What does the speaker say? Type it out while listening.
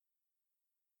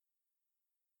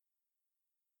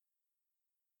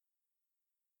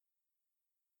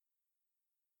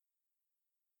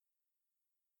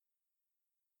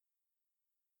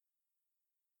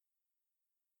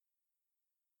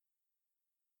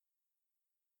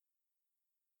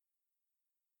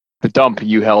dump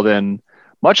you held in,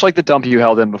 much like the dump you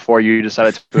held in before you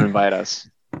decided to invite us.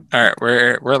 All right,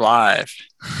 we're live.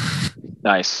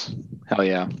 Nice. Hell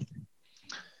yeah.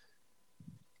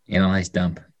 Analyze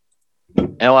dump.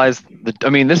 Analyze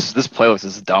this playlist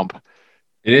is a dump.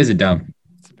 It is a dump.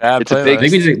 It's a bad It's a playlist. big- I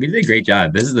think we did a great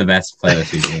job. This is the best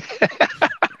playlist we've made.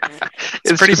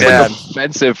 It's pretty just bad. like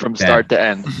offensive from start to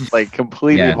end. Like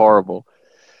completely Yeah. horrible.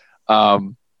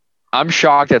 I'm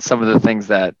shocked at some of the things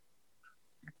that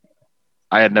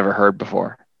I had never heard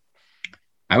before.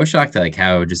 I was shocked at like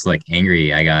how just like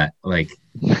angry I got, like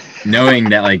knowing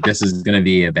that like this is gonna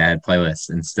be a bad playlist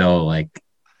and still like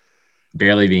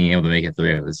barely being able to make it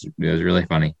through. It was really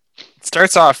funny. It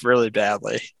starts off really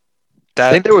badly.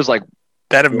 I think there was like,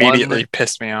 That immediately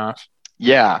pissed me off.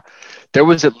 yeah, there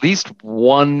was at least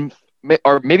one,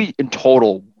 or maybe in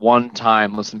total, one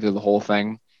time listening to the whole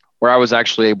thing where I was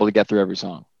actually able to get through every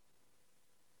song.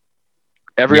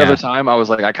 Every Yeah. other time, I was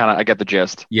like, I get the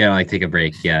gist. Yeah, like take a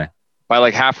break. Yeah. By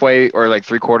like halfway or like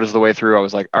 3/4 of the way through, I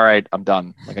was like, all right, I'm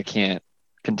done. Like I can't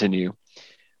continue.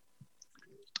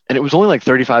 And it was only like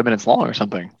 35 minutes long or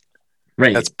something.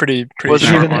 Right. That's pretty Wasn't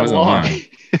short. even that Wasn't long.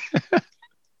 long.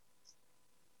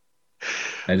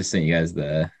 I just sent you guys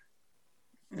the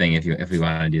thing if we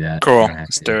want to do that. Cool. You don't have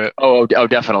Let's to. do it. Oh,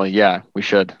 definitely. Yeah, we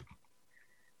should.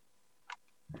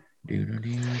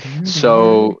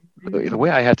 So the way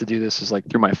I have to do this is like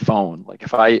through my phone. Like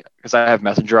because I have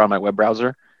Messenger on my web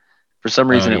browser, for some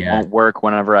reason it yeah. won't work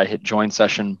whenever I hit join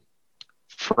session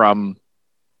from.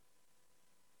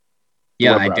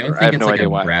 Yeah, web I browser. don't I think have it's no like idea a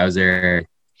why. browser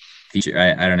feature.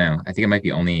 I don't know. I think it might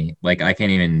be only like I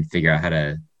can't even figure out how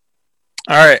to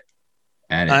All right.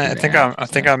 add it. I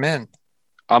think I'm in.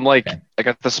 I'm like, Okay. I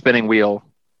got the spinning wheel.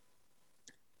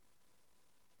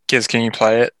 Kids, can you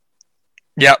play it?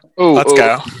 Yep. Oh, Let's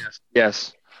go.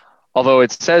 Yes. Although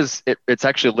it says it's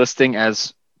actually listing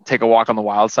as "Take a Walk on the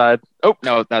Wild Side." Oh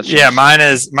no, that's Yeah,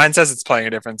 changed. mine says it's playing a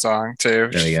different song too,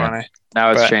 which There we is go. funny.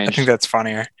 Now it's But changed. I think that's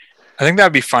funnier. I think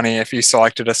that'd be funny if you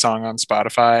selected a song on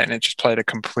Spotify and it just played a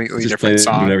completely Just play different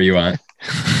song. whatever you want.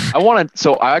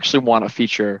 I actually want a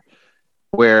feature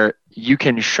where you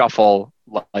can shuffle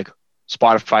like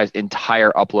Spotify's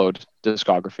entire upload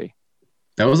discography.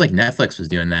 That was like Netflix was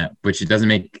doing that, which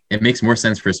it makes more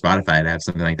sense for Spotify to have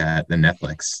something like that than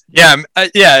Netflix. Yeah,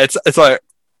 it's like,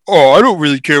 oh, I don't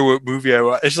really care what movie I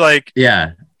watch. It's like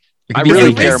Yeah. It I could be really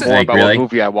anything, care more like, about really. what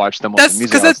movie I watch than what that's the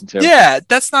music because I listen to.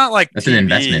 that's not like That's TV. an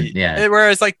investment, yeah.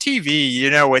 Whereas like TV, you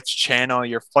know which channel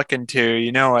you're flicking to,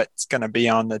 you know what's gonna be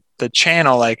on the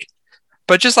channel, like,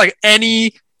 but just like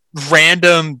any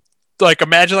random, like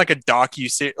imagine like a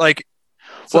docu-series, like.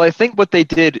 Well, I think what they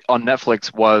did on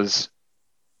Netflix was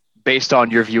based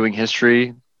on your viewing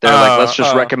history. They're like, let's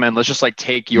just like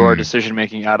take your decision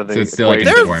making out of the So it's still, like,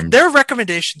 equation. informed. Their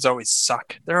recommendations always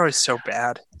suck. They're always so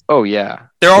bad. Oh yeah.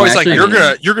 They're always actually,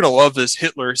 like, you're gonna love this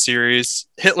Hitler series,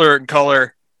 Hitler in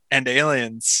Color and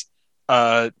Aliens,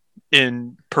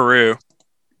 in Peru,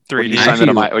 3D. You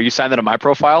signed that on my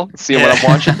profile? See what I'm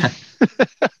watching?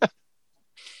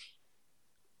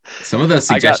 Some of the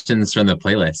suggestions from the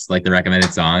playlist, like the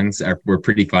recommended songs, were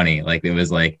pretty funny. Like it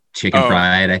was like Chicken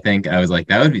Fried, I think. I was like,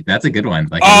 that's a good one.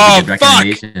 Like, a good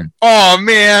recommendation. Oh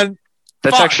man,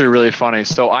 that's actually really funny.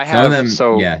 So I have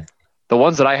yeah. The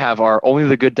ones that I have are Only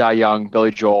the Good Die Young,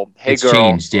 Billy Joel, Hey It's Girl,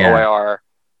 changed, yeah. OAR,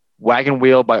 Wagon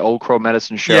Wheel by Old Crow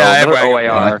Medicine Show, Yeah, I have another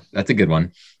Wagon OAR. That's a good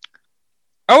one.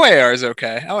 OAR is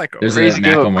okay. I like OAR. There's Crazy a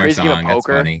Game of Macklemore song that's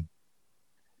Poker. funny.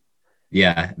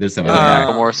 Yeah, there's some Another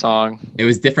other Macklemore song. It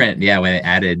was different, yeah. When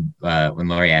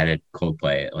Lori added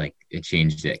Coldplay, it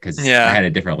changed it because I had a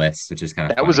different list, which is kind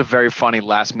of that was a very funny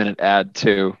last minute ad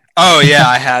too. Oh yeah,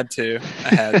 I had to.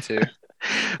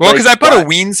 Well, because I put a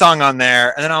Ween song on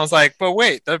there, and then I was like, "But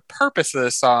wait, the purpose of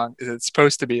this song is it's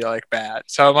supposed to be like bad."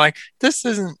 So I'm like, "This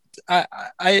isn't." I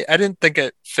didn't think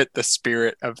it fit the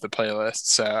spirit of the playlist,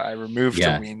 so I removed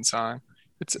the Ween song.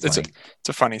 It's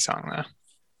a funny song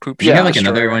though. Do you have like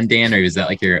another one, Dan, or is that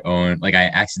like your own? Like I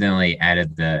accidentally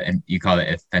added and you called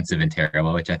it offensive and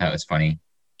terrible, which I thought was funny.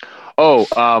 Oh,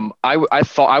 I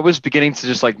thought I was beginning to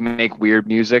just like make weird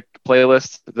music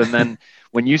playlists, and then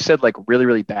when you said like really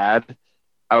really bad,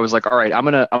 I was like, all right, I'm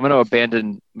gonna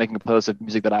abandon making a playlist of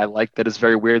music that I like that is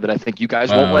very weird that I think you guys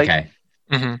won't like. Okay.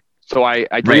 Mm-hmm. So I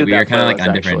did we that were kind of like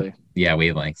on actually. different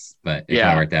wavelengths, but it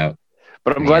kind of worked out.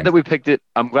 But I'm glad that we picked it.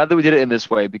 I'm glad that we did it in this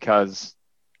way because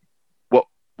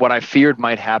what I feared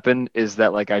might happen is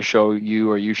that like I show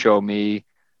you or you show me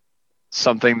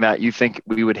something that you think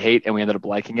we would hate and we ended up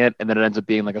liking it, and then it ends up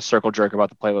being like a circle jerk about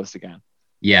the playlist again.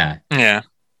 Yeah. Yeah.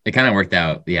 It kind of worked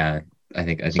out. Yeah. I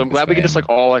think. So I'm glad we can just like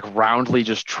all like roundly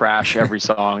just trash every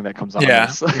song that comes on. Yeah,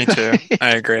 this. me too.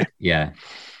 I agree. Yeah.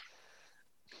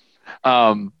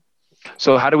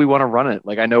 So how do we want to run it?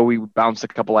 Like, I know we bounced a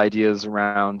couple ideas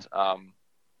around.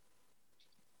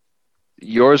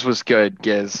 Yours was good,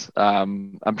 Giz.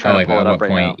 I'm trying to pull it up right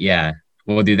now. Yeah.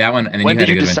 We'll do that one. And then when you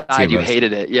did you decide you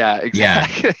hated it? Yeah,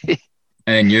 exactly. Yeah.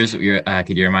 And then yours,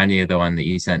 could you remind me of the one that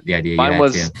you sent the idea? Mine you had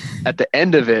was too? at the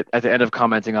end of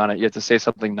commenting on it, you have to say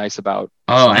something nice about.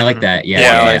 Oh, I like that.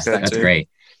 Yeah, I like that that's too. great.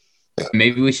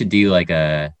 Maybe we should do like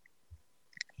I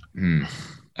don't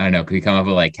know. Could we come up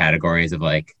with like categories of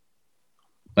like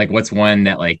what's one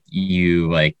that like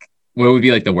you like? What would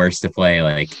be like the worst to play?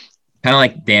 Like kind of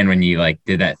like Dan when you like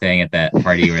did that thing at that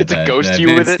party where the ghost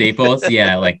you with Staples.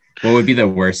 Yeah, like what would be the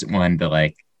worst one to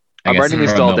like? I'm writing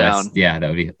these all down. List. Yeah, that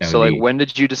would be. So like, when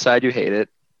did you decide you hate it?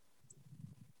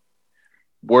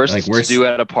 Worst to do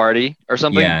at a party or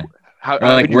something? Yeah. How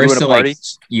like would you worst to like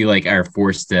you like are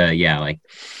forced to like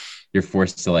you're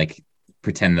forced to like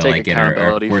pretend to like it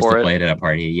or forced to play it at a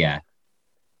party. Yeah.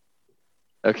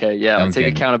 Okay. Yeah. I'll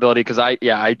take accountability because I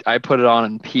put it on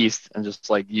in peace and just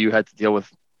like you had to deal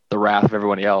with the wrath of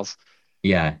everybody else.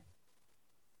 Yeah.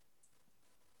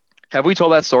 Have we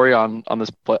told that story on this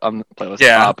on the playlist?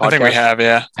 Yeah, podcast? I think we have.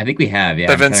 Yeah. I think we have. Yeah.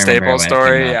 The Vince Staples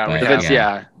story.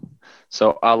 Yeah.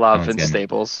 So I love Vince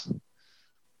Staples.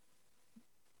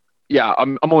 Yeah,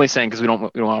 I'm only saying because we don't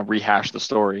want to rehash the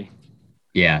story.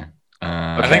 Yeah.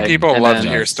 I think people love to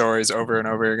hear stories over and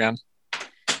over again.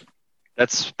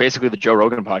 That's basically the Joe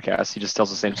Rogan podcast. He just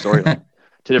tells the same story to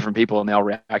different people and they all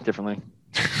react differently.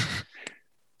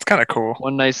 It's kind of cool.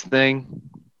 One nice thing.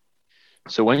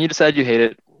 So when you decide you hate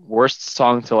it, worst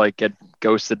song to like get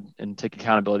ghosted and take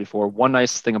accountability for. One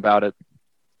nice thing about it.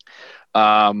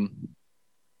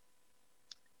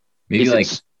 Maybe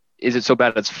is it so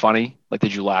bad it's funny? Like,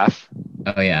 did you laugh?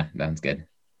 Oh yeah, that sounds good.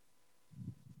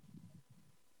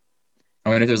 I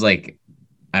wonder if there's like,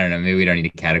 I don't know, maybe we don't need a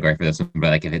category for this one, but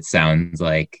like if it sounds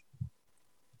like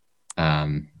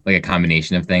a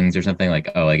combination of things or something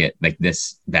like, oh, like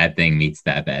this bad thing meets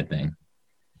that bad thing.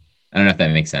 I don't know if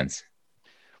that makes sense.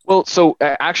 Well, so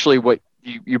actually what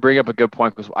you bring up a good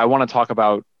point because I want to talk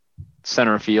about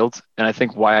Center Field. And I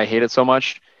think why I hate it so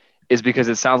much is because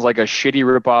it sounds like a shitty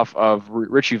ripoff of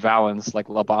Richie Valens, like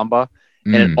La Bamba.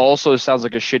 And it also sounds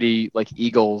like a shitty like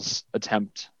Eagles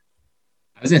attempt.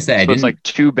 I was gonna say, it's like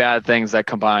two bad things that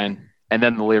combine, and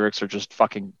then the lyrics are just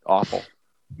fucking awful.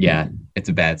 Yeah, it's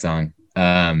a bad song.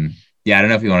 Yeah, I don't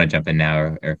know if you want to jump in now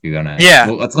or if you want to. Yeah,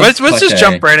 let's just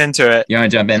jump right into it. You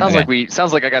want to jump in? Sounds like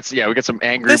we got some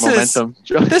angry momentum.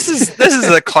 This is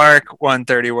a Clark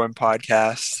 131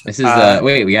 podcast. This is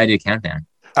wait, we gotta do a countdown.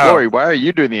 Lori, why are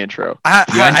you doing the intro? I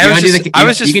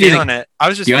was just feeling it.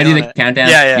 Do you want to do the countdown?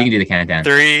 Yeah. You can do the countdown.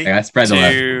 3, spread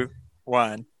 2,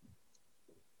 1.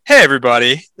 Hey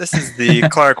everybody, this is the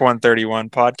Clark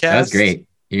 131 podcast. That was great.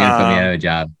 You're gonna put me out of a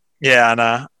job. Yeah,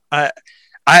 and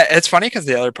it's funny because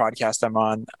the other podcast I'm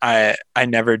on, I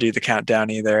never do the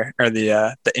countdown either, or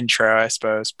the intro, I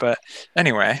suppose. But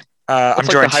anyway, I'm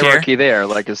joined the hierarchy here. There,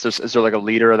 like, is there like a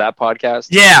leader of that podcast?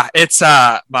 Yeah, it's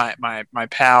my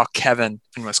pal Kevin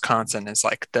in Wisconsin is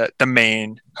like the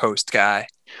main host guy.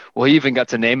 Well, he even got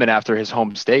to name it after his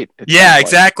home state. Yeah,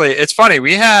 exactly. It's funny.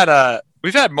 We've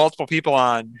had multiple people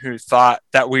on who thought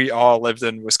that we all lived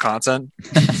in Wisconsin.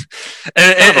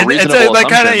 It's like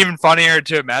kind of even funnier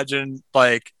to imagine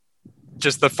like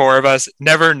just the four of us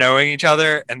never knowing each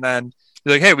other and then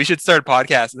be like, hey, we should start a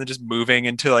podcast and then just moving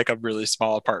into like a really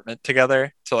small apartment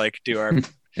together to like do our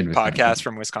podcast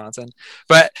from Wisconsin.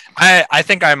 But I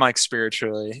think I'm like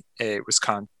spiritually a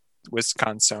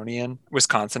Wisconsinian.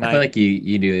 I feel like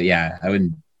you do. Yeah, I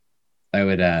would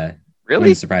really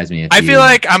wouldn't surprise me. I feel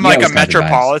like I'm like a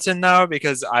metropolitan though,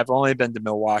 because I've only been to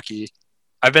Milwaukee.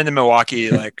 I've been to Milwaukee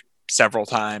like several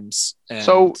times. And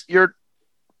so you're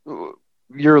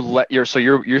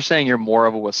saying you're more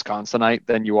of a Wisconsinite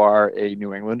than you are a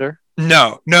New Englander?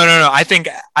 No. I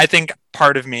think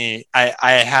part of me, I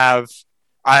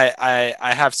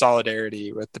have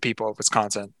solidarity with the people of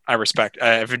Wisconsin. I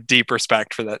have a deep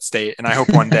respect for that state, and I hope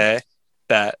one day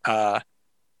that I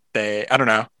don't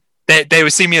know. They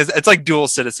would see me as it's like dual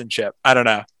citizenship. I don't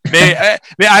know. Maybe I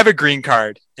have a green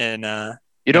card in.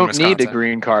 You don't need a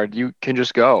green card. You can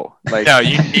just go. Like no,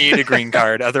 you need a green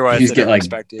card. Otherwise, they don't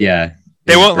respect you. Yeah,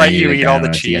 they won't let you eat all the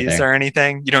cheese or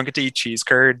anything. You don't get to eat cheese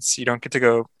curds. You don't get to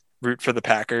go root for the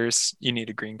Packers. You need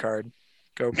a green card.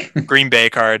 Go Green Bay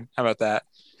card. How about that?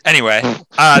 Anyway,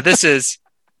 this is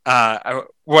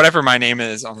whatever my name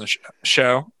is on the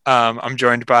show. I'm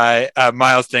joined by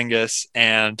Miles Dingus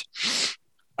and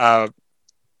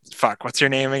fuck, what's your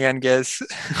name again, Giz?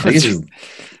 I think it's just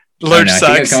Lurch I think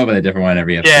I sucks. come up with a different one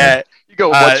every episode. Yeah, You go,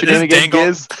 what's your name this again,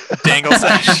 Giz? Dangle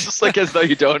Sesh. Just like as though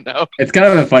you don't know. It's kind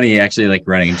of a funny, actually, like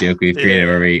running joke we've created Yeah.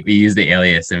 where we use the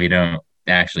alias and we don't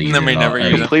actually use And then we it at never all.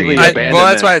 use it. Completely create abandoned Well,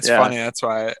 that's it, why it's yeah. funny. That's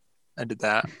why I did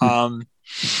that. I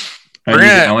We're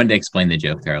gonna- wanted to explain the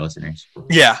joke to our listeners.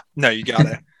 Yeah, no, you got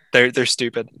it. They're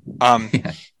stupid.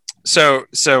 Yeah. So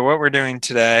what we're doing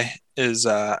today is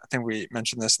I think we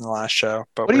mentioned this in the last show,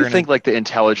 but What do we're you think, like the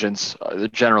intelligence, the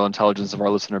general intelligence of our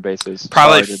listener base is?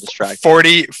 probably Sorry to distract.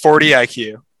 40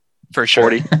 IQ for sure.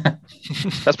 40.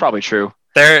 That's probably true.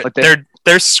 They're Like they-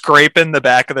 they're scraping the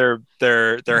back of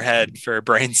their head for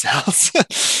brain cells.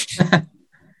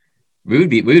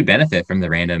 We would benefit from the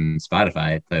random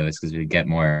Spotify playlist because we'd get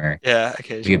more. Yeah, We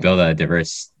occasionally. could build a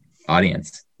diverse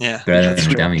audience. Yeah. Rather You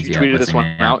than dummies. you tweeted this one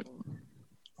out.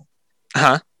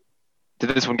 Huh? Did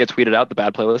this one get tweeted out? The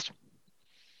bad playlist.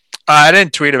 I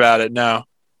didn't tweet about it. No,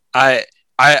 I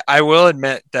will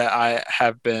admit that I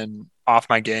have been off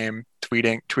my game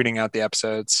tweeting out the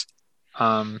episodes.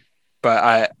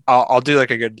 But I'll do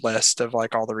like a good list of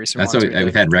like all the recent That's ones. what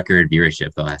we've had record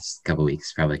viewership the last couple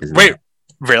weeks, probably because. Wait,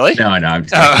 really? No, I'm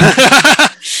just. Oh.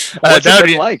 What's that it would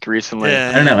been be- like recently? Yeah.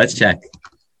 I don't know. Let's check.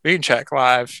 We can check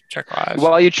live.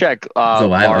 While you check, a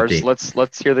live Lars, update.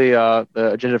 let's hear the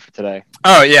agenda for today.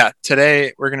 Oh yeah,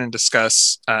 today we're going to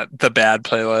discuss the bad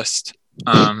playlist.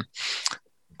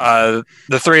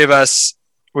 The three of us,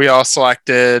 we all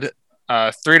selected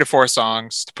 3 to 4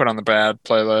 songs to put on the bad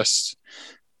playlist.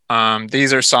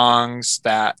 These are songs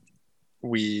that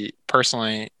we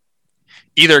personally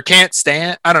either can't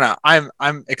stand. I don't know.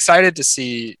 I'm excited to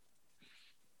see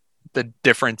the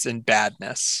difference in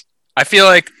badness. I feel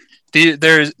like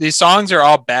these songs are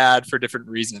all bad for different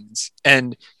reasons,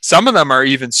 and some of them are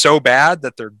even so bad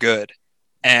that they're good.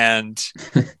 And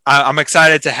I'm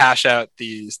excited to hash out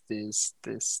this.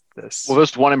 Well,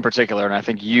 there's one in particular, and I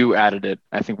think you added it.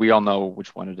 I think we all know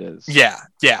which one it is. Yeah.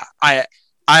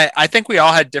 I think we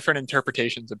all had different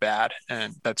interpretations of bad,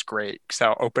 and that's great because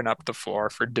I'll open up the floor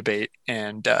for debate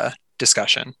and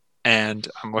discussion, and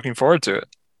I'm looking forward to it.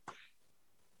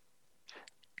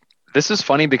 This is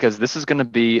funny because this is going to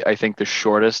be, I think, the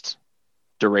shortest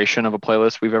duration of a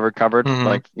playlist we've ever covered. Mhm.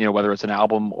 Like, whether it's an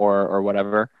album or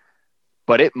whatever,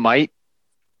 but it might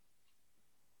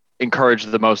encourage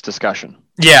the most discussion.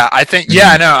 Yeah, I think.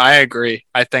 Yeah, no, I agree.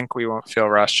 I think we won't feel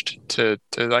rushed to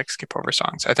like skip over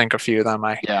songs. I think a few of them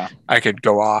I could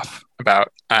go off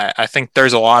about. I think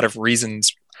there's a lot of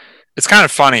reasons. It's kind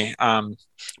of funny.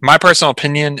 My personal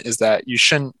opinion is that you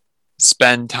shouldn't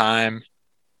spend time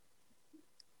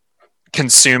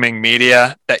consuming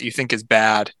media that you think is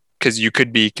bad because you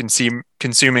could be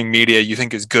consuming media you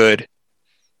think is good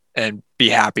and be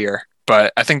happier.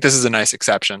 But I think this is a nice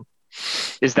exception.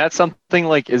 Is that something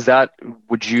like,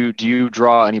 do you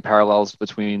draw any parallels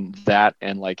between that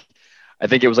and like, I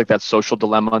think it was like that Social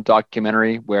Dilemma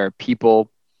documentary where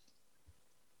people,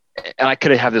 and I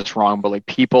could have this wrong, but like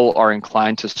people are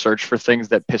inclined to search for things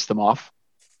that piss them off.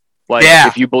 Like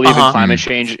if you believe in climate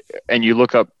change and you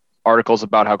look up articles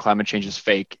about how climate change is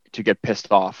fake to get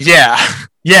pissed off.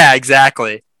 Yeah,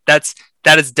 exactly. That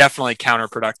is definitely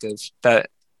counterproductive. That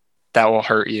will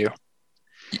hurt you.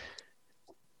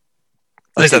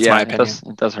 At least that's my opinion.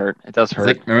 It does hurt. It does hurt.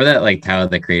 Like, remember that like Tyler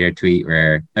the Creator tweet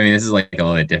where this is like a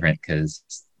little bit different because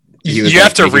you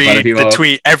have to read the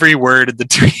tweet, every word of the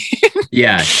tweet.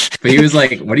 Yeah, but he was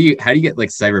like, how do you get like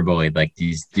cyberbullied? Like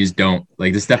you just don't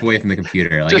like just step away from the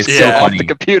computer. Like just it's so off funny. the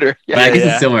computer. But I guess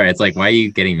it's similar. It's like, why are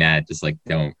you getting mad? Just like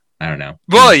don't. I don't know.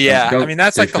 Well, yeah. Don't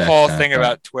that's like search the that whole stuff, thing but-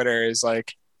 about Twitter is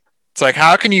like, it's like,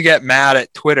 how can you get mad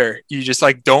at Twitter? You just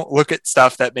like don't look at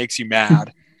stuff that makes you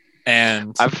mad.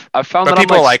 And I've found but that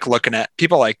people like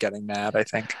people like getting mad. I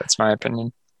think that's my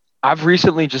opinion. I've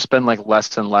recently just been like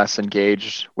less and less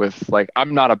engaged with like,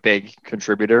 I'm not a big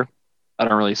contributor. I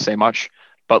don't really say much,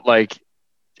 but like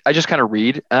I just kind of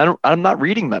read, and I'm not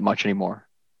reading that much anymore.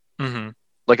 Mm-hmm.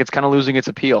 Like it's kind of losing its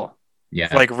appeal. Yeah.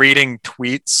 Like reading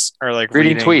tweets or like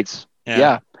Reading tweets.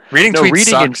 Yeah. Reading No, tweets reading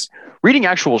sucks. Reading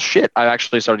actual shit, I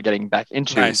actually started getting back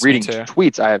into. Nice, me reading too.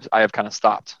 tweets, I have kind of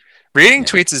stopped. Reading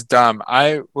tweets is dumb.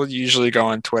 I will usually go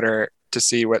on Twitter to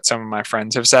see what some of my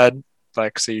friends have said.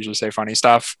 Like, so they usually say funny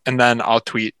stuff, and then I'll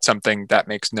tweet something that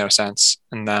makes no sense,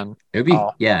 and then It would be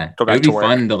I'll yeah. go It back would be to work.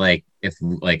 fun to like if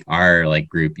like our like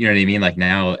group, you know what I mean? Like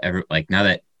now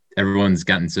that everyone's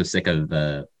gotten so sick of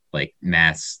the like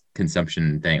mass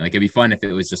consumption thing, like it'd be fun if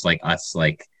it was just like us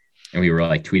like and we were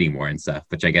like tweeting more and stuff,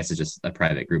 which I guess is just a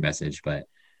private group message, but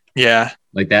yeah,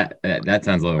 like that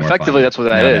sounds a little more Effectively, fun. that's what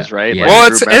that is, right? Yeah. Like Well, a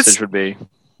group it's- message would be.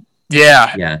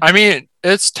 yeah. Yeah. I mean,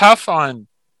 it's tough on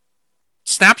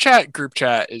Snapchat group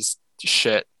chat is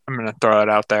shit. I'm gonna throw it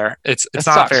out there. It's That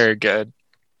not sucks. very good.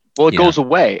 Well, it Yeah. goes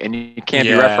away and you can't be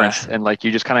Yeah. referenced, and like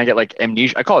you just kind of get like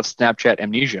amnesia. I call it Snapchat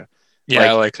amnesia. Yeah,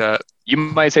 I like that. You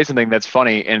might say something that's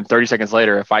funny, and 30 seconds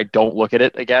later, if I don't look at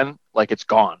it again, like it's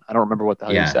gone. I don't remember what the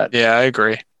hell you Yeah. said. Yeah, I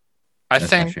agree. That's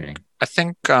frustrating. I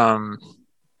think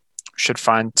should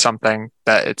find something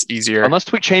that it's easier.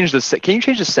 Unless we change can you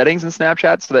change the settings in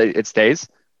Snapchat so that it stays?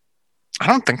 I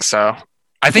don't think so.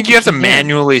 I think you have to Yeah.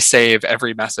 manually save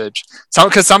every message. So,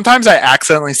 because sometimes I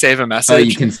accidentally save a Oh, message.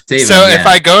 you can save So them, if yeah.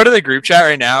 I go to the group chat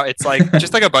right now, it's like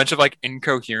just like a bunch of like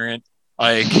incoherent.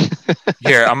 Like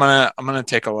here, I'm gonna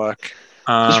take a look.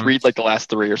 Just read like the last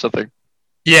 3 or something.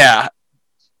 Yeah.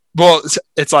 Well,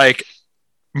 it's like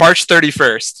March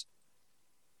 31st.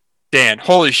 Dan,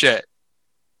 holy shit.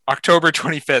 October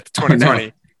 25th, 2020. Oh,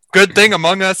 no. Good thing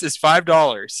Among Us is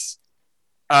 $5.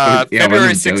 Yeah, February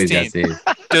when Joey's got 16th. saved.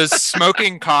 Does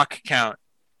smoking cock count?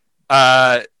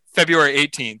 February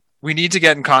 18th. We need to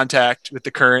get in contact with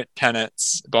the current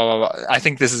tenants. Blah blah blah. I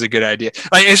think this is a good idea.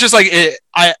 Like it's just like it.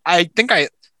 I think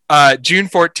June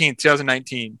 14th,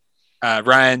 2019.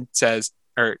 Ryan says,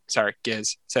 or sorry,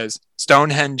 Giz says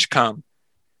Stonehenge come.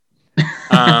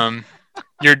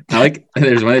 You're I like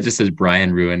there's one that just says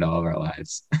Brian ruined all of our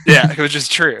lives. yeah, which is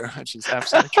true. Which is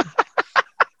absolutely true.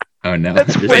 Oh no,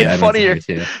 That's There's way that funnier. one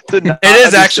too. It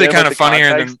is actually kinda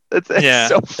funnier than- It's Yeah,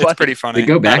 so funny. it's pretty funny. They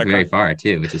go back Not a very far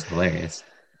too, which is hilarious.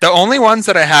 The only ones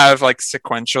that I have like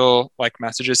sequential like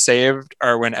messages saved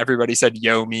are when everybody said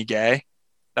 "Yo, me gay."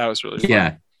 That was really fun.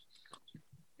 Yeah.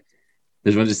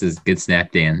 There's one that just says "Good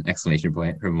snap, Dan!" Exclamation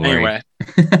point from Lori. Anyway,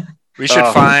 we should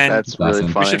Oh, find that's really awesome.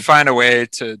 we funny. should find a way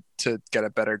to get a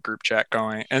better group chat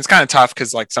going. And it's kind of tough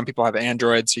because like some people have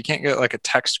Android, so you can't get like a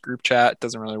text group chat. It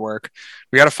doesn't really work.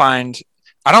 We got to find.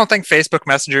 I don't think Facebook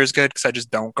Messenger is good because I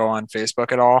just don't go on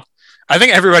Facebook at all. I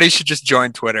think everybody should just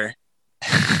join Twitter.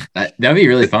 That'd be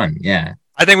really fun. Yeah.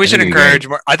 I think we I should think it'd be encourage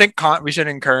more. I think we should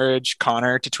encourage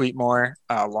Connor to tweet more.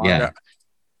 Yeah.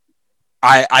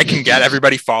 I can get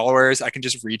everybody followers. I can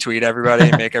just retweet everybody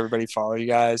and make everybody follow you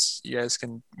guys. You guys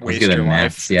can waste good at your life.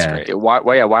 maths, It's yeah. great.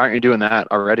 Why aren't you doing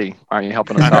that already? Why aren't you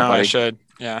helping us I out, know I buddy? should.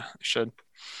 Yeah, I should.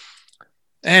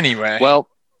 Anyway, Well,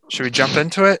 should we jump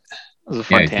into it? it was a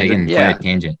fun Yeah, taking tangent. quite Yeah. a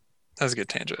tangent. That was a good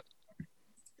tangent.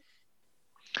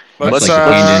 Much Let's like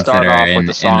the tangents start that are off with in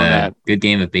the song the that- good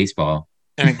game of baseball.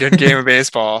 in a good game of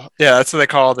baseball. Yeah, that's what they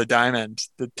call the diamond,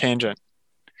 the tangent.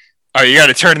 Oh, you got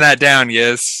to turn that down,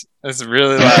 yes. That's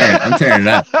really loud. I'm turning it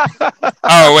up.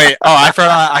 Oh wait. Oh, I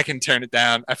forgot. I can turn it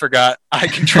down. I forgot. I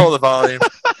control the volume.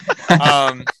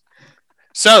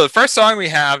 So the first song we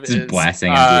have Just is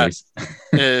blasting our ears.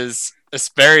 is a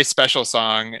very special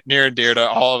song near and dear to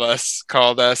all of us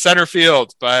called "Center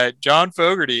Field" by John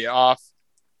Fogerty off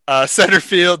Center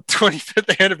Field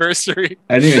 25th anniversary.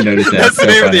 I didn't even notice that. That's the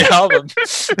It's name so of the funny. album.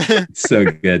 It's so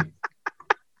good.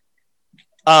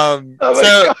 Oh my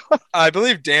So God. I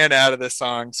believe Dan added this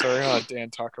song, so we're gonna let Dan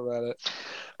talk about it.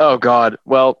 Oh God.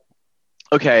 Well,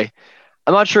 okay.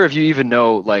 I'm not sure if you even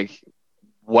know like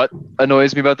what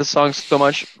annoys me about this song so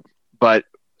much, but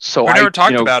so We've never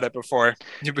talked you know, about it before.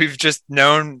 We've just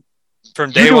known from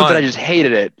you day knew one. that I just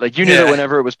hated it. Like you knew Yeah. that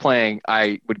whenever it was playing,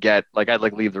 I would get like I'd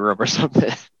like leave the room or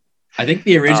something. I think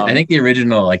the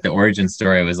original, like the origin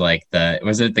story was like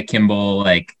wasn't it the Kimball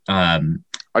like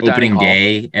Our dining opening hall.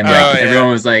 day, and Oh, like yeah.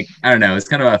 everyone was like, I don't know, it's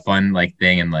kind of a fun like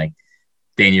thing, and like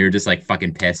Dan, you were just like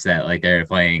fucking pissed that like they're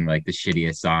playing like the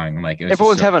shittiest song. Like it was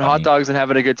Everyone's just so having hot funny. dogs and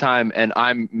having a good time, and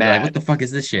I'm You're like, mad. what the fuck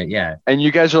is this shit? Yeah. And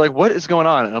you guys are like, "What is going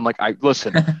on?" And I'm like, "I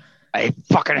listen. I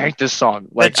fucking hate this song."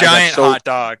 The Like I got giant so- hot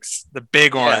dogs, the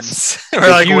big ones. the We're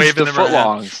like huge, waving the them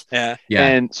around. footlongs. Yeah. Yeah.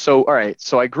 And so, all right.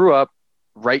 So I grew up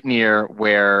right near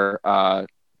where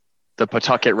the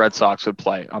Pawtucket Red Sox would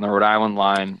play on the Rhode Island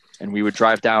line, and we would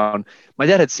drive down. My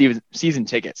dad had season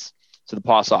tickets to the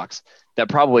Paw Sox. That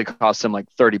probably cost him like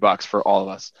 $30 for all of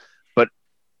us. But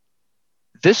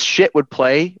this shit would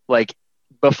play like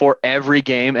before every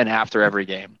game and after every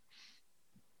game.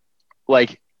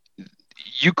 Like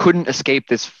you couldn't escape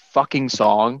this fucking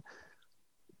song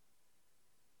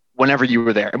whenever you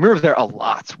were there. And we were there a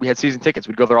lot. We had season tickets.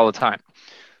 We'd go there all the time.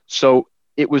 So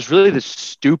it was really the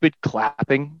stupid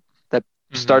clapping that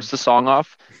starts the song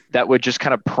off that would just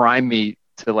kind of prime me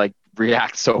to like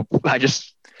react. So I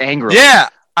just angrily. Yeah.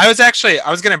 I was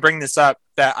going to bring this up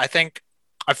that I think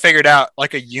I figured out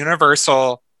like a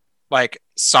universal like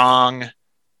song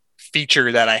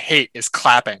feature that I hate is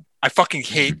clapping. I fucking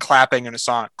hate clapping in a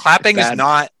song. Clapping is Bad.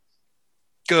 not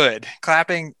good.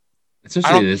 Clapping.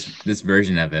 Especially this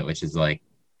version of it, which is like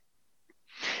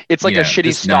It's like Yeah, a shitty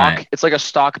just stock. not- It's like a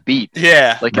stock beat.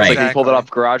 Yeah. Like Right. it's like you pulled it off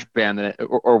GarageBand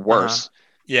or worse.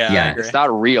 Yeah, Yeah. I agree. It's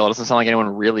not real. It doesn't sound like anyone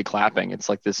really clapping. It's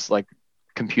like this like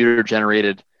computer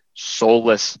generated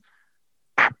soulless.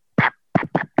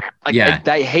 Like Yeah.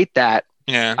 I hate that.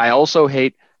 Yeah. I also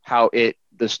hate how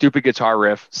the stupid guitar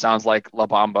riff sounds like La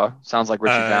Bamba, sounds like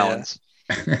Richard Yeah. Valens,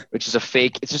 which is a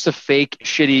fake. It's just a fake,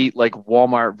 shitty like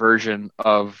Walmart version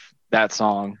of that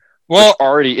song. Well, Which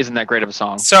already isn't that great of a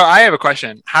song. so I have a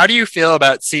question. How do you feel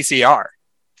about CCR?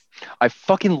 I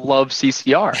fucking love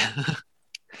CCR.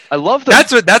 I love them.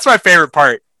 That's my favorite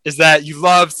part is that you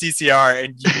love CCR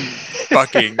and you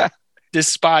fucking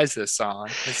despise this song.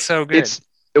 It's so good. It's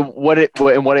what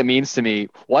it means to me.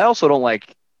 Well, I also don't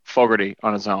like Fogerty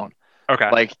on his own.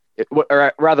 okay. Like,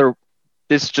 or rather,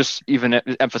 this just even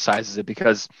emphasizes it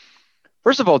because,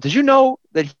 first of all, did you know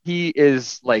that he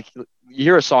is like, you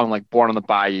hear a song like "Born on the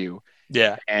Bayou"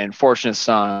 Yeah. and "Fortunate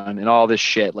Son" and all this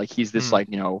shit. Like, he's this like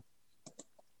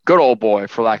good old boy,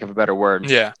 for lack of a better word.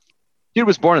 Yeah. Dude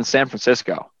was born in San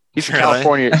Francisco. He's from Really?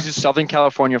 California. He's a Southern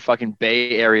California fucking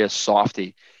Bay Area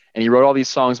softy. And he wrote all these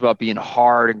songs about being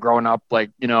hard and growing up like,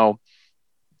 rough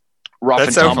That's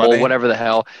and so tumble, funny. whatever the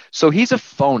hell. So he's a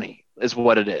phony is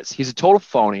what it is. He's a total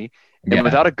phony. And Yeah.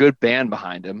 without a good band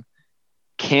behind him,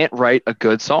 can't write a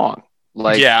good song.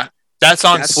 Like, yeah. That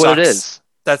song that's sucks. what it is.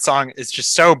 That song is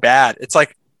just so bad. It's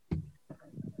like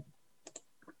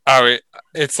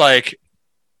it's like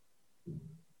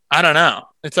I don't know.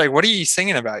 It's like, what are you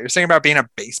singing about? You're singing about being a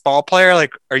baseball player.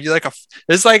 Like, are you like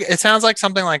it's like, it sounds like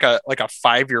something like a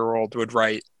 5-year-old would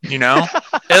write, It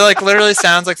like literally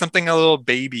sounds like something a little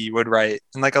baby would write.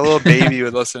 And like a little baby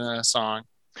would listen to a song,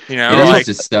 It is like,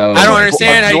 just so. I don't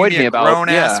understand how you annoyed can be me a about- grown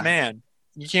ass yeah. man.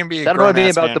 You can't be a That grown annoyed me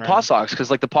ass about man. the Paw Sox because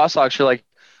like the Paw Sox are like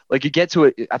you get to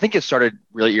it. I think it started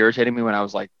really irritating me when I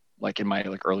was like in my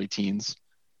like early teens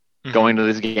Mhm. going to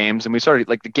these games, and we started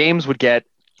like the games would get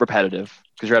repetitive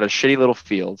because you're at a shitty little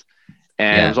field,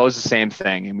 and Yeah. it was always the same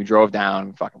thing. And we drove down,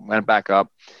 and fucking went back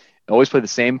up, and always played the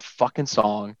same fucking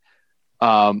song.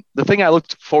 The thing I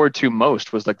looked forward to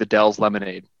most was like the Dell's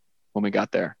Lemonade when we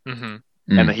got there, Mhm.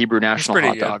 and the Hebrew National pretty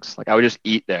hot good. dogs. Like I would just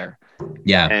eat there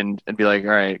Yeah. and be like, all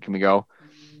right, can we go?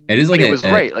 It is like But it was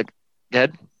great. Like,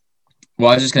 Ed. Well,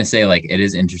 I was just gonna say, like, it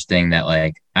is interesting that,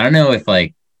 like, I don't know if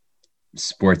like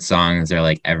sports songs are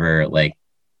like ever like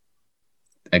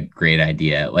a great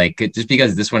idea. Like, just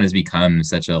because this one has become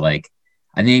such a like,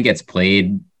 I think it gets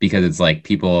played because it's like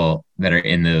people that are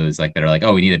in those like that are like,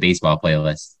 oh, we need a baseball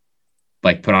playlist,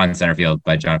 like put on Center Field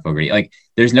by John Fogerty. Like,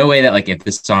 there's no way that like if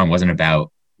this song wasn't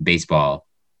about baseball,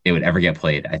 it would ever get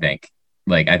played. I think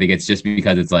it's just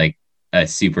because it's like a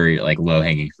super like low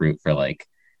hanging fruit for like,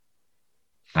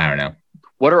 I don't know.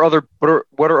 What are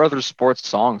other sports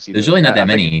songs? There's really not that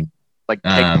many. Like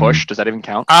Take Push, does that even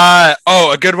count? A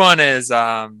good one is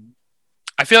I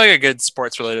feel like a good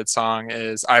sports related song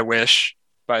is I Wish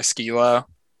by Skee-Lo.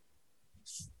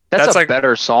 That's a like-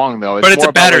 better song though. But it's more a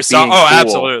about, better like, song. being Oh, cool.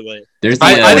 absolutely. There's the,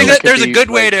 I think that could there's a be, good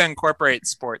way like- to incorporate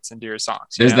sports into your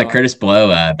songs. there's the Like, Curtis Blow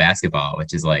basketball,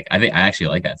 which is like I actually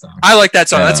like that song. I like that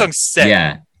song. That song's sick.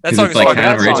 Yeah, that 'cause song it's is like fucking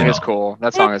kind of That song original. is cool.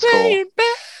 That song is cool.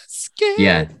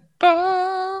 Yeah.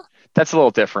 Basketball. That's a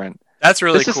little different. That's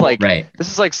really This is cool. like Right.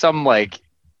 this is like some like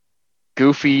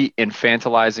goofy,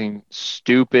 infantilizing,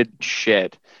 stupid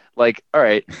shit. Like, all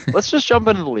right, let's just jump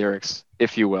into the lyrics,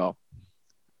 if you will.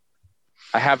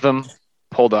 I have them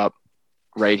pulled up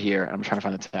right here. I'm trying to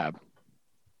find the tab.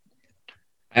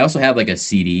 I also have like a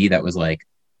CD that was like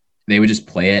they would just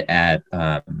play it at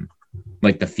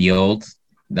like the field,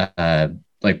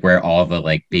 like where all the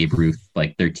like Babe Ruth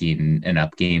like 13 and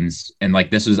up games, and like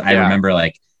this was I Yeah. remember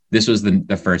like this was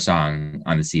the first song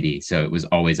on the CD, so it was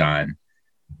always on,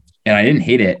 and I didn't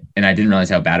hate it, and I didn't realize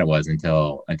how bad it was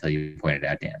until you pointed it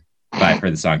out, Dan. But I've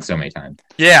heard the song so many times.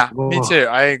 Yeah, me Whoa. too.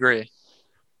 I agree.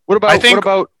 What about I think- what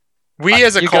about We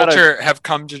as a You gotta- culture have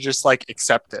come to just like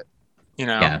accept it.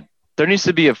 Yeah, there needs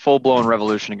to be a full-blown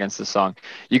revolution against this song.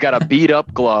 You got a beat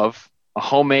up glove, a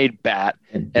homemade bat,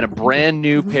 and a brand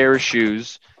new pair of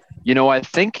shoes. I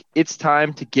think it's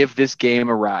time to give this game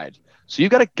a ride. So you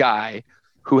got a guy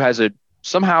who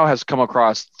somehow has come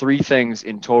across three things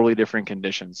in totally different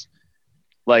conditions.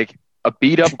 Like a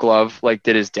beat up glove, like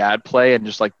did his dad play and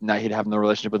just like now he'd have no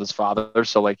relationship with his father,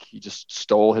 so like he just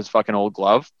stole his fucking old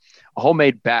glove. A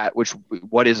homemade bat,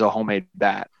 what is a homemade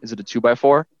bat? Is it a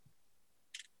 2x4?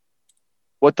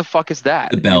 What the fuck is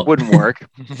that? The belt. It wouldn't work.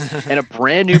 And a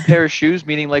brand new pair of shoes,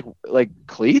 meaning like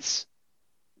cleats?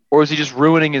 Or is he just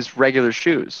ruining his regular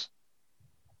shoes?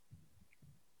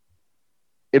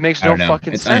 It makes I no don't know.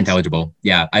 fucking It's sense. unintelligible.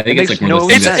 Yeah, I think It it's makes like one of no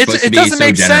those things sense. that's supposed to it be doesn't so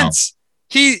make general. sense.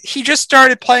 he just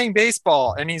started playing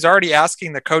baseball and he's already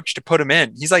asking the coach to put him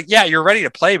in. He's like, yeah, you're ready to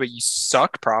play, but you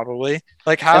suck probably.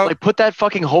 Like how? Yeah, like put that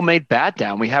fucking homemade bat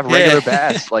down. We have regular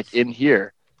bats like in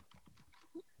here.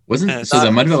 The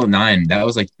Mudville 9?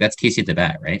 That's Casey at the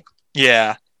bat, right?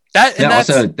 Yeah.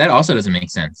 That also doesn't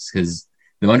make sense because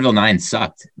the Mudville 9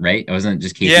 sucked, right? It wasn't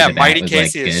just Casey. Yeah, at the bat. Mighty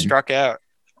Casey is struck out.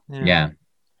 Yeah.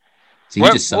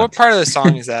 So what part of the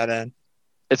song is that in?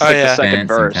 It's the second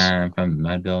verse from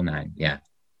Mudville 9. Yeah.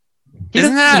 He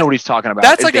doesn't know what he's talking about.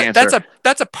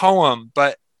 That's a poem,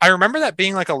 but I remember that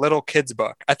being like a little kid's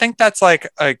book. I think that's like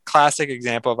a classic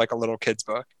example of like a little kid's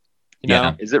book. You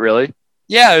know? Is it really?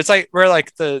 Yeah, it's like where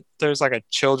like there's like a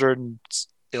children's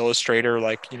illustrator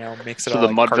makes it. So all the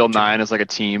like Mudville cartoon. 9 is like a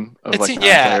team of like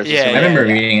yeah. I remember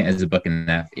reading it as a book in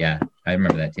that. Yeah, I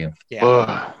remember that too. Yeah.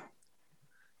 Ugh.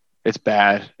 It's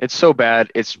bad. It's so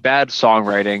bad. It's bad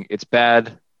songwriting. It's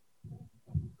bad.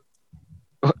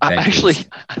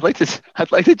 I'd like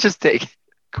to just take a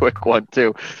quick one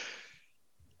too.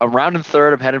 Around in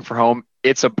third, I'm heading for home.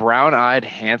 It's a brown-eyed,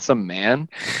 handsome man.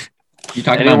 You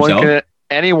talking about himself?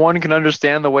 Anyone can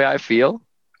understand the way I feel.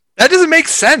 That doesn't make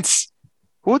sense.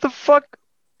 Who the fuck?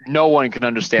 No one can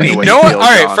understand the way no he one. feels.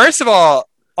 All right. John. First of all,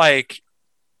 like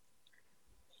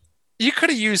you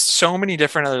could have used so many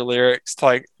different other lyrics to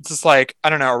like just like I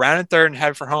don't know, around in third and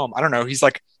head for home. I don't know. He's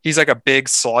like a big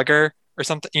slugger or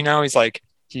something. You know, he's like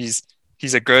he's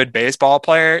a good baseball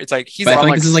player. It's like he's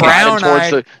like this is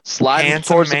like sliding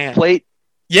towards the plate.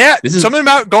 Yeah, something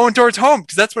about going towards home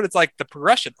because that's what it's like. The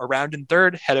progression around in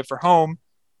third, headed for home.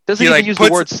 Doesn't even use the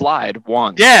word slide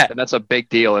once. Yeah, and that's a big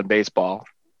deal in baseball.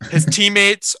 His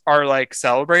teammates are like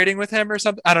celebrating with him or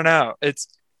something. I don't know. It's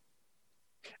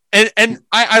and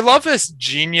I love this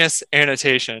genius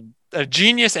annotation. A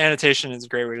genius annotation is a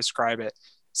great way to describe it.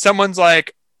 Someone's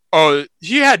like, oh,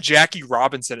 he had Jackie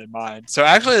Robinson in mind. So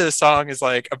actually the song is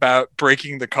like about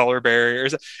breaking the color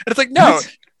barriers. And it's like, no,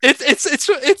 it's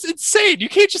insane. You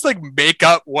can't just like make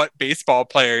up what baseball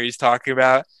player he's talking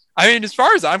about. I mean, as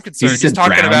far as I'm concerned, he's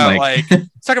talking about he's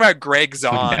talking about Greg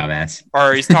Zahn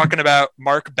or he's talking about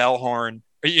Mark Bellhorn.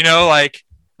 You know, like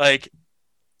Mark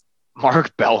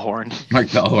Bellhorn.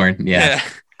 Yeah.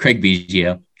 Craig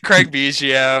Biggio.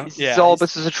 Yeah.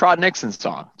 This is a Trot Nixon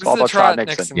song. It's all about Trot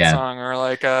Nixon. Song or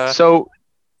like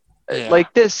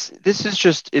like this is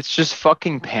just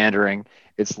fucking pandering.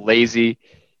 It's lazy.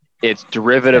 It's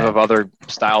derivative of other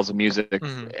styles of music,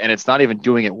 and it's not even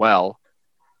doing it well.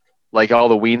 Like all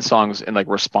the Ween songs and like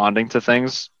responding to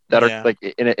things that are like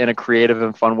in a creative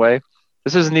and fun way.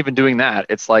 This isn't even doing that.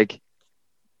 It's like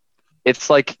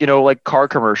like car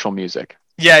commercial music.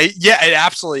 Yeah, it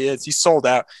absolutely is. He sold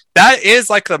out. That is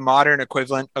like the modern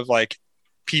equivalent of like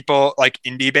people like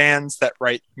indie bands that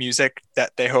write music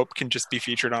that they hope can just be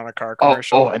featured on a car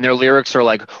commercial. Oh, and their lyrics are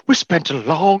like, "We spent a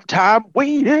long time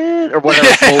waiting," or whatever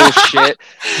bullshit.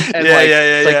 And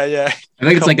yeah. I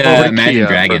think it's like Imagine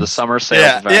Dragons for the summer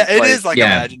sales event. Yeah, it is like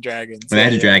Imagine Dragons.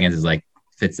 Imagine Dragons is like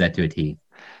fits that to a T.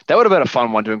 That would have been a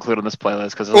fun one to include on this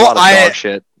playlist because there's a lot of dog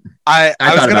shit. I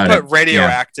was gonna put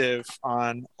Radioactive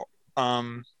on.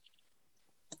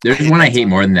 There's one I hate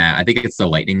more than that. I think it's the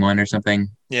Lightning one or something.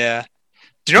 Yeah.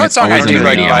 Do you know what song I do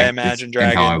like by Imagine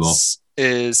Dragons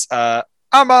is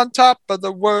I'm on top of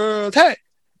the world, hey,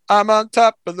 I'm on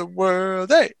top of the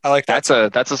world, hey. I like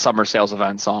that. That's a summer sales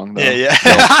event song though. Yeah.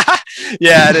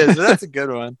 Yeah, it is. That's a good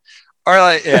one. Or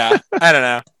like, I don't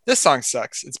know. This song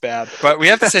sucks. It's bad. But we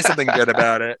have to say something good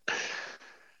about it.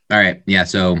 All right. Yeah,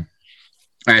 so do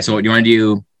you want to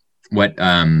do what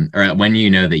or when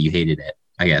you know that you hated it,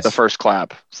 I guess. The first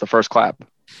clap. It's the first clap.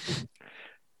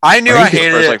 I knew I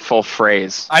hated it. Like full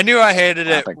phrase. I knew I hated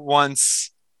it once.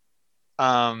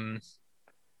 I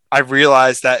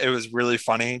realized that it was really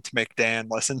funny to make Dan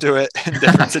listen to it in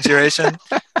different situations,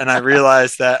 and I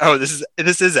realized that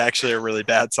this is actually a really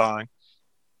bad song,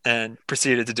 and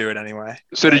proceeded to do it anyway.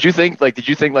 So did you think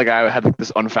I had like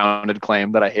this unfounded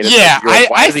claim that I hated? Yeah,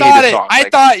 I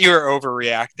thought you were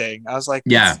overreacting. I was like,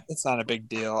 it's not a big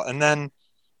deal. And then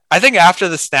I think after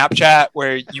the Snapchat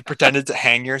where you pretended to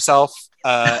hang yourself.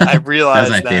 I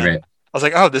realized that was my favorite. I was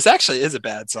like, oh, this actually is a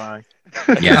bad song.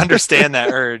 I can understand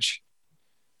that urge.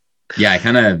 Yeah,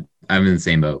 I'm in the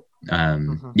same boat.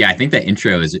 Yeah, I think the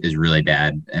intro is really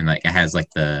bad. And like, it has like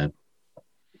I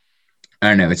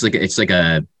don't know. It's like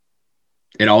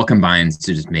it all combines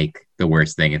to just make the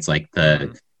worst thing. It's like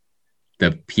the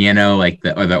piano, like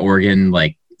the organ,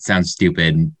 like sounds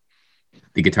stupid.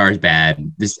 The guitar's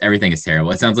bad. Everything is terrible.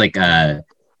 It sounds like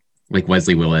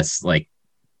Wesley Willis, like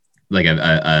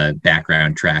a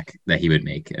background track that he would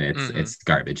make, and it's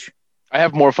garbage. I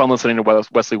have more fun listening to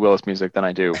Wesley Willis music than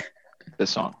I do this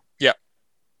song. Yeah.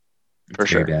 For Very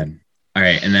sure. bad. All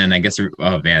right, and then I guess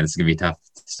oh man, this is gonna be tough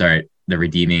to start. The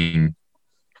redeeming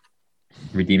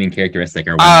characteristic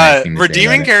or one nice thing to say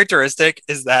redeeming about it. characteristic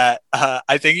is that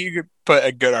I think you could put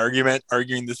a good argument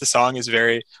arguing that the song is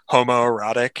very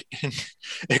homoerotic.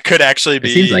 It could actually It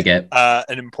be seems like it.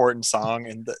 an important song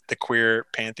in the queer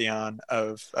pantheon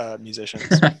of musicians.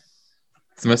 It's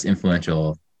the most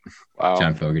influential Wow.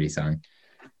 John Fogerty song.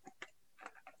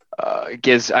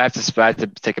 Giz, I have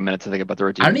to take a minute to think about the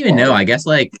redeeming. I don't even know.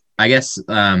 quality. I guess like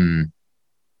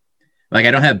I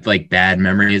don't have like bad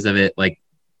memories of it. Like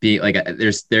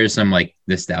there's some like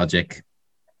nostalgic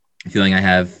feeling I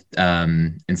have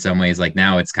in some ways. Like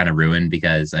now it's kind of ruined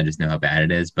because I just know how bad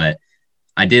it is. But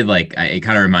I did it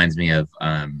kind of reminds me of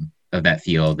that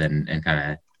field and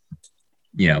kind of,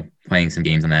 you know, playing some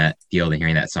games on that field and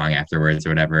hearing that song afterwards or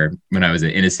whatever when I was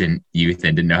an innocent youth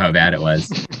and didn't know how bad it was.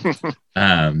 So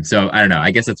I don't know.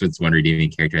 I guess that's what's one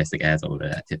redeeming characteristic. It has a little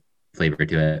bit of that flavor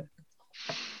to it.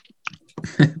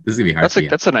 This is gonna be hard.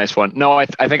 That's a nice one. No, I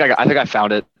think I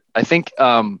found it. I think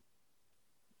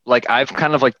like I've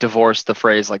kind of like divorced the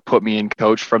phrase like "put me in,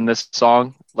 coach" from this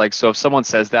song. Like, so if someone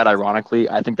says that ironically,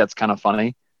 I think that's kind of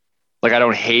funny. Like, I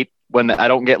don't hate I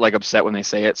don't get like upset when they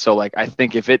say it. So like I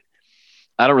think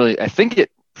I think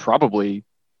it probably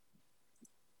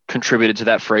contributed to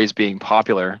that phrase being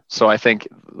popular. So I think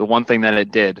the one thing that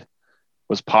it did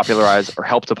was popularize or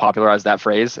help to popularize that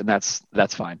phrase, and that's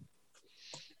fine.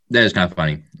 That is kind of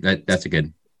funny. That's a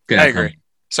good. I agree.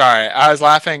 Sorry, I was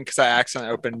laughing because I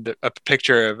accidentally opened a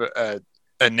picture of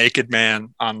a naked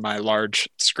man on my large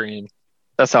screen.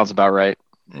 That sounds about right.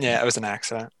 Yeah, it was an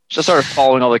accident. Just started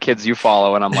following all the kids you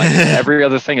follow, and I'm like, every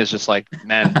other thing is just like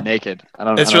men naked.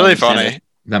 It's really funny. It.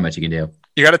 Not much you can do.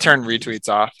 You got to turn retweets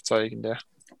off. That's all you can do.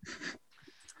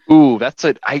 Ooh, that's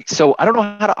it. So I don't know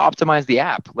how to optimize the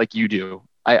app like you do.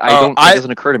 It doesn't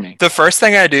occur to me. The first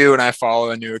thing I do when I follow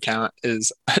a new account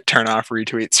is turn off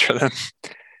retweets for them.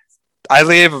 I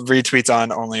leave retweets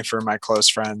on only for my close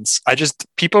friends.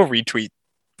 People retweet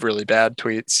really bad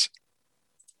tweets.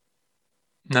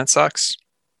 And that sucks.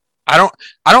 I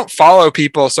don't follow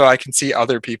people so I can see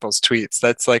other people's tweets.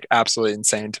 That's like absolutely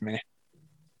insane to me.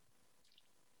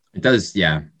 It does,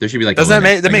 yeah. There should be like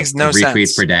that makes no sense.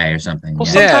 Retweets per day or something. Well,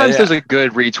 sometimes there's a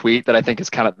good retweet that I think is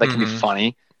kind of can be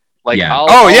funny. Like I'll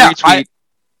retweet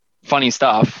funny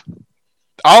stuff.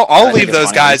 I'll leave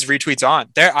those guys retweets on.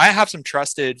 I have some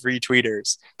trusted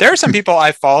retweeters. There are some people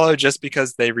I follow just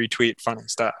because they retweet funny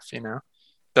stuff, you know.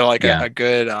 They're like a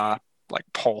good like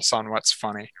pulse on what's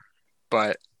funny.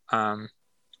 But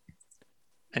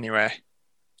anyway,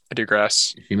 I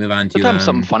digress. If you move on to sometimes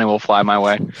something funny will fly my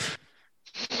way.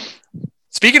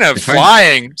 Speaking of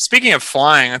flying,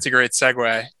 that's a great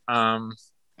segue.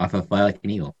 Off of Fly Like an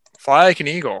Eagle. Fly Like an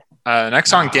Eagle. Next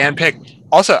song Dan picked.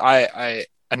 Also, I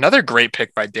another great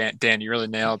pick by Dan. Dan, you really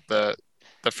nailed the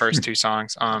first two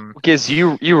songs. Because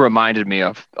you reminded me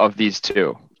of these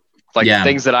two, like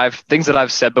things that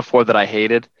I've said before that I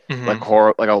hated, like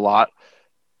horror, like a lot.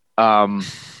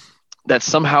 That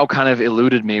somehow kind of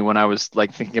eluded me when I was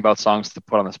like thinking about songs to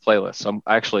put on this playlist. So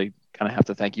I actually kind of have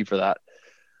to thank you for that.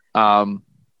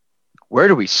 Where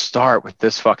do we start with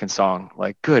this fucking song?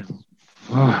 Like, good.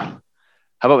 How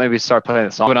about maybe start playing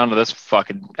the song? Going on to this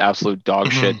fucking absolute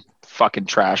dog shit fucking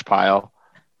trash pile.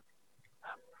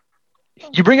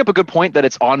 You bring up a good point that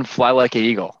it's on Fly Like an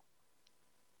Eagle.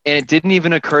 And it didn't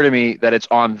even occur to me that it's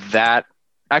on that.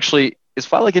 Actually, is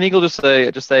Fly Like an Eagle just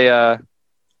a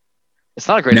it's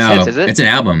not a great hits, is it? It's an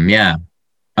album, yeah.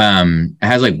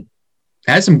 It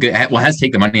has some good, well, it has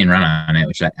Take the Money and Run on it,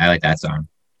 which I like that song.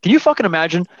 Can you fucking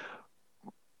imagine?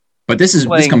 But this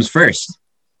comes first.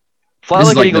 Fly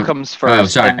Like an Eagle comes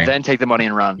first, and then Take the Money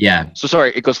and Run. Yeah. So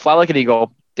sorry, it goes Fly Like an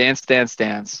Eagle, Dance, Dance,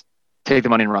 Dance, Take the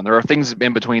Money and Run. There are things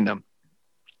in between them.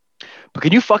 But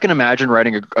can you fucking imagine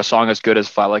writing a song as good as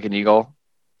Fly Like an Eagle?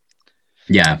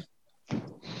 Yeah.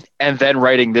 And then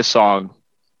writing this song,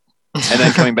 and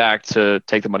then coming back to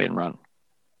Take the Money and Run.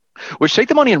 Which Take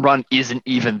the Money and Run isn't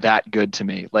even that good to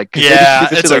me. Like,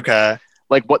 it's okay.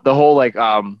 Like what the whole like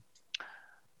I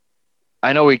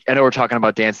know we're talking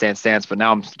about Dance Dance Dance, but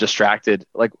now I'm distracted.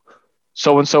 Like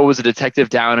so and so was a detective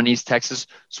down in East Texas,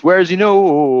 swears you know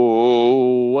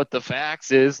what the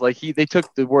facts is. Like they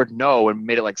took the word no and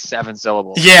made it like 7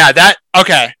 syllables. Yeah,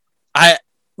 okay.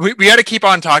 We got to keep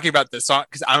on talking about this song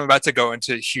because I'm about to go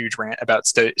into a huge rant about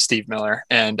Steve Miller,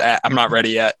 and I'm not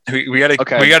ready yet. We got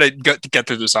to get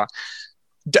through the song.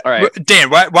 All right, Dan,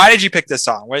 why did you pick this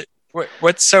song?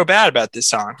 What's so bad about this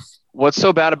song? What's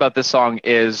so bad about this song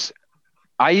is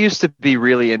I used to be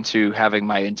really into having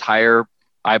my entire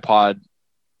iPod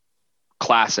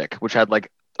Classic, which had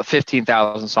like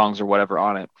 15,000 songs or whatever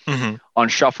on it Mhm. on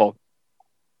shuffle.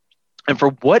 And for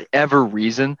whatever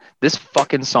reason, this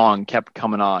fucking song kept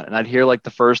coming on, and I'd hear like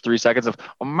the first 3 seconds of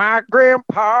my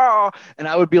grandpa, and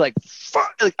I would be like,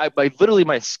 "Fuck!" Like, literally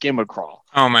my skin would crawl.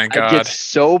 Oh my I'd get god.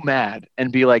 so mad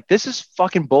and be like, "This is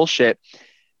fucking bullshit."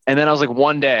 And then I was like,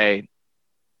 one day,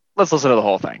 let's listen to the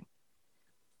whole thing,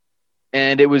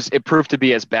 and it proved to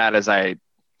be as bad as I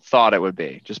thought it would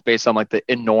be, just based on like the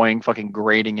annoying fucking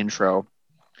grating intro.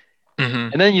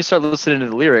 Mhm. And then you start listening to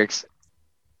the lyrics.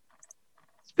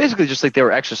 It's basically just like they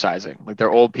were exercising, like they're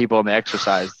old people and they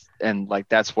exercised, and like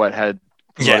that's what had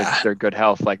promoted Yeah. their good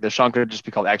health. Like the song could just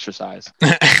be called Exercise.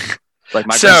 Like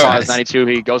my So- grandpa is 92,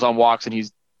 he goes on walks and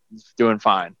he's doing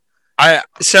fine.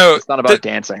 So It's not about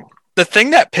dancing. the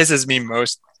thing that pisses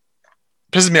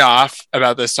me off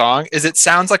about this song is it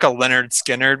sounds like a Leonard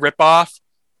Skinner ripoff.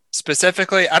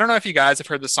 Specifically, I don't know if you guys have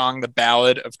heard the song "The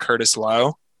Ballad of Curtis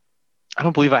Lowe," I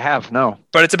don't believe I have. No.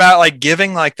 but it's about like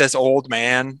giving like this old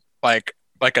man like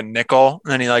a nickel,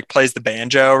 and then he like plays the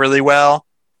banjo really well,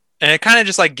 and it kind of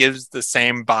just like gives the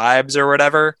same vibes or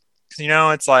whatever. 'Cause, you know,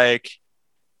 it's like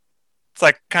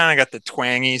kind of got the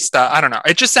twangy stuff. I don't know.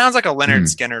 It just sounds like a Leonard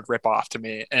Skinner ripoff to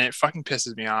me, and it fucking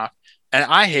pisses me off. And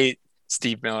I hate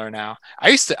Steve Miller now. I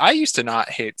used to not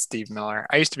hate Steve Miller.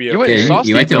 I used to be You went okay. and saw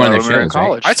you went Steve to one of Miller their when we were in shows, right?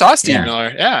 college. I saw Steve Yeah.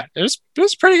 Miller. Yeah, it was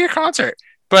a pretty good concert.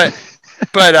 But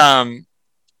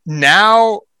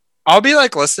now I'll be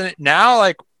like listening now,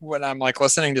 like when I'm like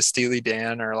listening to Steely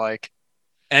Dan or like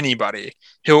anybody,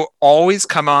 he'll always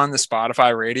come on the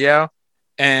Spotify radio,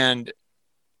 and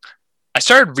I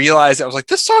started realizing I was like,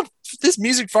 this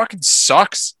music fucking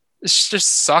sucks. This just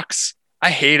sucks. I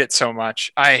hate it so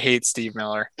much. I hate Steve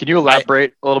Miller. Can you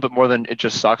elaborate a little bit more than it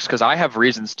just sucks? Because I have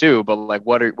reasons too, but like,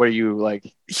 what are you like?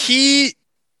 He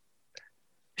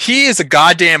is a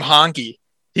goddamn honky.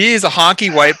 He is a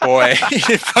honky white boy.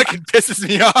 It fucking pisses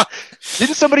me off.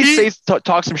 Didn't somebody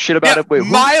talk some shit about it? Wait, who?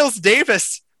 Miles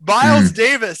Davis. Miles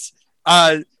Davis.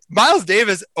 Miles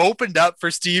Davis opened up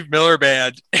for Steve Miller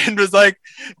Band and was like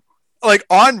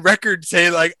on record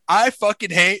saying like, I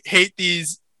fucking hate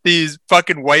these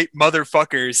fucking white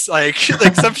motherfuckers, like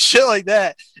some shit like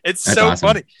that. It's That's so awesome.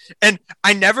 funny. And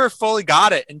I never fully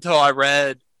got it until I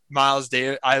read Miles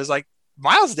Davis. I was like,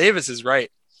 Miles Davis is right.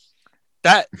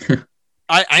 That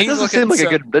I It doesn't seem like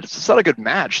it's not a good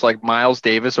match. Like Miles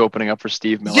Davis opening up for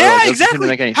Steve Miller. Yeah, Like, it doesn't seem to exactly.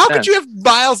 make any How sense. could you have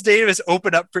Miles Davis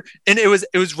open up for? And it was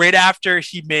right after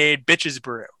he made Bitches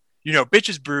Brew. You know,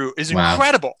 Bitches Brew is Wow.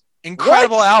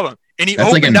 incredible album. And he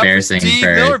That's like opened up for embarrassing Steve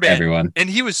Miller for Band, everyone. and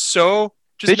he was so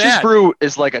just Bitches mad. Brew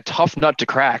is like a tough nut to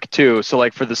crack too. So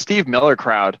like for the Steve Miller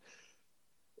crowd,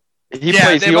 he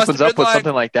Yeah, they must opens have up been with like,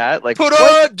 something like that. Like Put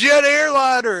what? on Jet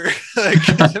Airliner. Like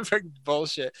fucking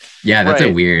bullshit. Yeah, that's a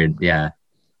Right. weird. Yeah,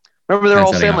 Remember they're That's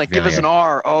all something saying off like, give us failure. an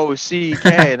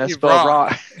R-O-C-K, and that's You spelled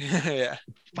rock. wrong. Yeah.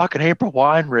 Fucking April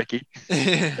Wine, Ricky.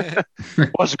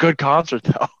 Was a good concert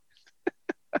though.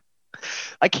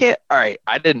 I can't. All right,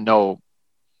 I didn't know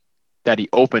that he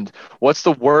opened. What's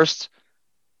the worst?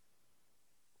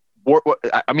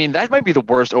 I mean, that might be the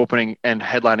worst opening and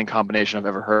headlining combination I've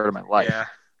ever heard in my life. Yeah.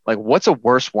 Like, what's a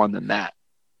worse one than that?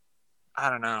 I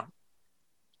don't know.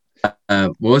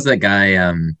 what was that guy?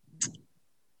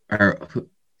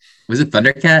 Was it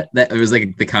Thundercat? That it was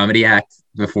like the comedy act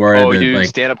before. Oh, the, dude, like,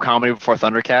 stand-up comedy before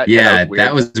Thundercat. yeah, weird.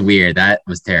 that was weird. That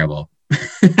was terrible.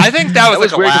 I think that was, That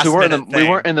was like weird a because last minute we thing.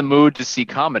 weren't in the mood to see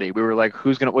comedy. We were like,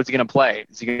 what's he gonna play?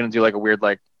 Is he gonna do like a weird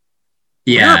like?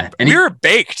 Yeah, we were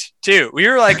baked too. We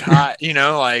were like hot, you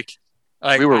know, like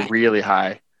We were really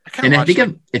high. and I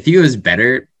think if he was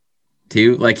better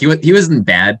too, like he wasn't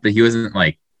bad, but he wasn't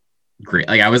like great.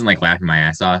 Like I wasn't like laughing my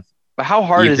ass off. But how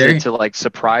hard is Either. it to like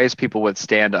surprise people with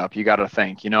stand-up? You got to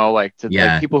think, like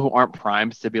Yeah. like, people who aren't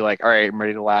primed to be like, all right, I'm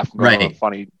ready to laugh and go to a Right.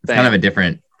 funny It's thing. kind of a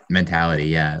different mentality.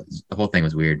 Yeah, the whole thing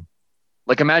was weird.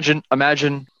 Like imagine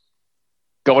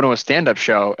going to a stand-up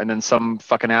show and then some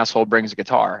fucking asshole brings a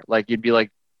guitar. Like you'd be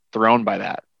like thrown by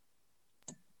that.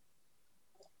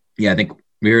 Yeah, I think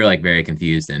we were like very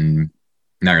confused and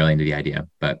not really into the idea,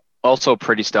 but Also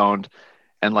pretty stoned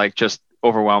and like just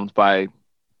overwhelmed by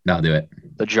that'll do it.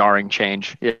 the jarring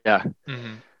change. Yeah.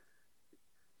 Mhm.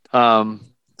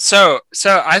 Um, So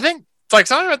I think it's like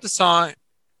something about the song.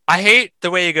 I hate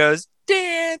the way he goes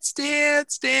dance,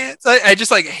 dance, dance. I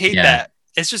just like hate Yeah. that.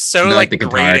 It's just so And, like the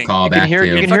guitar grating. call you back can hear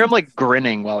too. him like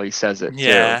grinning while he says it.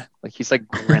 Yeah. Too. Like he's like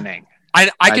grinning. I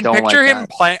I can don't picture like him that.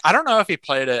 playing. I don't know if he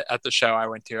played it at the show I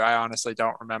went to. I honestly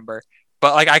don't remember.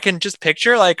 But like I can just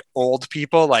picture like old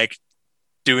people like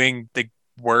doing the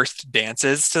worst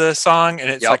dances to this song, and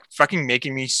it's Yep. like fucking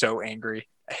making me so angry.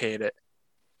 I hate it.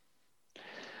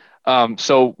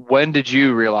 So when did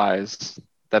you realize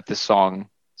that this song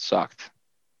sucked?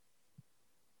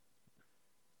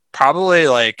 Probably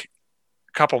like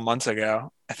a couple months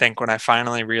ago, I think, when I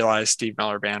finally realized Steve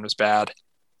Miller Band was bad.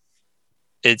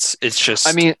 It's just.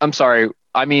 I mean, I'm sorry.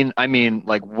 I mean,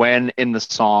 like when in the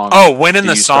song? Oh, when in do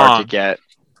the you start song? to get?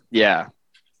 Yeah,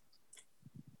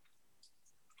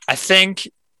 I think.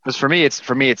 because for me, it's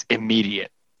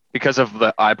immediate because of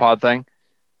the iPod thing.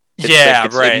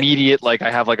 It's right. immediate. Like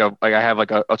I have like a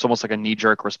it's almost like a knee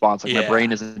jerk response. Like my Yeah.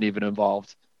 brain isn't even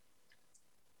involved.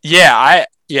 I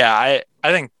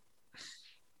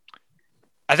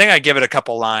think I give it a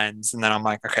couple lines and then I'm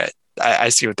like, okay, I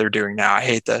see what they're doing now. I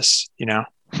hate this,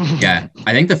 Yeah,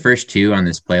 I think the first two on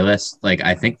this playlist, like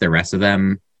I think the rest of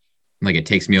them, like it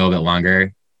takes me a little bit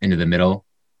longer into the middle,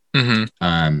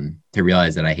 to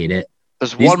realize that I hate it.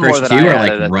 There's These one more first that two I are,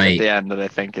 added like, at right. the end that I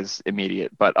think is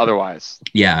immediate, but otherwise,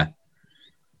 Yeah.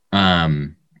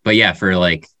 But yeah, for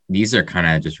like these are kind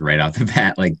of just right off the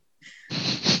bat, like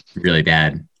really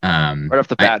bad. right off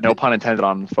the bat, no pun intended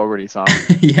on Fogerty song.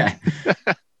 Yeah.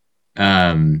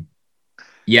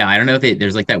 Yeah, I don't know if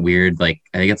there's like that weird, like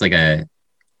I think it's like an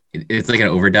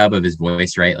overdub of his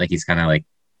voice, right? Like he's kind of like,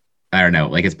 I don't know,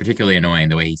 like it's particularly annoying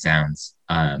the way he sounds.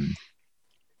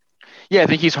 Yeah, I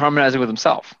think he's harmonizing with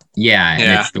himself. Yeah,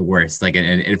 and it's the worst. Like,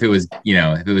 and if it was,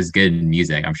 if it was good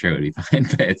music, I'm sure it would be fine,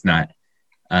 but it's not.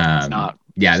 It's not.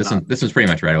 Yeah, It's this one's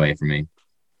pretty much right away for me.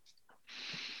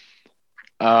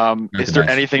 Is there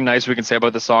anything nice we can say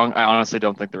about the song? I honestly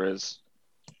don't think there is.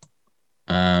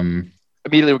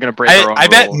 Immediately, we're gonna break our own I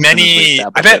bet rules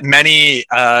many.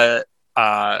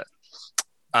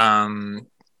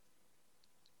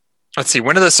 Let's see.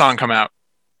 When did the song come out?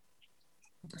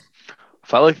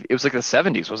 Felt like it was like the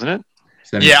 70s, wasn't it?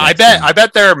 76, Yeah, I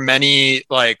bet there are many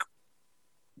like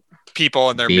people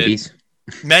in their babies.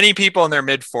 many people in their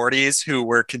mid 40s who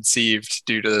were conceived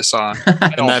due to the song.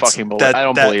 I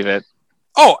don't believe it.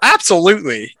 Oh,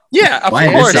 absolutely. Yeah, of Why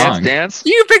course. this song? Dance.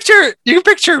 You can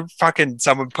picture fucking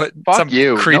someone put some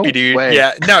creepy No dude. way.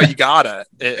 Yeah, no, you gotta.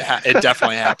 It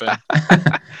definitely happened.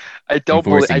 I don't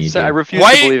believe. I refuse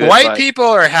to believe it. White people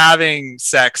are having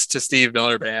sex to Steve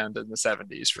Miller Band in the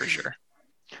 70s for sure.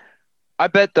 I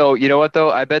bet though. You know what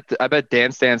though? I bet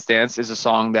Dance Dance Dance is a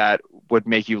song that would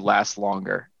make you last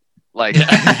longer. Like,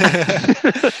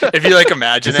 if you like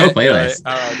imagine It's it, a playlist.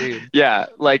 like, oh, dude. Yeah,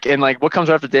 like, and like, what comes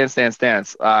after Dance Dance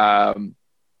Dance?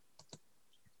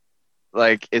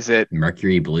 Like, is it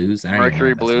Mercury Blues? I don't even know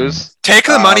Mercury what that song Blues? is. Take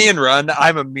the money and run.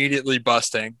 I'm immediately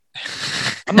busting.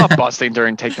 I'm not busting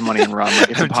during Take the Money and Run.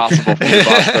 Like, it's impossible for me to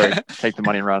bust during Take the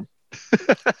Money and Run.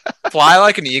 Fly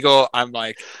Like an Eagle. I'm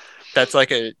like, that's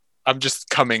like I'm just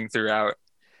coming throughout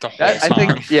the whole song. I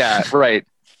think, yeah, right.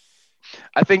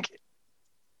 I think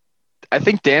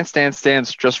Dance Dance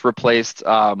Dance just replaced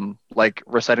like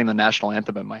reciting the national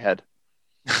anthem in my head.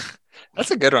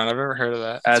 That's a good one. I've never heard of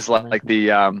that. As like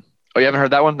the oh, you haven't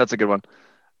heard that one? That's a good one.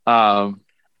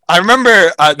 I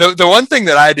remember the one thing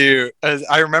that I do is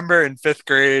I remember in 5th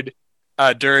grade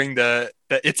during the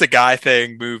It's a Guy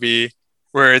Thing movie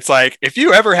where it's like, if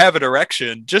you ever have an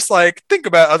erection, just like think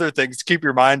about other things to keep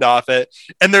your mind off it.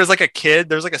 And there's like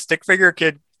a stick figure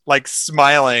kid like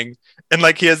smiling and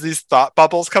like he has these thought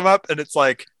bubbles come up and it's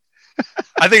like,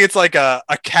 I think it's like a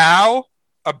cow,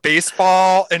 a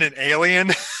baseball, and an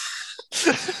alien.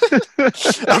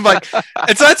 I'm like,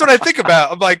 and so that's what I think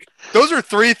about. I'm like, those are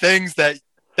 3 things that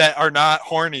are not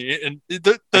horny, and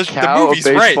the movie's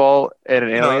a right. Baseball, and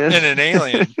an alien. And an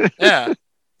alien, yeah.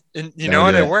 And you know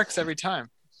what? It works every time.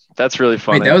 That's really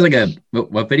funny. Wait, that was like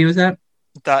what video was that?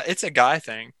 It's a guy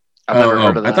thing. I've never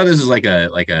heard of that. I thought this was like a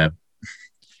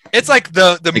It's like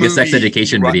the like movie a sex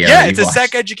education video. Yeah, it's a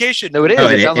sex education. No, it is. Oh,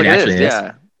 it sounds like actually it is.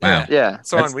 Yeah. Wow. Yeah.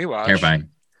 It's the one we watched. Terrifying.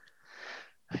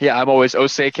 Yeah, I'm always, oh,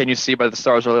 say, can you see by the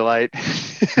stars' early light?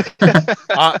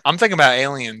 I'm thinking about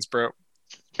aliens, bro.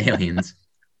 Aliens.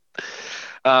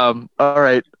 All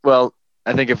right. Well,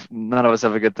 I think if none of us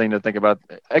have a good thing to think about,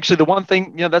 actually, the one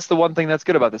thing, that's the one thing that's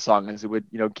good about this song is it would,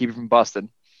 keep you from busting.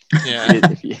 Yeah. In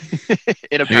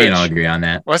a We can all agree on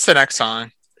that. What's the next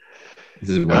song? This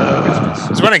is Wonderful Christmas.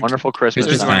 It's Wonderful Christmas.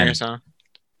 Christmas one of time. your songs.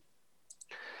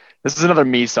 This is another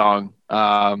me song.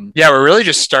 Yeah, we're really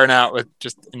just starting out with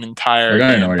just an entire We're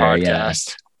going in order,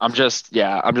 podcast. I'm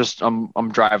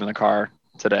driving the car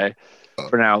today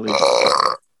for now at least.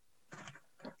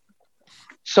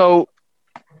 So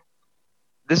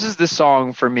this is the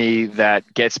song for me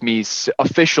that gets me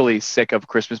officially sick of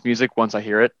Christmas music once I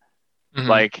hear it. Mhm.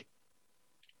 Like,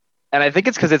 and I think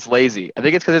it's because it's lazy. I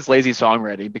think it's because it's lazy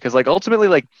songwriting, because like ultimately,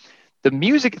 like the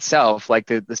music itself, like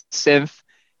the synth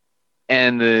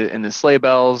and the sleigh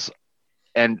bells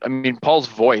And I mean, Paul's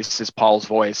voice is Paul's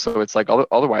voice, so it's like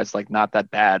otherwise like not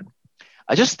that bad.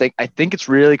 I think it's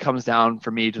really comes down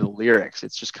for me to the lyrics.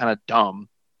 It's just kind of dumb.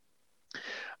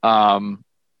 And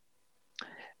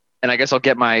I guess I'll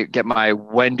get my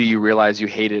when do you realize you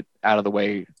hate it out of the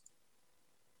way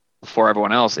before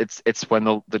everyone else. It's when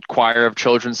the choir of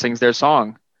children sings their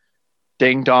song.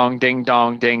 Ding dong, ding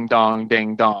dong, ding dong,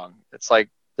 ding dong. It's like,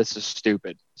 this is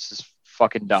stupid. This is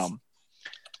fucking dumb.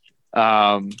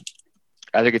 I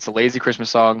think it's a lazy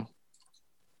Christmas song.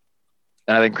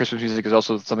 And I think Christmas music is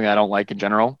also something I don't like in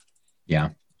general. Yeah.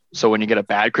 So when you get a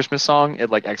bad Christmas song, it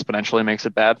like exponentially makes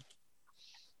it bad.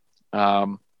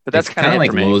 But that's kind of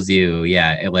like lulls you.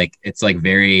 Yeah. It's like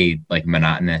very like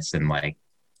monotonous and like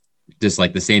just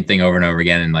like the same thing over and over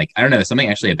again. And like, I don't know, something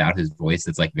actually about his voice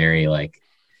that's like very like,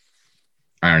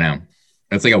 I don't know.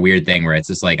 It's like a weird thing where it's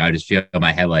just like, I just feel in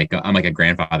my head like I'm like a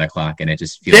grandfather clock, and it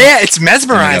just feels. Yeah, it's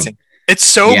mesmerizing. It's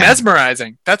so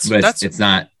mesmerizing. It's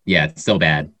not. Yeah, it's still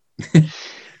bad.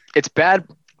 It's bad,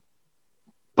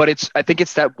 but I think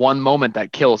it's that one moment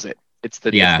that kills it. It's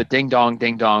the ding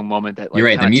dong moment that. Like, you're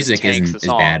right. The music isn't as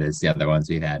bad as the other ones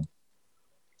we've had.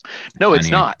 No, it's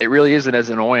not. It really isn't as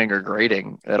annoying or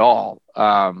grating at all.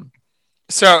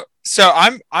 So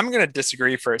I'm gonna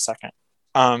disagree for a second.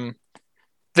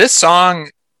 This song,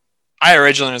 I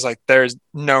originally was like, there's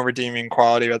no redeeming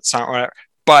quality about the song, whatever.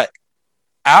 But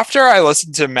after I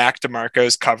listened to Mac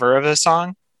DeMarco's cover of this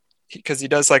song, because he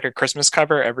does like a Christmas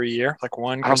cover every year, like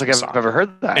one Christmas I don't think I've ever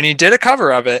heard that. And he did a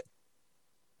cover of it,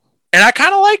 and I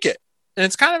kind of like it. And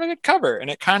it's kind of a good cover, and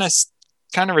it kind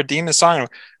of redeemed the song.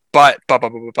 But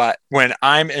when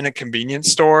I'm in a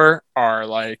convenience store, or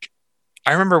like,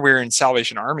 I remember we were in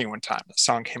Salvation Army one time, the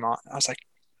song came on. I was like,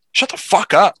 shut the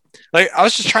fuck up. Like, I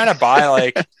was just trying to buy,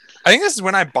 like, I think this is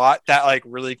when I bought that, like,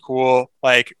 really cool,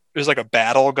 like, there's like a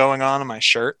battle going on my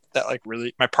shirt, that, like,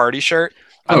 really, my party shirt.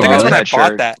 I think that's when I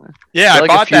bought that. Yeah, I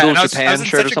bought that. Feudal Japan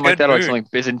shirt or something like that, or something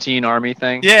like Byzantine army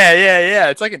thing. Yeah.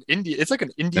 It's like an Indian. That's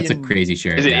a crazy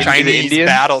shirt. Is it Chinese Indian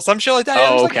battle, some shit like that.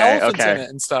 Oh, There's like elephants in it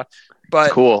and stuff. But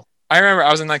it's cool. I remember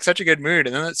I was in like such a good mood,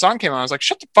 and then that song came on. I was like,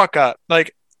 shut the fuck up.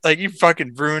 Like you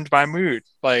fucking ruined my mood.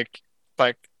 Like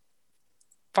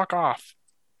fuck off.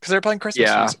 Because they're playing Christmas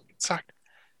music. It sucked.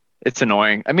 It's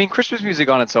annoying. I mean, Christmas music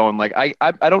on its own, like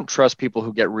I don't trust people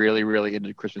who get really, really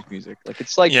into Christmas music. Like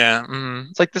it's like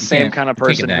it's like the same kind of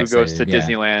person who goes to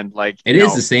Disneyland. Like it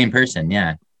is the same person.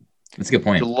 Yeah, that's a good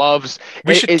point. Loves.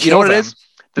 We should you know what it is?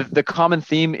 The common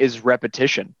theme is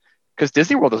repetition. Because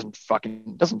Disney World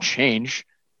doesn't change.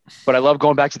 But I love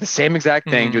going back to the same exact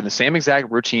thing, doing the same exact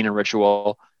routine and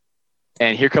ritual.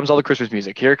 And here comes all the Christmas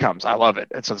music. Here it comes. I love it.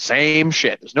 It's the same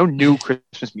shit. There's no new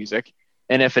Christmas music.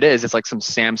 And if it is, it's like some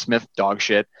Sam Smith dog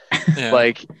shit. Yeah.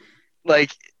 like,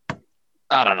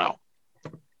 I don't know.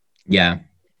 Yeah.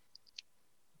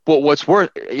 But what's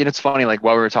worth, and it's funny, like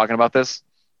while we were talking about this,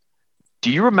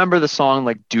 do you remember the song,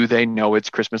 like, Do They Know It's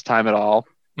Christmas Time at All?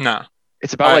 No.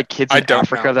 It's about like kids in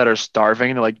Africa that are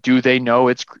starving. They're like, do they even know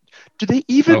it's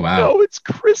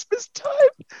Christmas time?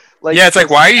 Like, yeah, it's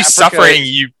like, why are you suffering,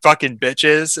 you fucking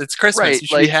bitches? It's Christmas. Right, you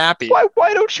should be happy.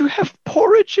 Why don't you have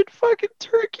porridge and fucking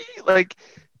turkey? Like,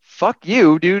 fuck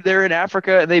you, dude. They're in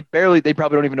Africa and they probably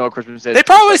don't even know what Christmas is. They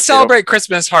probably celebrate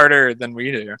Christmas harder than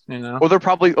we do, you know? Or they're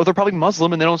probably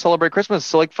Muslim and they don't celebrate Christmas.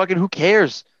 So like, fucking who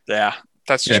cares? Yeah,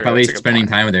 that's true. They're probably spending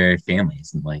time with their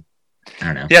families and like, I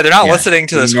don't know. Yeah, they're not listening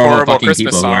to this horrible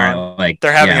Christmas song. Like,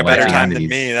 they're having a better time than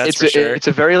me. That's for sure. It's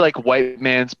a very like white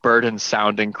man's burden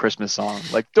sounding Christmas song.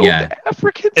 Like, don't the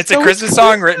Africans. It's a Christmas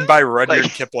song written by Rudyard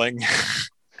Kipling.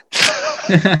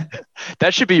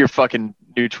 That should be your fucking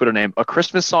new Twitter name. A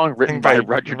Christmas song written by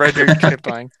Rudyard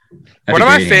Kipling. One of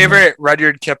my favorite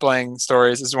Rudyard Kipling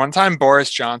stories is one time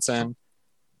Boris Johnson,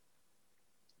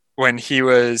 when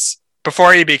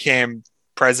before he became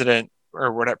president,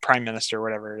 or whatever, prime minister,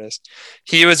 whatever it is,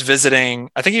 he was visiting,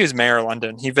 I think he was mayor of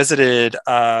London. He visited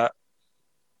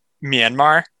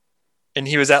Myanmar, and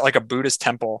he was at like a Buddhist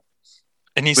temple,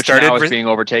 and he started being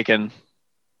overtaken.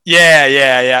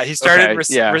 Yeah. He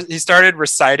started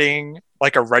reciting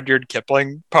like a Rudyard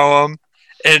Kipling poem,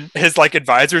 and his like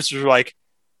advisors were like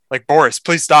Boris,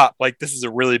 please stop. Like, this is a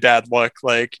really bad look.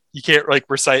 Like, you can't like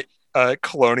recite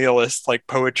colonialist like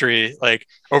poetry like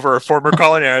over a former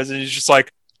colonizer. And he's just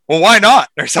like, well, why not?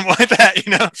 Or something like that,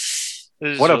 you know?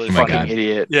 What really a fucking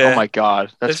idiot. Yeah. Oh my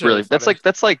God. That's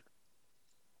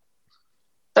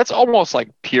almost like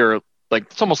pure, like,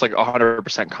 it's almost like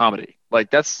 100% comedy.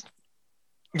 Like, that's.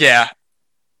 Yeah.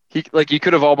 You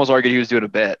could have almost argued he was doing a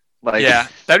bit. Like, yeah,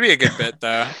 that'd be a good bit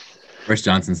though. Boris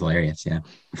Johnson's hilarious. Yeah.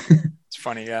 It's a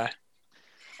funny guy.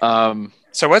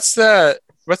 So what's the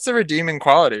redeeming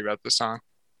quality about the song?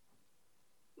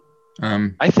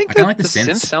 I think I kinda that like the the synth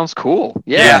synths. sounds cool.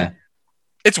 Yeah.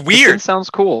 It's The weird. synth sounds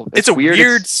cool. It's a weird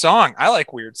It's- song. I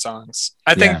like weird songs.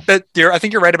 I think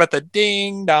you're right about the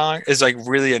ding dong is like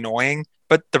really annoying,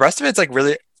 but the rest of it's like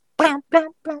really.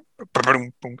 The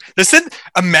synth.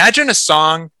 Imagine a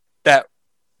song that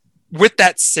with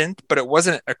that synth, but it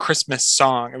wasn't a Christmas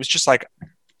song. It was just like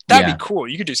that'd Yeah. be cool.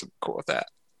 You could do something cool with that.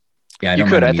 Yeah, I You don't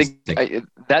could. mind I the think music.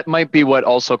 that might be what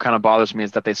also kind of bothers me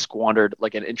is that they squandered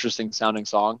like an interesting sounding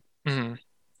song Mhm.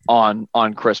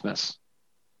 on Christmas,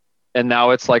 and now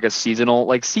it's like a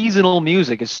seasonal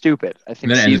music is stupid. I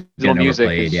think And then it ends up seasonal getting music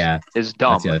overplayed. Yeah, is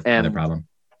dumb. that's the other and problem.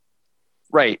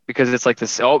 right, because it's like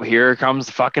this. Oh, here comes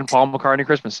the fucking Paul McCartney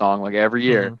Christmas song like every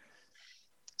year. Mhm.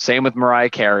 Same with Mariah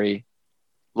Carey.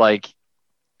 Like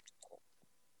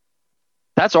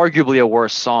that's arguably a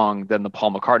worse song than the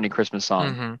Paul McCartney Christmas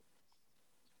song. Mhm.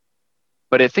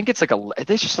 But I think it's just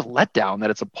a letdown that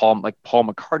it's a Paul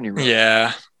McCartney wrote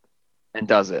Yeah, and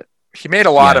does it. he made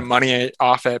a lot Yeah. of money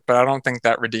off it, but I don't think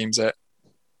that redeems it.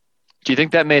 Do you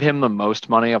think that made him the most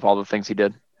money of all the things he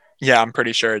did? Yeah, I'm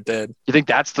pretty sure it did. You think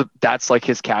that's like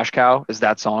his cash cow? Is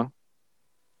that song?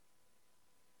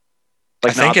 I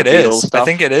think not it the Beatles is. I stuff?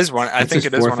 think it is one. I What's think this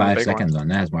it is 4 or one of the 5 big seconds ones. on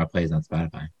that has more plays on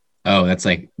Spotify. Oh, that's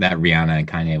like that Rihanna and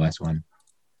Kanye West one.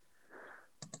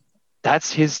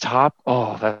 That's his top.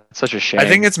 Oh, that's such a shame. I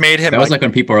think it's made him. That was like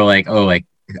when people were like, "Oh, like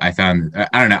I found." I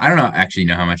don't know. I don't know actually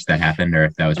know how much that happened or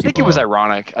if that was. I think it people- was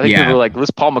ironic. I think Yeah. people were like, "This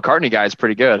Paul McCartney guy is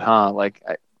pretty good, huh?" Like,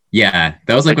 Yeah,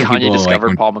 that was like when Kanye people discovered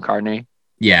like Paul McCartney.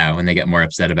 when they get more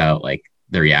upset about like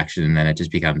the reaction, and then it just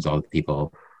becomes all the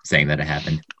people saying that it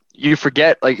happened. You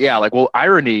forget, well,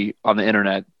 irony on the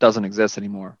internet doesn't exist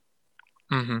anymore.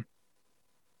 Mhm.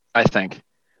 I think,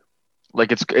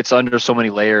 like, it's under so many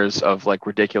layers of like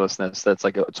ridiculousness that's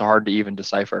like it's hard to even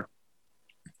decipher.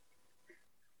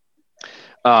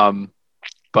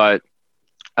 But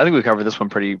I think we covered this one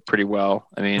pretty well.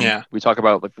 I mean, Yeah. we talk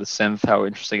about like the synth, how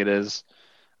interesting it is.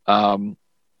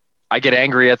 I get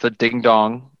angry at the ding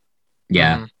dong,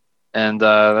 Yeah, Mhm. and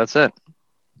that's it.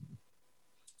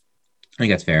 I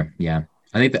think that's fair. Yeah,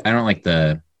 I think that I don't like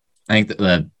the. I think that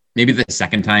the maybe the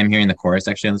second time hearing the chorus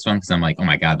actually on this one because I'm like, oh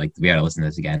my god, like we got to listen to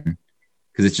this again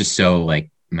because it's just so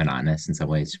like monotonous in some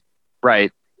ways.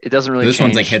 Right. It doesn't really. This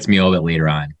one's like change. hits me a little bit later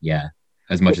on. Yeah,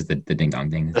 as much as the ding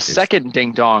dong thing. The It's just- second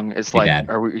ding dong is Pretty like, bad.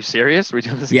 are we serious? Are we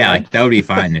doing this? Yeah, again? like that would be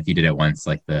fine if you did it once,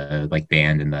 like the like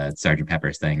band and the Sergeant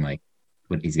Pepper's thing. Like,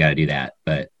 he's got to do that,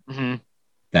 but Mhm.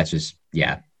 that's just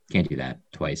can't do that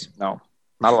twice. No,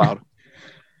 not allowed.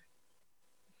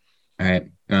 All right,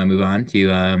 move on to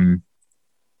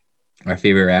our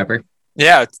favorite rapper.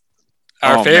 Yeah, it's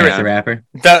our Oh, favorite. Who's the rapper?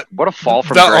 The What a fall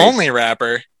from the grace. only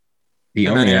rapper. The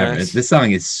And only then rapper. there's- This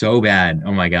song is so bad.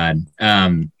 Oh my god.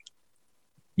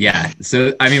 Yeah.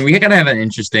 So I mean, we kind of have an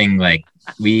interesting like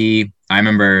I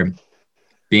remember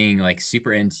being like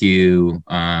super into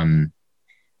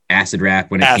acid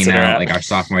rap when it Acid came out, rap. like our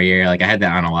sophomore year. Like I had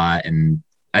that on a lot, and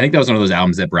I think that was one of those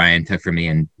albums that Brian took from me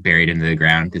and buried into the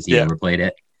ground because he Yeah. overplayed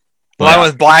it. Along But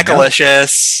with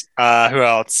Blackalicious. Who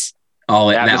else? that all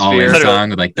Atmosphere. in song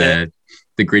with like the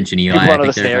Grinch and Eli. People I Under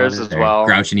think the they're Stairs called, as or well.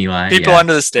 Grouch and Eli. People yeah.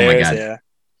 Under the Stairs. God. Yeah.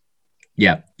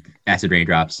 Yeah. Acid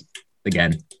Raindrops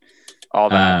again. All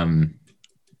that.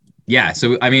 Yeah,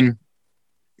 so I mean,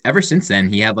 ever since then,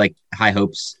 he had like high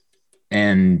hopes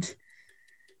and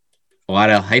a lot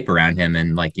of hype around him,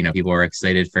 and like people were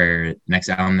excited for next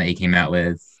album that he came out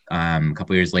with. A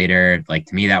couple years later, like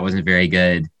to me, that wasn't very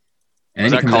good. And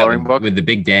Was then he that comes out Coloring Book? with the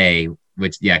Big Day,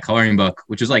 Coloring Book,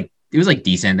 which was like it was like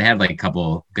decent. They had like a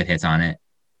couple good hits on it.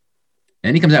 And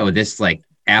then he comes out with this like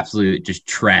absolute just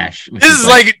trash. Which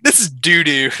This is doo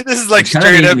doo. This is like It kinda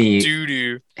straight made up me- doo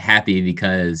doo. happy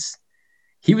because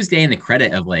he was getting the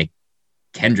credit of like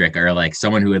Kendrick or like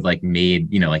someone who had like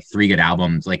made like 3 good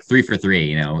albums, like 3 for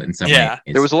 3, in some Yeah.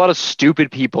 way. There was a lot of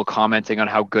stupid people commenting on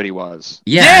how good he was.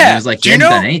 yeah, Yeah. and it was like Do he you hadn't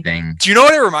know- done anything. Do you know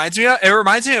what it reminds me of? It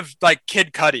reminds me of like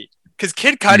Kid Cudi. Because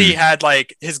Kid Cudi had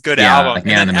like his good Yeah, album, like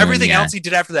and Man on then the Moon, everything yeah. else he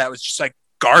did after that was just like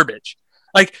garbage.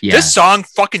 Like Yeah. this song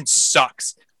fucking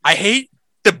sucks. I hate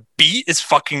the beat is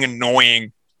fucking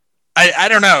annoying. I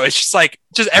don't know. It's just like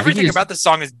think everything he's- about the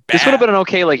song is bad. This would have been an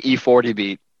okay like E40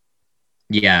 beat.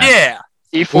 Yeah. yeah.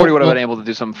 E40 Well- would have well- been able to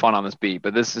do something fun on this beat,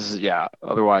 but this is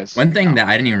otherwise. One thing that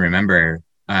I didn't even remember,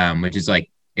 which is like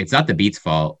it's not the beat's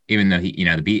fault, even though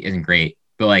the beat isn't great,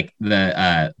 but like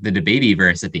the DaBaby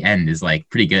verse at the end is like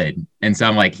pretty good. And so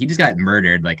I'm like, he just got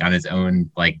murdered like on his own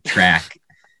like track.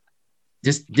 He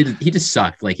just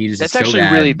sucked. Like he just That's so actually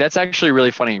bad. that's actually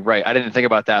really funny. Right. I didn't think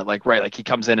about that. Like, right. Like he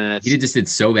comes in and He just did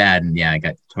so bad, and it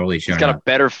got totally shown he's got up. a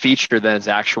better feature than his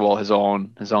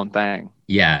own thing.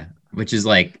 Yeah. which is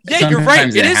like Yeah, you're right.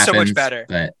 sometimes It is so much happens, better.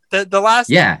 But The last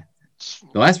yeah,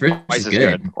 the last verse Twice is as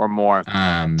good. good or more.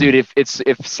 Dude, Dude, if it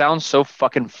sounds so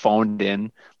fucking phoned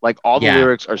in, like all the Yeah.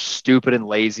 lyrics are stupid and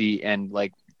lazy and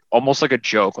like almost like a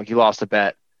joke, like you lost a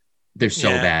bet. they're so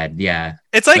Yeah. bad. Yeah,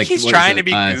 it's like Like, he's what is trying it? to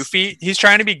be goofy. He's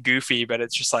trying to be goofy, but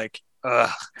it's just like, ugh.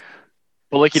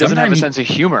 But like he doesn't have a Sometimes sense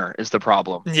of humor is the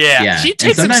problem. Yeah. Yeah, He and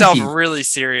takes sometimes himself he- really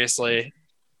seriously.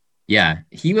 yeah,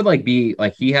 he would like be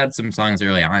like he had some songs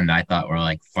early on that I thought were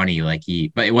like funny,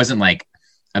 but it wasn't like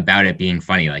about it being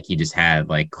funny. Like he just had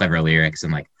like clever lyrics,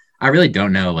 and like I really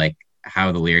don't know like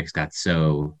how the lyrics got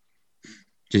so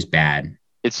just bad.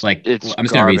 It's Like it's I'm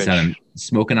just gonna read garbage. some of them.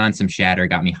 Smoking on some shatter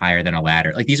got me higher than a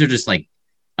ladder. Like these are just like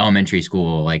elementary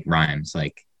school like rhymes.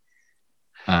 Like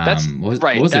That's what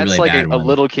right. was a That's really like bad a one?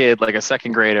 little kid, like a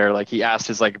second grader. Like he asked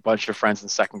his like bunch of friends in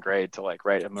second grade to like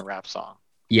write him a rap song.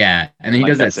 Yeah, and then he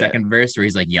Like, does that that's it. second verse where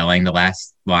he's like yelling the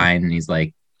last line, and he's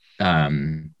like,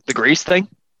 The Grease thing.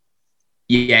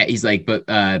 yeah, he's like, but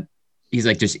he's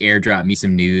like, just airdrop me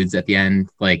some nudes at the end.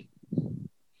 Like,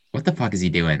 what the fuck is he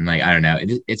doing? Like, I don't know.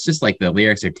 It's just like the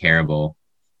lyrics are terrible.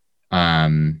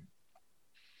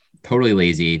 Totally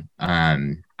lazy. I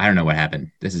don't know what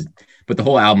happened. But the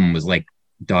whole album was like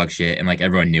dog shit, and like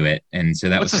everyone knew it, and so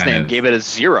that What's was his kind name? of Gave it a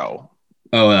 0.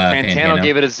 oh, Fantano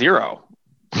gave it a 0.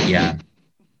 Yeah,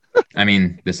 I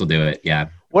mean, this will do it. Yeah,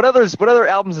 What other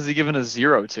albums has he given a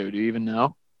 0 to? Do you even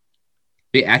know?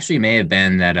 it actually may have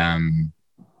been that.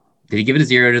 Did he give it a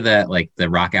 0 to that like the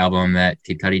rock album that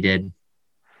Kid Cudi did?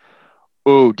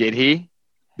 Oh, did he?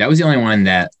 That was the only one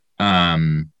that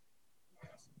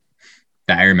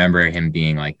that I remember him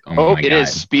being like, oh Oh, my it god.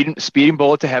 is Speeding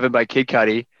Bullet to Heaven by Kid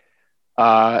Cudi,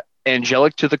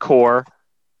 Angelic to the Core,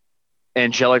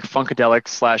 Angelic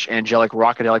Funkadelic / Angelic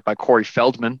Rockadelic by Corey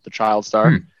Feldman, the child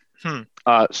star,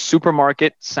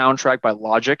 Supermarket soundtrack by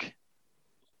Logic,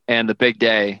 and The Big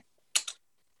Day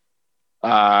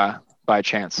by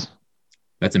Chance.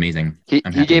 That's amazing. He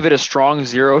I'm happy. gave it a strong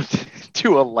 0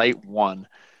 to a light 1.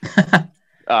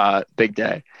 Big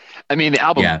Day. I mean, the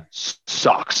album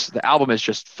sucks. The album is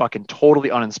just fucking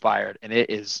totally uninspired, and it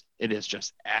is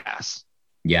just ass.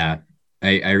 Yeah,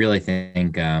 I really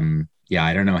think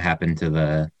I don't know what happened to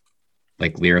the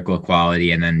like lyrical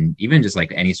quality, and then even just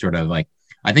like any sort of like,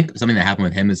 I think something that happened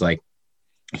with him is like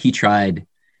he tried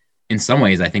in some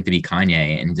ways I think to be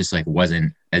Kanye and just like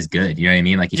wasn't as good. You know what I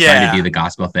mean? Like he tried to do the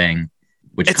gospel thing,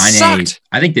 which It Kanye sucked.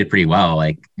 I think did pretty well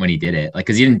like when he did it. Like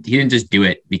because he didn't just do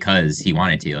it because he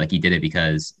wanted to. Like he did it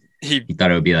because he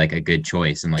thought it would be like a good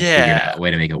choice and like figured out a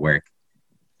way to make it work.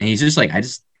 And he's just like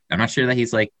I'm not sure that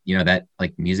he's like, you know, that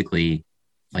like musically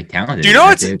like talented. Do you know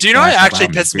what actually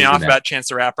pissed me off about Chance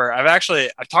the Rapper?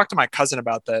 I've talked to my cousin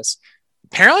about this.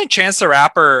 Apparently Chance the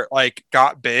Rapper like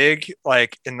got big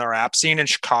like in the rap scene in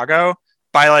Chicago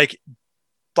by like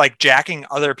jacking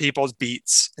other people's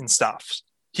beats and stuff.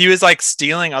 He was like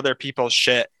stealing other people's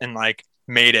shit and like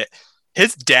made it.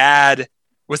 His dad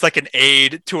was like an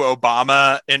aide to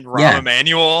Obama and Rahm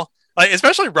Emanuel. Like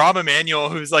especially Rahm Emanuel,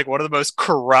 who's like one of the most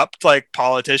corrupt like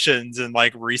politicians in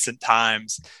like recent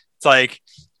times. It's like,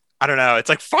 I don't know. It's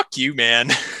like, fuck you, man.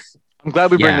 I'm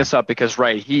glad we bring this up because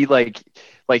he like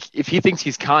if he thinks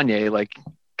he's Kanye, like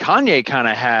Kanye kind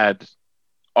of had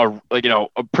a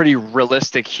pretty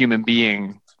realistic human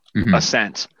being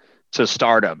ascent to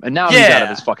stardom, and now he's out of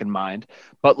his fucking mind.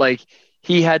 But like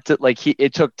he had to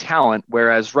it took talent,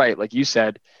 whereas like you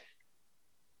said,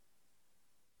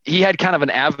 he had kind of an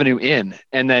avenue in,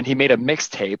 and then he made a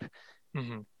mixtape.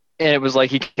 And it was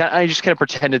like I just kind of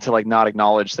pretended to like not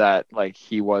acknowledge that like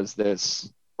he was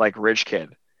this like rich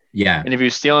kid. Yeah. And if he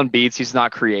was stealing beats, he's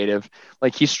not creative.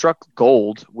 Like he struck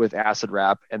gold with acid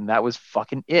rap, and that was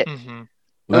fucking it. Well,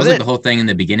 that was like the whole thing in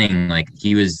the beginning. Like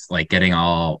he was like getting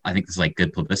all, I think this like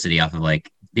good publicity off of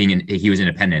like he was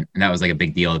independent, and that was like a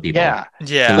big deal to people. Yeah.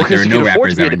 So, like, there were no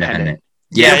rappers that were independent.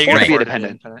 Yeah, you can right. afford to be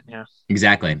independent. Yeah.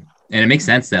 Exactly. And it makes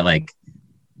sense that like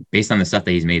based on the stuff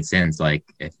that he's made since, like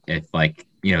if like,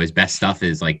 you know, his best stuff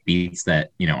is like beats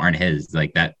that, you know, aren't his,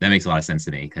 like that makes a lot of sense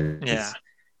to me because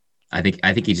I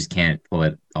think he just can't pull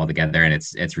it all together, and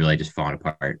it's really just fallen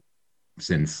apart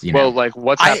since, you know. Well, like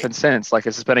what's happened since? Like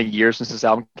has it been a year since this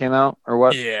album came out or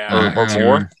what? Yeah. Or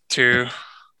more? 2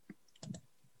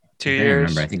 I years.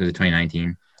 remember. I think it was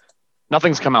 2019.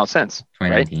 Nothing's come out since.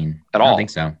 2019. Right? At I all. don't think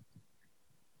so.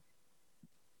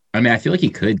 I mean, I feel like he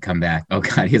could come back. Oh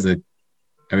god, he has or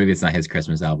maybe it's not his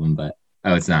Christmas album, but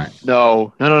it's not.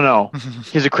 No.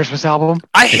 He has a Christmas album.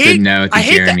 I hate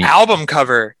Jeremy. the album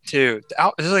cover too.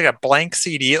 It's like a blank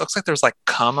CD. It looks like there's like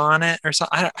cum on it or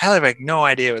something. I have like no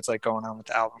idea what's like going on with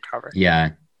the album cover.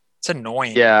 Yeah. It's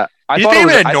annoying. Yeah, I He's thought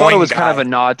maybe an it annoying was kind of guy. a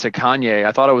nod to Kanye.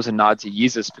 I thought it was a nod to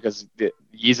Yeezus because the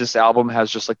Yeezus album has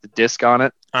just like the disc on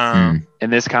it, Um,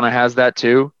 and this kind of has that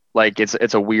too. Like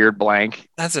it's a weird blank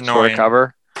That's sort annoying. of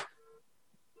cover,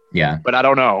 Yeah. but I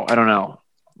don't know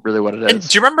really what it And is.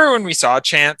 do you remember when we saw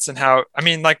Chance and how? I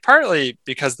mean, like partly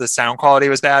because the sound quality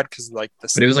was bad because like the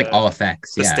But it was like all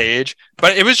effects. the Yeah. stage,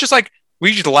 but it was just like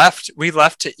we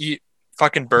left to eat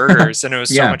fucking burgers and it was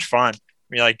so Yeah. much fun.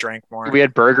 We like drank more. We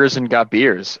had burgers and got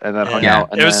beers and then hung Yeah. out.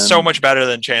 And It was then- so much better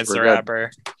than Chance we're the good.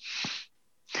 Rapper.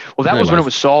 Well, that Really was when it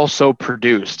was. was all so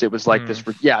produced. It was like Mm. this.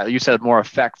 Yeah, you said more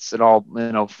effects and all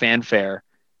fanfare.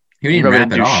 He didn't really rap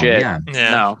didn't at do all. shit. Yeah.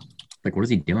 Yeah. No, Like, what is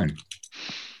he doing?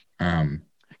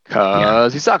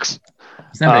 because he sucks.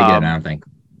 He's not very good, Um, I don't think.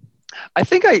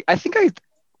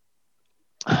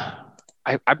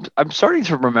 I'm starting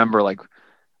to remember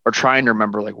or trying to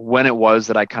remember when it was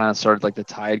that I kind of started the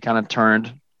tide kind of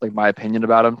turned, my opinion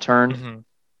about him turned. Mhm.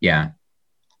 Yeah.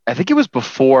 I think it was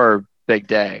before Big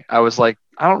Day. I was like,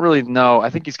 I don't really know. I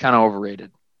think he's kind of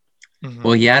overrated. Mhm.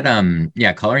 Well, he had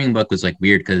Coloring Book was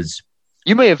weird because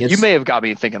You may have Yes. got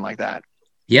me thinking like that.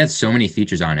 he had so many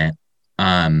features on it.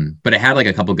 But it had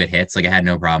a couple good hits. I had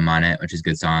No Problem on it, which is a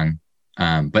good song.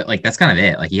 But that's kind of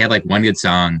it. He had one good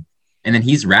song, and then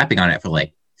he's rapping on it for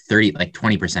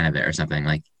 20% of it or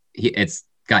something. It's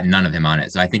got none of him on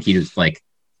it. So I think he was I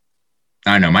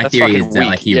don't know. My That's theory fucking is that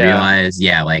weak, he yeah. realized,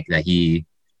 that he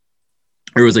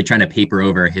or was trying to paper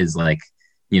over his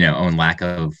own lack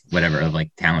of whatever of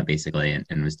talent basically,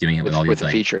 and was doing it with all With these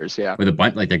the features, yeah. with a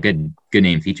bunch they're good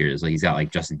name features. He's got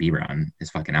Justin Bieber on his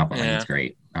fucking album. Yeah. It's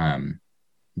great.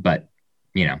 But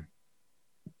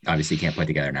obviously can't put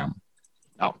together an album.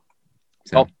 Oh.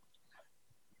 So Well,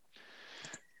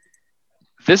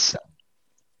 This,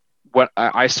 what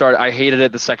I started, I hated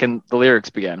it the second the lyrics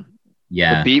began.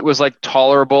 yeah. The beat was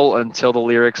tolerable until the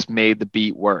lyrics made the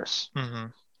beat worse.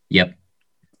 Mhm. Yep.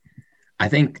 I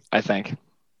think I think.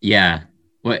 yeah.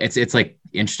 Well, it's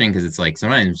interesting because it's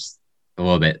sometimes a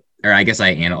little bit, or I guess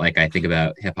I think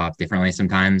about hip hop differently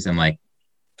sometimes. And I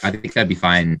think I'd be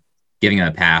fine giving him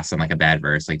a pass on a bad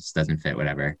verse, just doesn't fit,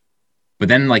 whatever. But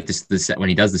then when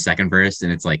he does the second verse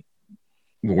and it's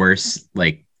worse,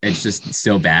 it's just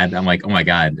so bad. I'm oh my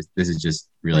God, this is just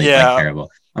really Yeah. terrible.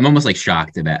 I'm almost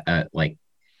shocked about that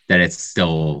it's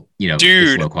still this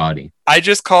Dude. low quality. I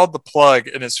just called the plug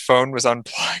and his phone was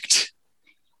unplugged.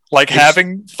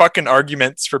 Having fucking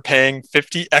arguments for paying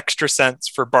 50 extra cents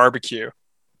for barbecue.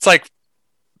 It's Talking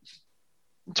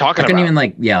I couldn't about.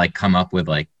 even come up with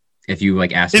if you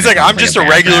ask. he's him if it was, I'm just a bad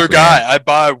regular rapper. guy. I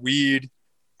buy weed.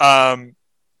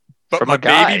 But From my a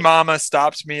guy. baby mama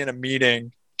stopped me in a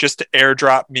meeting just to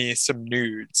airdrop me some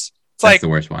nudes. It's That's the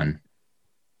worst one.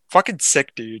 fucking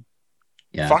sick, dude.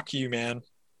 Yeah. Fuck you, man.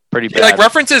 Pretty He bad.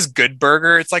 references Good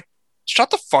Burger. It's shut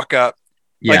the fuck up.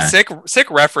 Yeah. Sick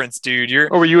reference, dude. You're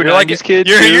Oh, were you a You're 90s kid?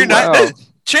 you're- too? you're not- Wow.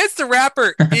 Chance the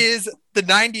Rapper is the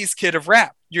 90s kid of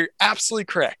rap. You're absolutely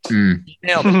correct. Mm. You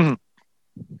nailed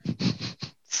it.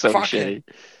 So Fuck shitty.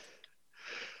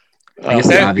 I guess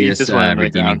that the beat obvious this one right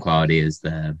redeeming down. quality is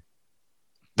the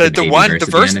The baby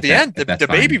verse at the if end, that's the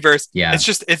fine. baby verse. Yeah. It's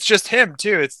just him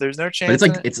too. There's no chance. But it's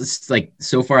in it. it's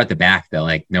so far at the back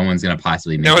that no one's gonna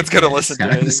possibly make No it one's gonna to listen this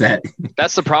to kind of it. set.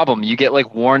 That's the problem. You get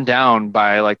worn down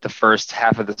by the first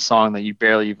half of the song that you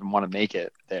barely even want to make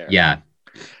it there. Yeah.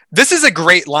 This is a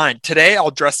great line. Today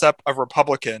I'll dress up a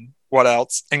Republican. What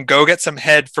else? And go get some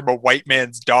head from a white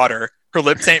man's daughter. Her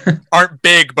lips aren't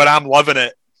big, but I'm loving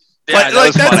it. Yeah, that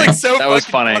was that's funny. so That was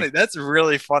fucking funny. That's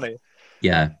really funny.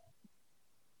 Yeah.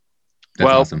 That's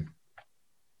Well- awesome.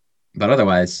 But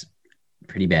otherwise,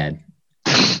 pretty bad.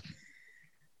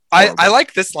 I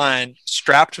like this line.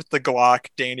 Strapped with the Glock,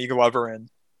 Danny Glover in.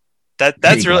 That's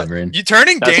Danny really Glover in. you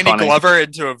turning That's Danny funny. Glover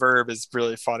into a verb is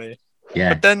really funny.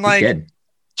 Yeah. But then he's good.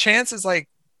 Chance is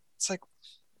it's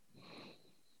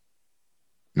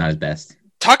Not his best.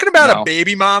 talking about No. a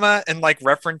baby mama and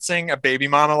referencing a baby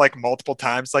mama multiple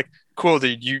times. Cool,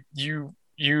 dude.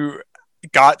 You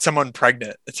got someone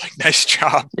pregnant. It's nice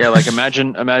job. Yeah,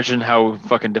 imagine how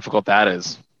fucking difficult that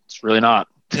is. It's really not.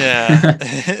 Yeah,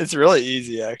 it's really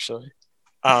easy actually.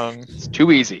 It's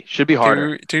too easy. Should be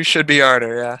harder. Two should be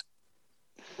harder. Yeah.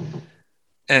 All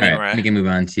Anyway, right, we can move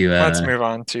on to let's move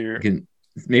on to. we can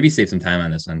maybe save some time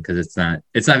on this one because it's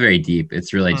not very deep.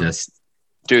 It's really just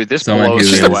Dude, this Someone blows who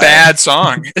It's me just a is- away. bad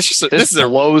song. It's just This this is a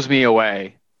blows me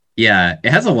away. yeah,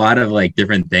 it has a lot of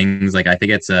different things. I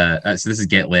think it's so this is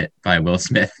Get Lit by Will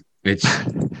Smith, which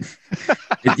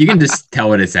you can just tell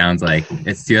what it sounds like.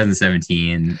 It's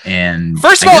 2017 and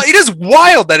First of I all, guess- it is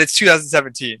wild that it's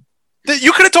 2017.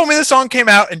 You could have told me the song came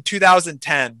out in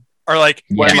 2010 or like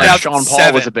When Yeah. like Sean Paul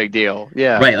was 2007. a big deal.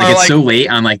 Yeah. Right, like Or, it's like, so late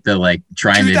on like the like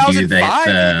trying to do 2005 the even. like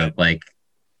the like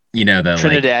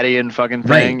Trinidadian fucking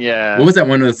right. thing. Yeah. What was that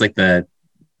one that's like the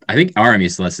I think Aram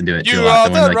used to listen to it too You a lot. are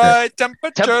The one the like right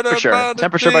temperature.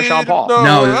 Temperature by Sean Paul.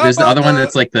 no, there's the other one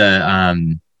that's like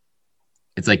the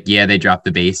it's like yeah, they dropped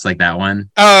the bass like that one.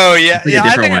 Oh yeah, It's like a yeah. I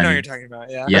different think I know one. what you're talking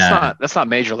about. Yeah. Yeah. That's not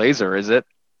Major Lazer, is it?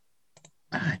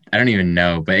 I don't even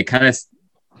know, but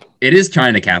it is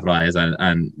trying to capitalize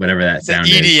on whatever that sound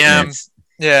is. EDM. and it's-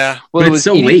 Yeah. Well, But it it's was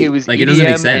so ED late. It was Like, EDM, it doesn't make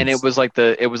and sense. it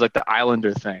was like the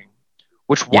Islander thing.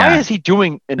 Which why Yeah. is he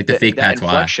doing Like the fake that patois.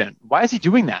 inflection? Why is he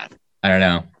doing that? I don't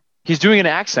know. He's doing an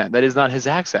accent that is not his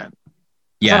accent.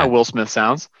 That's not Yeah. how Will Smith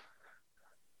sounds.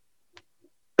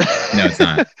 No, it's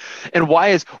not. And why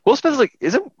is Will Smith like?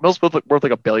 Isn't Will Smith worth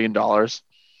like $1 billion?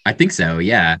 I think so.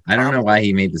 Yeah. I don't know Probably. why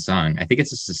he made the song. I think it's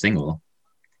just a single.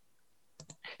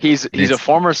 He's a It's-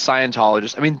 former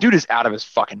Scientologist. I mean, dude is out of his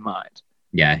fucking mind.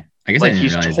 Yeah. I guess I Like didn't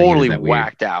he's realize that he was totally that weird.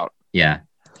 whacked out. Yeah.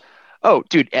 Oh,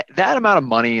 dude, that amount of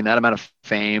money and that amount of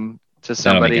fame to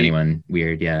That'll make somebody anyone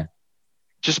weird. Yeah.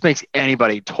 just makes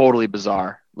anybody totally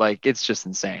bizarre. Like it's just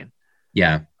insane.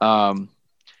 Yeah. Um,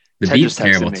 The Ted beat's just texted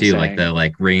terrible me too. Like saying- the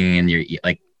like ringing in your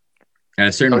like at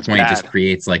a certain Oh, it's point just bad.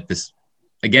 creates like this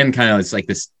again kind of it's like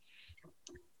this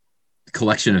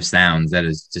collection of sounds that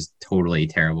is just totally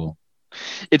terrible.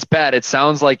 it's bad. It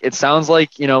sounds like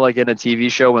you know, like in a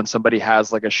TV show when somebody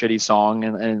has like a shitty song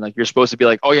and like you're supposed to be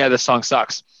like, oh yeah, this song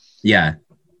sucks. Yeah.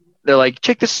 They're like,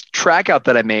 check this track out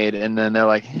that I made, and then they're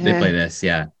like, They play this.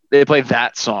 Yeah. they play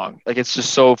that song. Like it's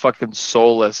just so fucking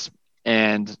soulless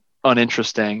and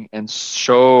uninteresting and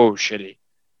so shitty.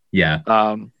 Yeah.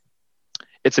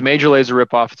 It's a Major Lazer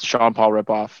ripoff. It's a Sean Paul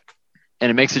ripoff, and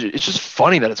it makes it's just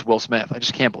funny that it's Will Smith. I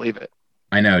just can't believe it.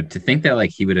 I know. To think that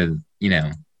like he would have,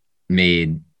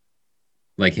 made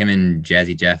like him and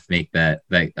Jazzy Jeff make that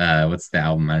what's the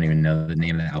album? I don't even know the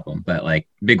name of the album, but like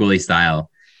Big Willie Style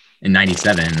in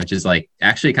 '97, which is like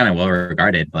actually kind of well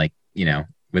regarded, like,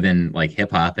 within like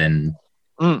hip hop and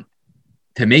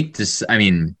to make this,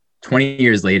 20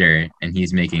 years later and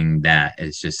he's making that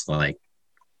is just like,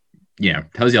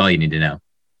 tells you all you need to know.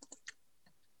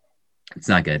 It's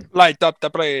not good. Light up the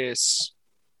place.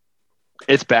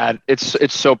 It's bad.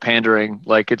 It's so pandering.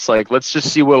 Like it's like let's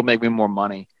just see what'll make me more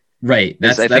money. Right.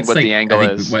 That's I think that's what like the angle I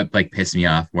think is. what like pissed me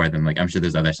off more than like I'm sure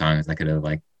there's other songs I could have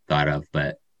like thought of,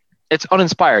 but It's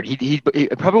uninspired. He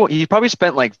probably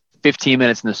spent like 15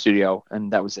 minutes in the studio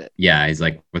and that was it. yeah, he's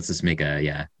like, let's just make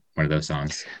one of those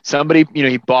songs. Somebody,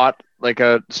 he bought like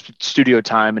a studio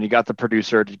time and he got the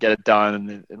producer to get it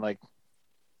done and like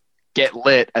get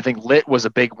lit. I think lit was a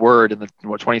big word in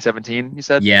 2017. You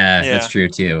said Yeah, Yeah. that's true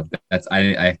too. That's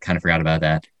I kind of forgot about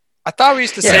that. I thought we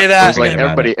used to Yeah, say it that. was like Forget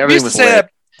about everybody it. We everything used was to say lit.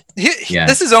 that. Yeah.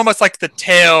 This is almost like the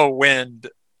tailwind,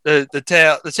 the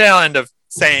tail end of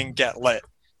saying "get lit."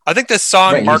 I think this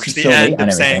song marks the end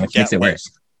of saying which "get makes it lit."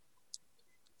 worse.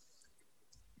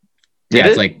 Did Yeah, it?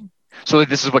 it's like So like,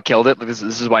 this is what killed it. Like, this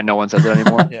is why no one says it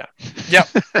anymore. Yep.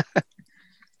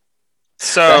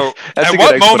 So, That's a at good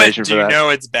what moment explanation do for you that. know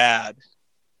it's bad?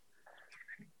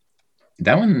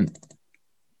 that one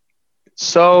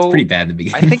So pretty bad in the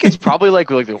beginning. I think it's probably like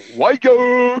the white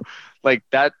go. Like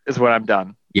that is when I'm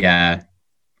done. yeah.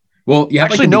 Well, you have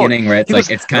Actually, like the no, beginning where it's He like was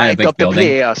it's kind of light like up the building.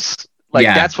 place. Like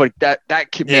Yeah. that's what that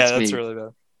makes Yeah, that's me really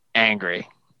bad. angry.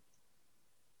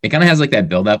 It kind of has like that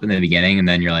build up in the beginning, and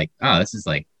then you're like, oh, this is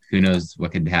like who knows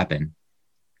what could happen.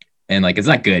 And like it's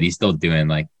not good. He's still doing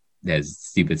like his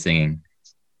stupid singing.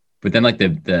 But then like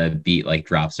the beat like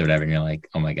drops or whatever, and you're like,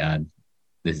 oh my god,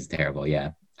 this is terrible.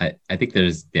 Yeah. I think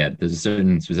there's a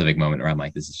certain specific moment where I'm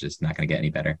like, this is just not gonna get any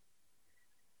better.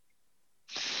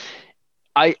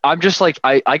 I'm just like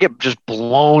I get just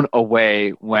blown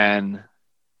away when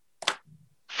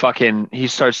fucking he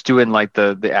starts doing like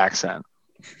the accent.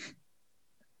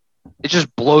 It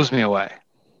just blows me away.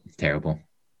 It's terrible.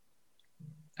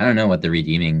 I don't know what the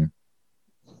redeeming.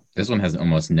 This one has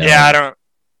almost no. Yeah,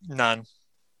 none.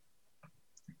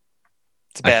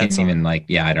 It's a I bad can't song. even like.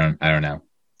 Yeah, I don't know.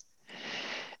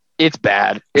 It's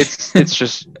bad. It's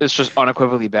just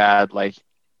unequivocally bad. Like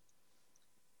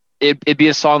it'd be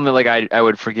a song that like I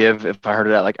would forgive if I heard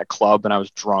it at like a club and I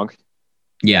was drunk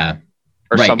Yeah,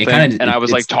 or Right, it something, kinda- and I was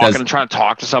it like talking does- and trying to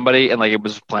talk to somebody, and like it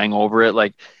was playing over it,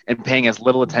 like and paying as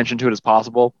little attention to it as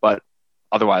possible. But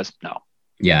otherwise, no.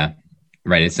 yeah,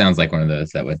 right. It sounds like one of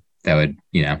those that would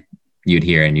you'd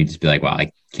hear and you'd just be like, wow,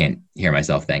 I can't hear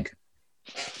myself think.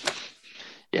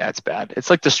 Yeah, it's bad. It's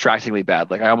like distractingly bad.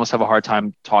 Like I almost have a hard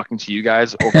time talking to you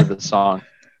guys over the song.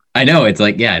 I know it's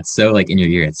like it's so like in your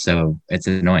ear. It's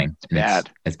annoying. It's bad.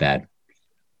 It's bad.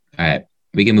 All right,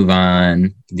 We can move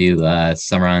on. Do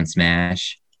Summer on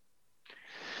Smash.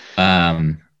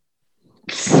 The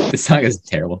song is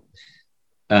terrible.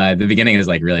 The beginning is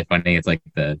like really funny. It's like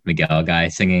the Miguel guy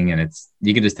singing, and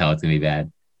you can just tell it's gonna be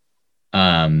bad.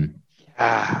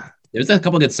 There's a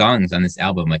couple good songs on this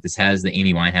album. Like this has the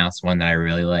Amy Winehouse one that I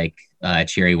really like,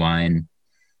 Cherry Wine.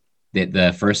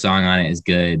 The first song on it is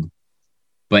good,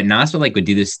 but Nas would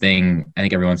do this thing I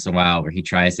think every once in a while where he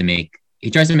tries to make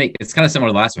it's kind of similar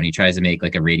to the last one. He tries to make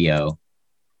like a radio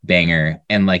banger,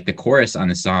 and like the chorus on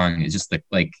the song is just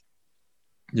like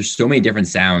there's so many different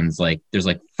sounds. Like there's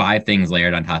like 5 things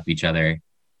layered on top of each other,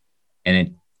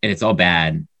 and it's all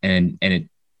bad. And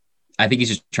I think he's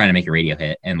just trying to make a radio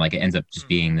hit, and like it ends up just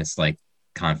being this like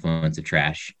confluence of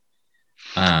trash.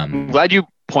 I'm glad you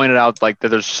pointed out like that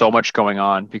there's so much going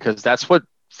on, because that's what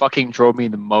fucking drove me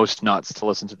the most nuts to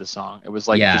listen to the song. It was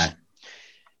like just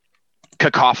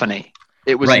cacophony.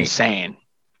 It was insane.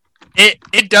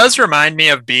 It does remind me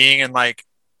of being in like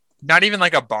not even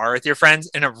like a bar with your friends,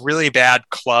 in a really bad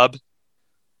club,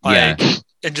 like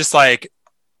and just like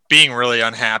being really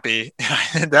unhappy.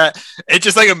 That it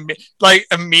just like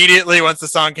immediately once the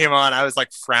song came on, I was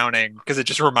like frowning because it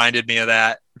just reminded me of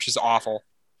that, which is awful.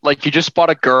 Like you just bought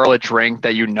a girl a drink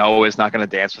that you know is not going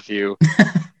to dance with you,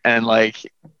 and like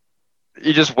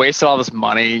you just wasted all this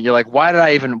money. You're like, why did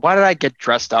I get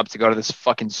dressed up to go to this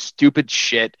fucking stupid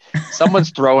shit? Someone's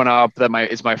throwing up that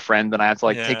is my friend, and I have to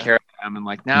like take care of them. And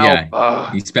like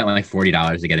now, you spent like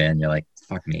 $40 to get in. You're like,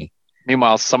 fuck me.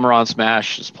 Meanwhile, Summer on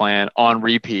Smash is playing on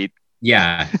repeat.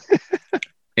 Yeah,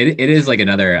 it is like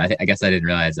another. I guess I didn't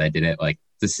realize I did it like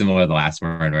just similar to the last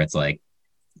one, where it's like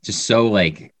just so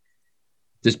like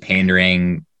just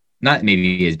pandering. Not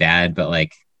maybe as bad, but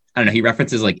like I don't know. He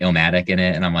references like Illmatic in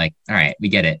it, and I'm like, all right, we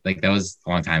get it. Like that was a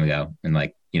long time ago, and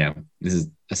like this is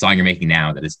a song you're making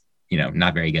now that is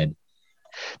not very good.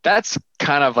 That's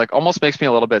kind of like almost makes me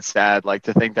a little bit sad, like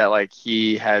to think that like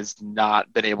he has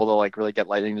not been able to like really get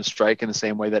lightning to strike in the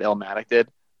same way that Illmatic did.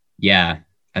 Yeah,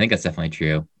 I think that's definitely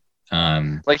true.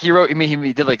 Like he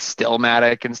did like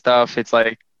Stillmatic and stuff. It's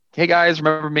like, hey guys,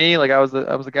 remember me? Like I was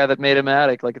the guy that made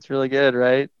Illmatic. Like it's really good,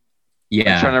 right?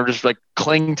 Yeah, like, trying to just like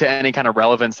cling to any kind of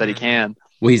relevance that he can.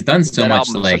 Well, he's done so much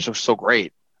like so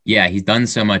great. Yeah, he's done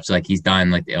so much. Like he's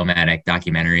done like the Illmatic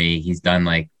documentary. He's done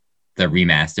like the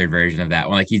remastered version of that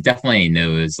one. Like he definitely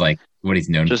knows like what he's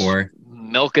known for.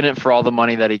 Milking it for all the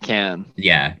money that he can.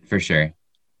 Yeah, for sure.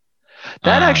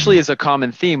 That actually is a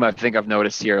common theme I think I've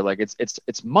noticed here. Like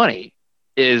it's money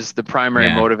is the primary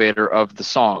motivator of the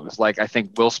songs. Like I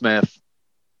think Will Smith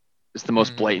is the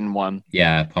most blatant one.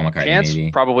 Yeah, Paul McCartney Chance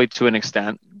maybe. Probably to an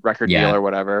extent, record deal or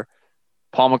whatever.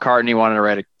 Paul McCartney wanted to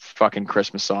write a fucking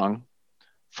Christmas song.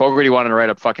 Fogerty wanted to write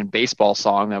a fucking baseball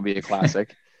song. That would be a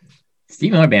classic.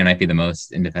 Stevie Wonder Band might be the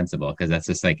most indefensible because that's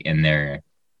just like in their.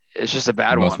 It's just a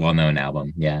bad most well-known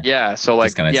album. Yeah. Yeah. So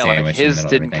like, like his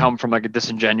didn't come from like a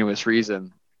disingenuous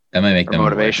reason. That might make them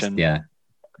motivation. Yeah.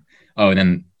 Oh, and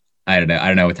then I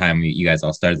don't know what time you guys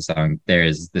all started the song.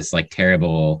 There's this like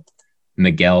terrible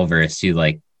Miguel verse who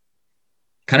like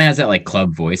kind of has that like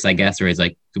club voice, I guess, where he's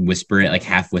like whispering, like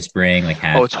half whispering, like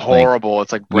half. Oh, it's horrible. Like,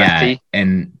 it's like breathy. Yeah,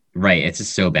 and it's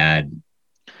just so bad.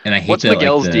 And I hate what's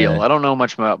Miguel's deal? I don't know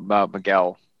much about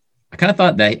Miguel. I kind of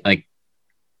thought that like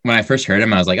when I first heard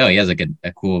him, I was like, oh, he has like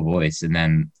a cool voice, and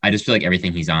then I just feel like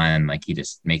everything he's on, like he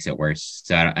just makes it worse.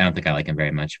 So I don't think I like him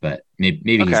very much, but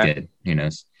maybe he's good. Who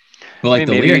knows? But like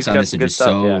the lyrics on this are just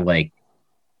so like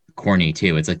corny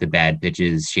too. It's like the bad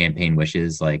bitches, champagne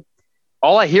wishes, like.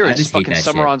 All I hear is fucking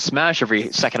Summer on Smash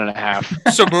every second and a half.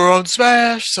 Summer on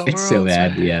Smash. It's so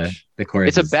bad. Yeah. The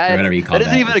chorus. It's a bad. Whatever you call that.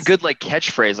 Isn't even a good like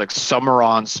catchphrase, like Summer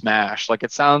on Smash. Like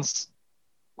it sounds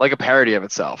like a parody of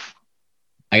itself.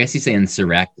 I guess he's saying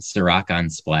Ciroc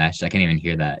on Splash. I can't even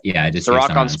hear that. Yeah, I just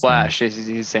Ciroc on Splash.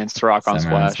 He's saying Ciroc on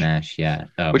Splash. Yeah.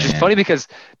 Oh, which is funny because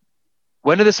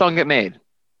when did this song get made?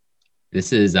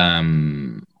 This is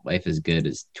Life is Good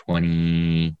is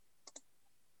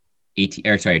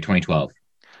 2012.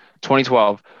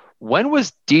 2012. When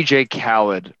was DJ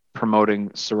Khaled promoting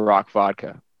Ciroc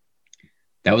vodka?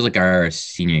 That was like our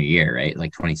senior year, right?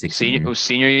 Like 2016. It was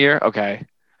senior year? Okay.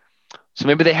 So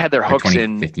maybe they had their hooks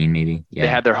in 2015 maybe. Yeah. They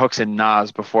had their hooks in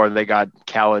Nas before they got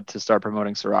Khaled to start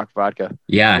promoting Ciroc vodka.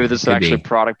 Yeah. Maybe this is actually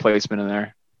product placement in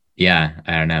there. Yeah,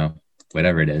 I don't know.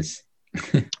 Whatever it is.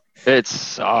 It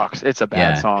sucks. It's a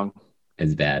bad song.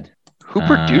 It's bad. Who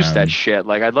produced that shit?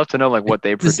 Like, I'd love to know like what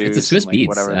they produced. It's a Swiss like, Beats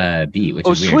whatever. Beat. Which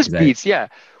is Swiss Beats, yeah.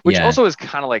 Which also is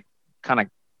kind of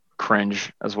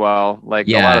cringe as well. Like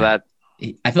a lot of that.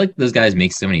 I feel like those guys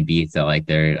make so many beats that like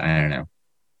they're I don't know.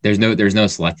 There's no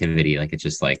selectivity. Like it's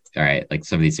just like all right, like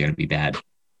some of these are gonna be bad,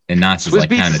 And Nas is Swizz like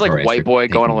Beatz kind is of like white boy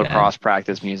going to to lacrosse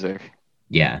practice music.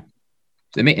 Yeah,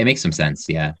 it makes some sense.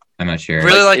 Yeah, I'm not sure.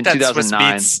 Really like in that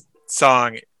 2009. Swizz Beatz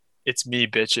song. It's Me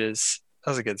Bitches.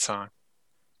 That was a good song.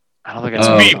 I don't think I It's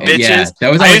know. Me that Bitches. Yeah,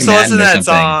 that was on, I like, used to listen to Madden or that something.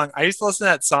 song. I used to listen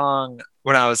to that song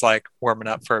when I was like warming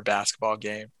up for a basketball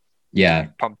game. Yeah,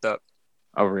 Pumped up.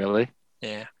 Oh, really?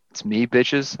 Yeah. It's me,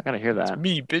 bitches. I gotta hear that.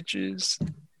 Me Bitches.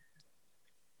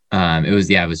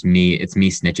 it was me. It's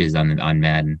me snitches on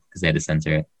Madden because they had to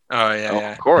censor it. Oh yeah, Oh, yeah. of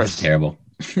That's course. terrible.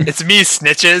 It's Me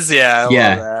Snitches. Yeah, I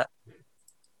Yeah. love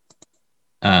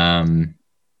that.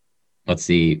 Let's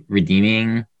see,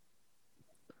 redeeming.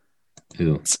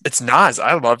 Who? It's Nas.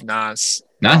 I love Nas.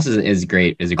 Nas is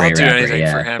great. Is a great do rapper. anything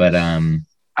Yeah, for him. but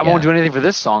I won't do anything for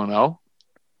this song though.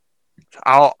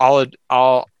 I'll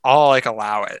like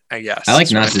allow it, I guess. I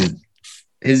like Nas's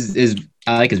his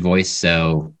I like his voice.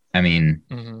 So I mean,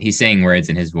 Mhm. he's saying words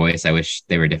in his voice. I wish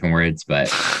they were different words, but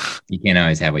you can't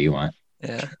always have what you want.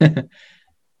 Yeah.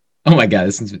 Oh my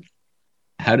god,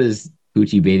 how does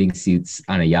Gucci bathing suits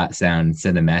on a yacht sound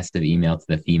send a massive email to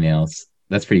the females?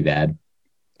 That's pretty bad.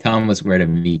 Tell him what's word of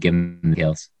me, give him the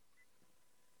kills.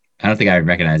 I don't think I would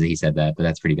recognize that he said that, but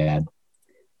that's pretty bad.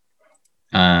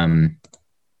 And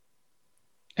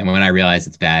when I realize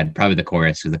it's bad, probably the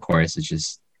chorus, because the chorus is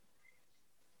just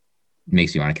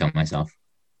makes me want to kill myself.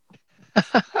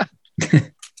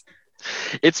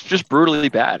 It's just brutally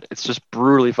bad. It's just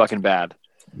brutally fucking bad.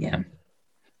 Yeah.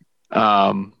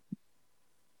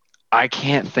 I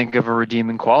can't think of a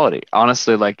redeeming quality.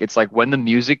 Honestly, like it's like when the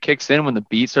music kicks in, when the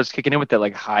beat starts kicking in with that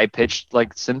like high pitched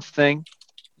like synth thing,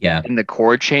 Yeah. and the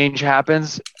chord change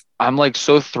happens, I'm like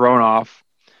so thrown off.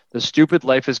 The stupid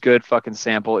 "Life Is Good" fucking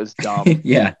sample is dumb.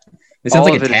 Yeah. It sounds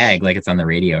All like of a it is- tag, like it's on the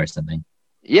radio or something.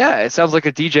 Yeah, it sounds like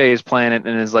a DJ is playing it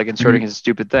and is like inserting Mhm. his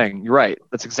stupid thing. You're right.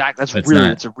 That's It's really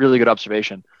not. it's a really good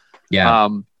observation. Yeah.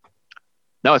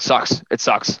 No, it sucks. It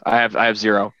sucks. I have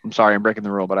zero. I'm sorry, I'm breaking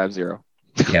the rule, but I have zero.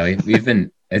 Yeah. We've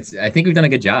been, I think we've done a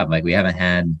good job. Like we've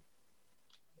had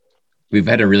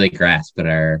to really grasp at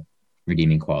our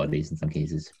redeeming qualities in some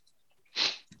cases.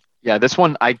 Yeah, this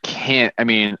one I can't. I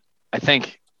mean,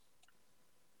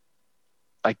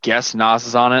 I guess Nas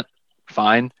is on it.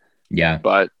 Fine. Yeah.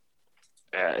 But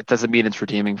it doesn't mean it's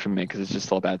redeeming for me because it's just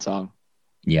still a bad song.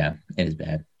 Yeah. It is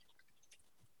bad.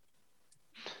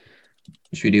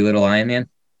 Should we do Little Lion Man?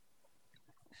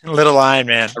 Little Lion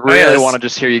Man. I really want to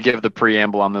just hear you give the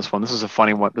preamble on this one. This is a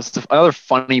funny one. This is another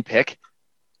funny pick.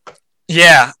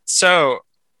 Yeah. So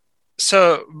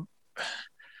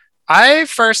I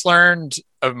first learned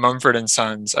of Mumford and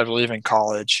Sons, I believe, in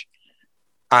college.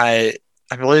 I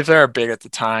believe they were big at the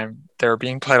time. They were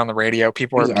being played on the radio.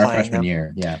 People It was were our playing freshman them.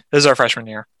 year. Yeah. This is our freshman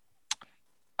year.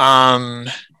 I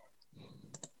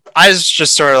was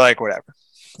just sort of like whatever,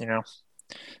 you know.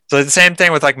 So the same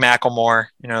thing with like Macklemore,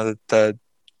 you know, the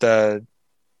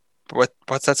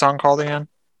what's that song called again?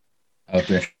 Oh,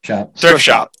 Thrift Shop. Thrift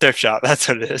Shop. That's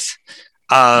what it is.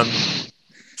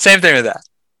 Same thing with that.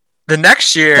 The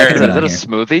next year, That could've Is been that a here.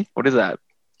 smoothie? What is that?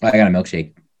 Oh, I got a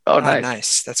milkshake. Oh, oh, nice.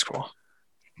 nice. That's cool.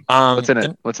 What's in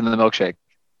it? What's in the milkshake?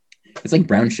 It's like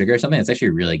brown sugar or something. It's actually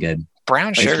really good. Brown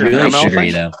It's sugar. really caramel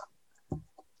sugary thing? though,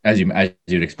 as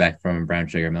you'd expect from a brown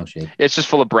sugar milkshake. It's just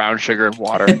full of brown sugar and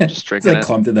water. Just It's drinking like it.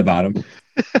 clumped at the bottom.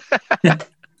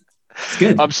 It's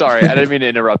good. I'm sorry. I didn't mean to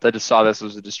interrupt. I just saw this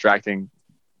as a distracting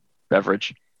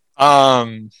beverage.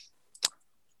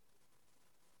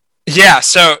 Yeah.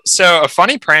 So a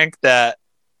funny prank that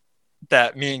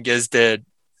me and Giz did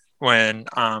when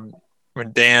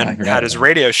Dan I forgot had his about that.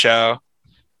 radio show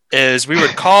is we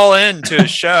would call in to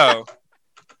his show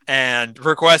and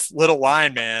request Little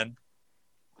Lion Man,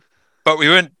 but we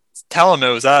wouldn't tell him it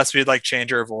was us. We'd like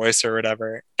change our voice or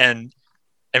whatever, and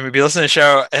we'd be listening to the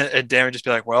show, and Dan would just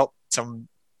be like, "Well, someone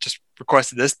just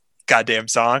requested this goddamn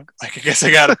song. Like, I guess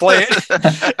I gotta play it."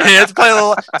 And he had to play a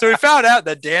little. So we found out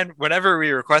that Dan, whenever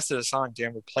we requested a song,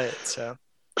 Dan would play it. So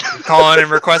we'd call in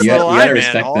and request You Little gotta Lion Man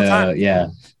respect all the time.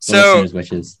 the So listeners'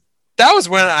 wishes. that was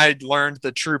when I learned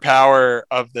the true power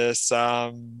of this.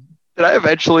 Did I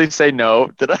eventually say no?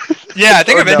 Did I? Yeah, I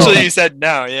think Or no? eventually you said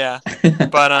no. Yeah,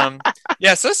 but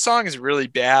yeah. So this song is really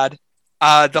bad.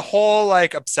 The whole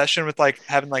like obsession with like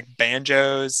having like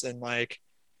banjos and like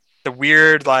the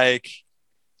weird like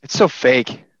It's so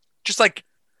fake. just like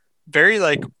very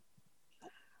like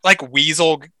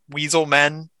weasel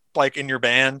men like in your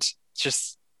band.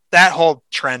 Just that whole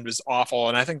trend was awful,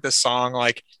 and I think this song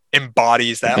like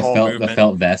embodies that whole the movement.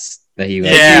 felt vest that he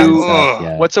wears. Yeah. and stuff, Ugh.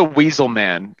 yeah. What's a weasel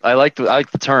man? I like the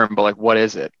term, but like, what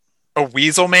is it? A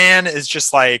weasel man is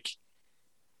just like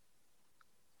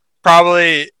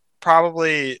probably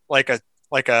like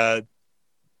a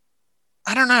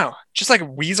I don't know, just like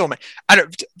Weasel Man.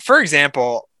 For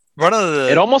example, one of the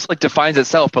It almost like defines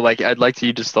itself, but like I'd like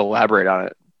you just to elaborate on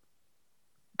it.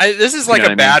 this is like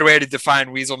a bad way to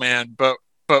define Weasel Man, but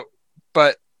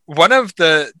one of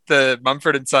the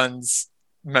Mumford and Sons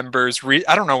members,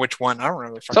 I don't know which one. I don't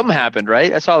know. Something happened,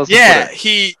 right? I saw this. Yeah,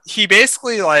 he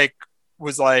basically like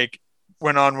was like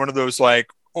went on one of those like,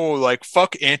 oh, like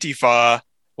fuck Antifa,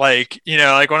 like, you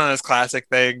know, like one of those classic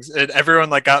things, and everyone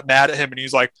like got mad at him, and he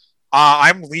was like,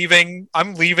 I'm leaving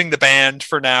the band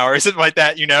for now, or something like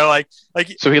that, you know, like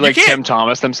so he like Tim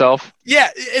Thomas himself. Yeah,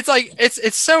 it's like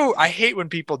it's so, I hate when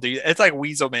people do it's like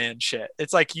Weasel Man shit.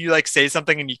 It's like you like say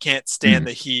something and you can't stand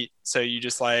the heat, so you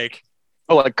just like,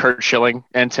 oh, like Kurt Schilling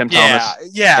and Tim Thomas.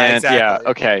 Yeah, exactly. Yeah,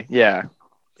 okay, yeah.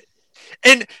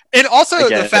 And also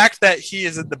the fact that he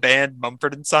is in the band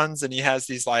Mumford and Sons and he has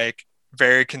these like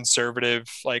very conservative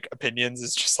like opinions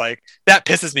is just like, that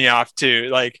pisses me off too.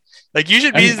 Like you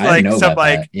should be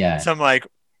some like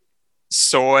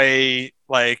soy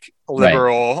like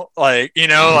liberal, right. Like, you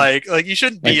know, like you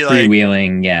shouldn't be like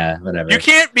freewheeling, yeah, whatever. You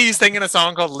can't be singing a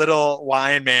song called Little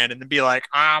Lion Man and then be like,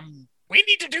 we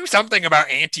need to do something about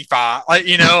Antifa, like,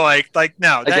 you know, like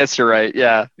no. I guess you're right.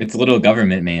 Yeah, it's Little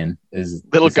Government Man. Is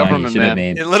Little Government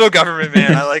Man? Little Government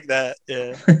Man. I like that.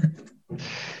 Yeah.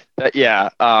 Yeah.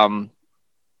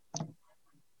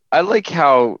 I like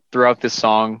how throughout this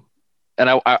song, and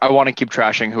I want to keep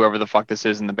trashing whoever the fuck this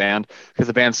is in the band because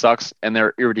the band sucks and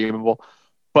they're irredeemable.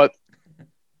 But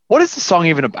what is the song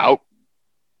even about?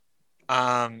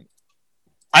 I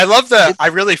love I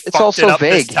really fucked it up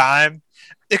vague. This time.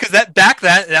 Because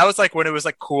that was like when it was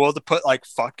like cool to put like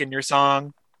fuck in your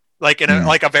song, like in a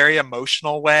like a very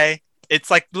emotional way.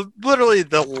 It's like literally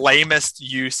the lamest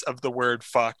use of the word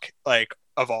fuck like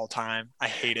of all time. I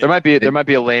hate it. There might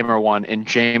be a lamer one in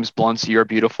James Blunt's "You're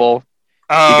Beautiful."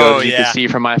 Oh, he goes, you can see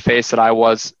from my face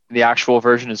that the actual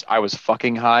version is I was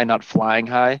fucking high, not flying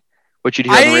high, which you'd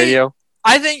hear on the radio.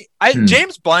 I think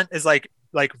James Blunt is like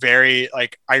very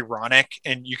like ironic,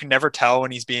 and you can never tell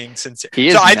when he's being sincere. He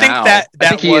is. So I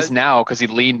think he is now because he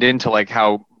leaned into like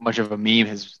how much of a meme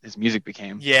his music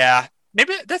became. Yeah,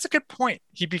 maybe that's a good point.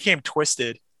 He became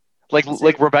twisted.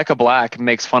 Like Rebecca Black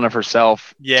makes fun of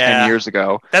herself 10 years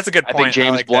ago. That's a good point. I think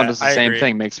James Blunt does the same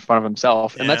thing, makes fun of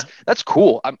himself, and that's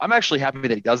cool. I'm actually happy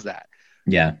that he does that.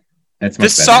 Yeah.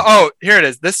 This song, oh, here it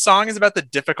is. This song is about the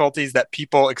difficulties that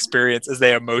people experience as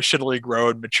they emotionally grow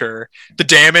and mature, the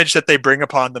damage that they bring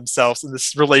upon themselves in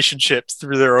this relationships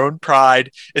through their own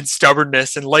pride and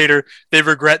stubbornness, and later they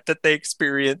regret that they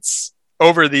experience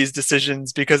over these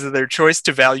decisions because of their choice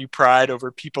to value pride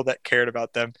over people that cared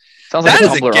about them. Sounds like a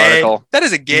Tumblr article. That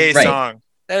is a gay song.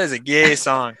 That is a gay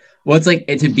song. Well, it's like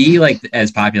to be like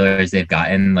as popular as they've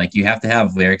gotten, like you have to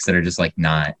have lyrics that are just like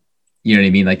not. You know what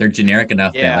I mean? Like they're generic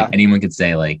enough that like anyone could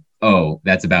say like, "Oh,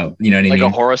 that's about," you know what I mean? Like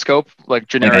a horoscope, like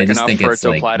generic enough for it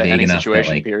to apply to any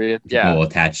situation. Like, period. People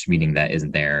attach meaning that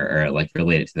isn't there or like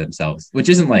relate it to themselves, which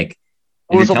isn't like.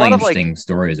 Well, there's a lot of interesting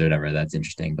stories or whatever. That's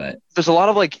interesting, but there's a lot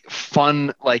of like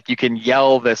fun, like you can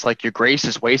yell this, like your grace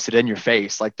is wasted in your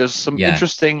face. Like there's some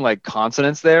interesting like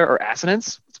consonants there or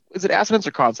assonance. Is it assonance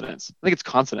or consonants? I think it's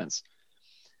consonants.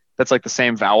 That's like the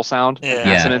same vowel sound. Yeah.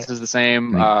 Assonance is the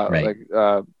same. Right.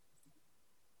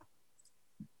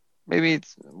 Maybe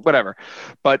it's whatever,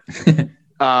 but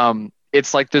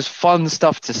it's like there's fun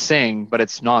stuff to sing, but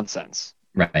it's nonsense.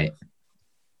 Right.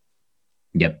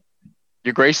 Yep.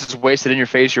 Your grace is wasted in your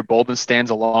face. Your boldness stands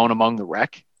alone among the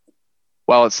wreck.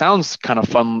 While it sounds kind of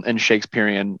fun and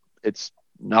Shakespearean, it's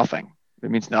nothing. It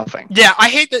means nothing. Yeah, I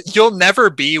hate that you'll never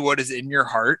be what is in your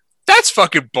heart. That's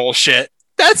fucking bullshit.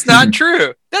 That's not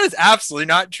true. That is absolutely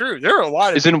not true. There are a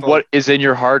lot of Isn't what is in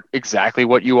your heart exactly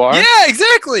what you are? Yeah,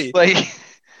 exactly. Like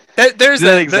there's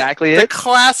exactly the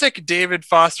classic David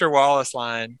Foster Wallace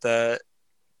line that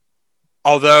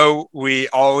although we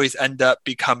always end up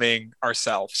becoming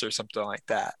ourselves or something like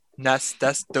that. And that's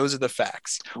those are the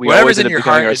facts. Whatever's in your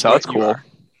heart is what you are.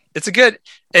 It's a good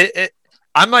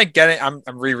I'm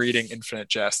rereading Infinite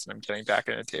Jest and I'm getting back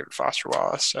into David Foster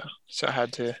Wallace. So I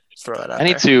had to throw that out. I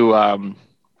need to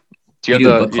do you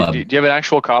have an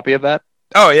actual copy of that?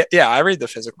 Oh yeah, I read the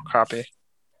physical copy.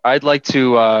 I'd like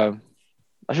to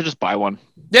I should just buy one.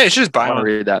 Yeah, you should just buy one. I want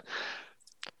to read that.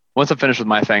 Once I'm finished with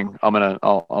my thing,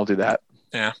 I'll do that.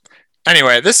 Yeah.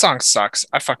 Anyway, this song sucks.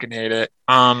 I fucking hate it.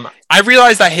 I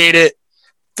realized I hate it.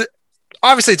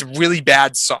 Obviously, it's a really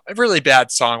bad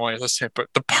song when you listen to it, but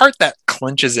the part that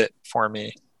clinches it for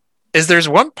me is there's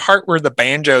one part where the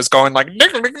banjo is going like, yeah,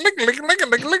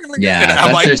 and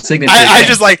I'm like, their signature. I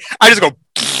just go,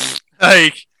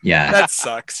 like, yeah, that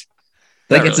sucks.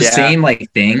 Like it's the Yeah. same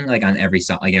like thing like on every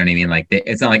song. Like you know what I mean? Like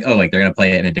it's not like oh like they're gonna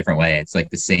play it in a different way. It's like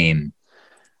the same.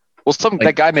 Well,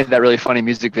 that guy made that really funny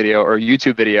music video or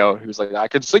YouTube video. He was like, I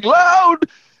can sing loud.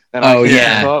 And Oh,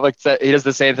 yeah. like he does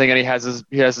the same thing, and he has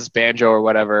his banjo or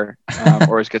whatever,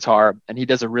 or his guitar, and he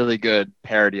does a really good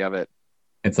parody of it.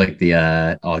 It's like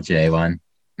the All J one.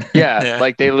 Yeah, Yeah.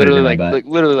 like they Put it in literally my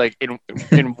butt. like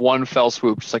in one fell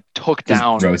swoop, just like took Just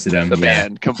down roasted him. the Yeah.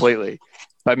 band completely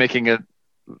by making a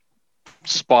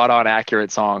spot on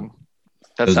accurate song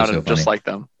that Those are sounded so just funny. like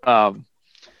them.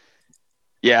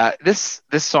 Yeah, this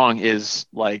song is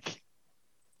like,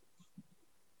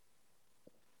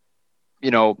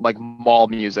 like mall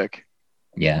music.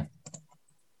 Yeah.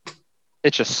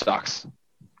 It just sucks.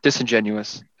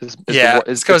 Disingenuous. This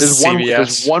goes There's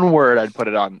CBS. one word I'd put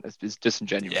it on. Is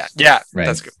disingenuous. Yeah, Right.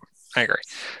 that's good. I agree.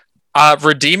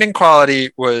 Redeeming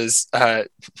Quality was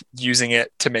using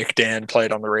it to make Dan play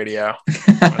it on the radio,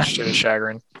 much to his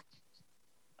chagrin.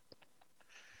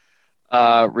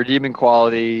 Redeeming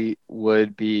quality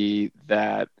would be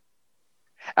that.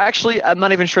 Actually, I'm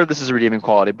not even sure this is a redeeming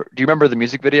quality. But do you remember the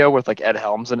music video with like Ed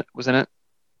Helms was in it?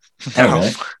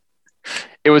 Oh,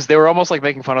 really? They were almost like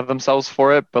making fun of themselves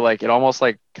for it, but like it almost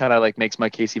like kind of like makes my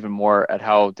case even more at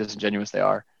how disingenuous they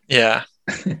are. Yeah.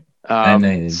 I know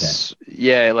you did that.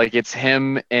 Yeah, like it's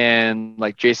him and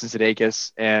like Jason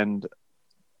Sudeikis and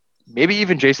maybe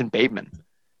even Jason Bateman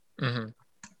hmm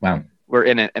Wow. were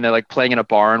in it, and they're like playing in a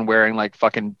barn wearing like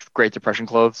fucking Great Depression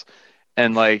clothes,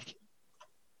 and like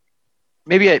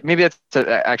maybe that's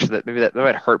actually that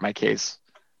might hurt my case.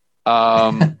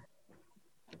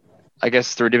 I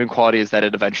guess the redeeming quality is that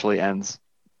it eventually ends.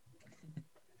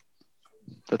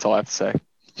 That's all I have to say.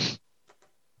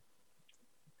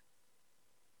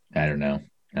 I don't know.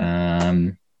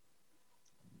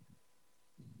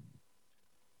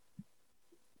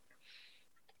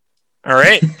 All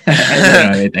right. I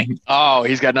don't know anything. Oh,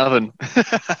 he's got nothing.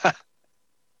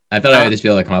 I thought I would just be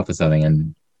able to come up with something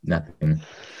and nothing.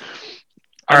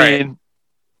 All right.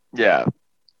 Yeah.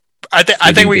 I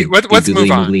think let's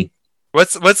move on. Googly.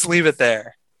 Let's leave it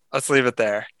there. Let's leave it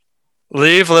there.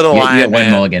 Leave Little You Lion get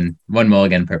Man. one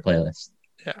mulligan per playlist.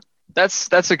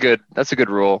 That's a good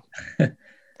rule.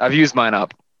 I've used mine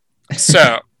up.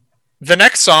 So the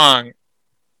next song.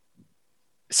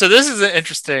 So this is an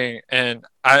interesting, and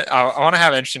I want to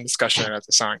have an interesting discussion about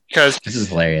the song because This is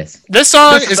hilarious. this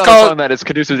song This is not a called song that is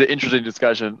conducive to interesting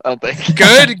discussion, I don't think.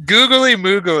 Good Googly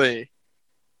Moogly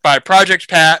by Project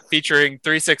Pat featuring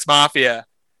 3-6 Mafia.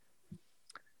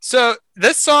 So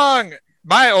this song,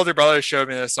 my older brother showed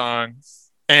me this song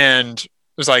and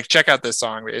was like, check out this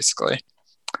song, basically.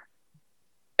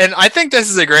 And I think this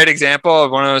is a great example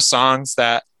of one of those songs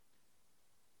that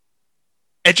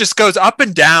it just goes up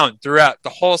and down throughout the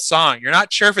whole song. You're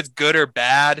not sure if it's good or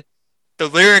bad. The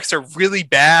lyrics are really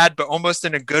bad, but almost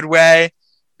in a good way.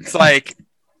 It's like,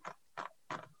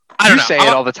 I don't know. You say it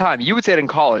all the time. You would say it in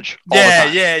college. All the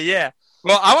time. Yeah.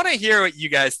 Well, I want to hear what you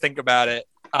guys think about it.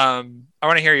 I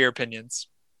want to hear your opinions.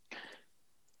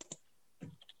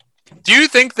 Do you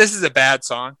think this is a bad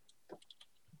song?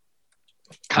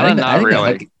 Kind of I not think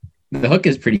really. The hook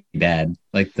is pretty bad.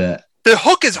 Like The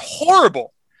hook is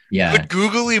horrible. yeah. But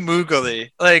googly moogly.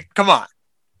 Like, come on.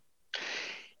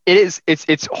 It is.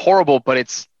 It's horrible, but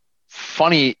it's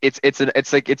funny. It's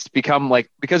become like,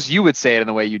 because you would say it in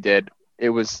the way you did.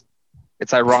 It's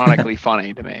ironically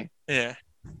funny to me. Yeah.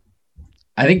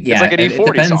 I think It's like an it E40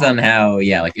 depends song. on how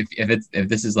like if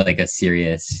this is like a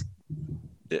serious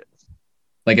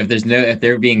like if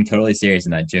they're being totally serious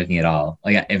and not joking at all.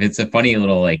 Like if it's a funny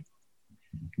little like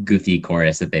goofy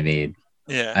chorus that they made,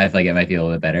 Yeah. I feel like it might be a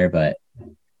little bit better, but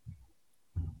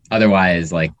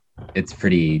otherwise like it's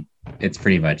pretty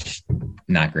much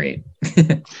not great.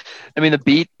 I mean, the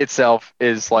beat itself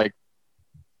is like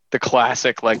the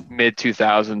classic, like mid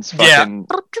 2000s Yeah. fucking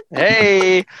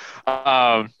hey,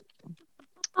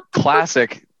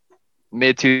 classic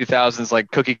mid 2000s like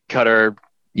cookie cutter,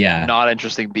 Yeah. not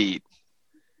interesting beat.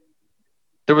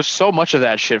 There was so much of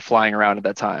that shit flying around at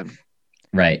that time.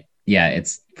 Right. Yeah,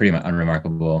 it's pretty much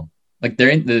unremarkable. Like they're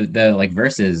in the like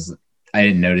verses I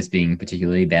didn't notice being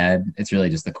particularly bad. It's really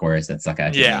just the chorus that stuck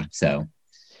out to Yeah. me. So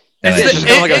It's It's just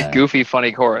kind of like it- a goofy,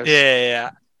 funny chorus. Yeah.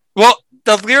 Well,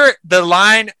 the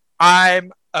line,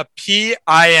 I'm a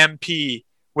PIMP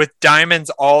with diamonds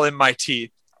all in my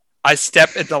teeth. I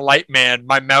step in the light, man.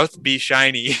 My mouth be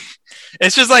shiny.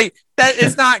 It's just like that.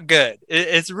 It's not good.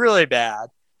 It's really bad.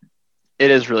 It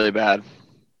is really bad.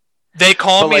 They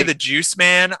call But, me like- the juice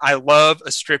man. I love a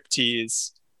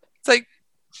striptease. It's like,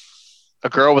 A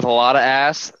girl with a lot of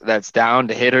ass that's down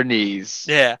to hit her knees.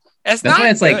 yeah, it's That's not why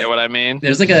it's like- You know what I mean?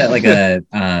 there's like a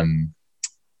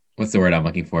what's the word I'm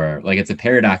looking for? Like it's a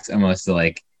paradox almost to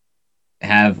like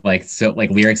have like so like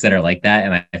lyrics that are like that,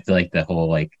 and I feel like the whole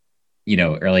like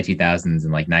early 2000s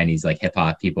and like 90s like hip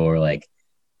hop people were like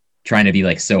trying to be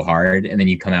like so hard, and then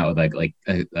you come out with like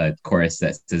a chorus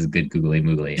that says good googly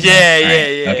moogly.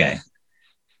 Okay.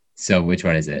 So which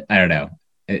one is it? I don't know.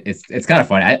 It's kind of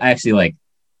fun. I actually like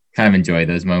kind of enjoy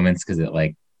those moments because it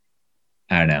like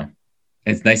I don't know.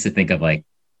 It's nice to think of like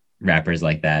rappers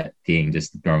like that being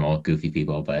just normal goofy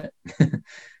people, but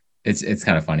it's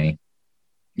kind of funny.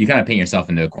 You kind of paint yourself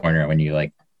into a corner when you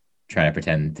like try to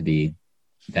pretend to be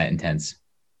that intense.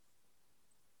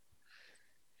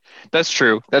 That's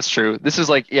true. That's true. This is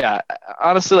like, yeah,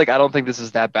 honestly, like I don't think this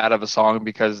is that bad of a song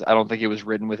because I don't think it was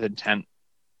written with intent.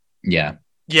 Yeah.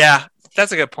 Yeah,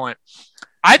 that's a good point.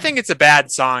 I think it's a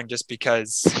bad song just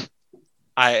because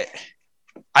I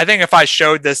think if I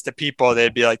showed this to people,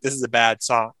 they'd be like, this is a bad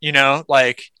song,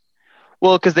 like.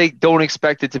 Well, because they don't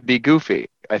expect it to be goofy.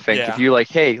 I think Yeah. if you're like,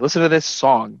 hey, listen to this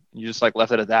song, you just like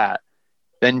left it at that,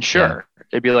 then sure. Yeah.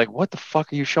 It'd be like, what the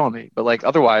fuck are you showing me? But like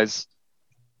otherwise,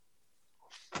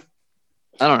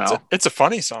 I don't know. It's a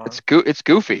funny song. It's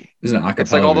goofy. There's an acapella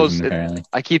it's like all those. apparently.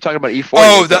 I keep talking about E40.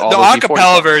 Oh, the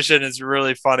acapella version is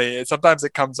really funny. Sometimes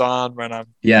it comes on when I'm.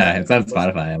 Yeah, it's on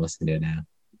Spotify. I'm listening to it now.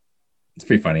 It's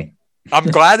pretty funny. I'm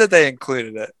glad that they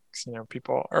included it.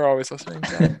 People are always listening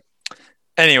to that.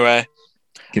 Anyway,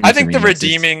 I think the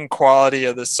redeeming quality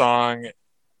of the song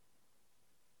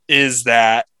is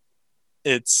that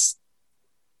it's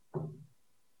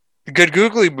good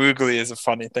googly moogly is a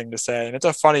funny thing to say, and it's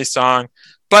a funny song.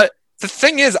 But the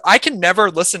thing is, I can never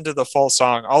listen to the full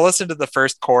song. I'll listen to the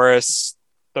first chorus,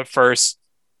 the first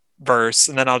verse,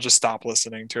 and then I'll just stop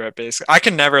listening to it. Basically, I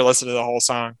can never listen to the whole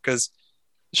song because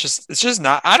it's just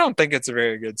not. I don't think it's a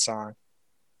very good song.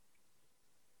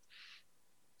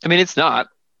 I mean, it's not.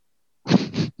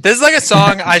 This is like a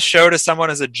song I show to someone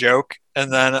as a joke,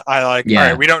 and then I like, all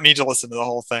right, we don't need to listen to the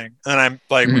whole thing, and I'm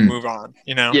like, we move on,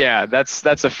 Yeah, that's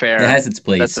a fair. It has its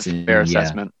place. That's a fair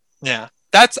assessment. Yeah,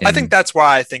 I think that's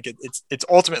why I think it's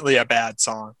ultimately a bad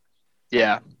song.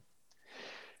 Yeah.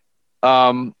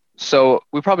 So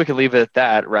we probably could leave it at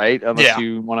that, right? Unless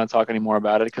you want to talk any more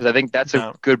about it, because I think that's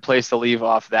a good place to leave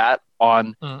off that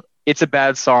on. It's a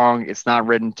bad song. It's not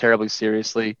written terribly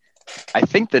seriously. I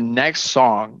think the next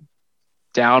song,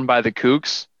 Down by the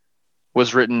Kooks,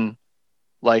 was written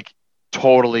like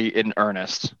totally in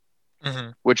earnest,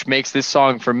 which makes this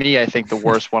song for me, I think, the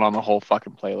worst one on the whole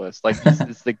fucking playlist. Like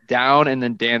it's like Down and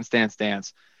then Dance, Dance,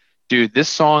 Dance. Dude, this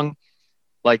song,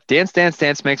 like Dance, Dance,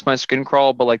 Dance makes my skin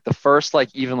crawl, but like the first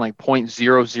like even like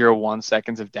 0.001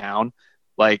 seconds of Down,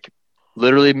 like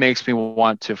literally makes me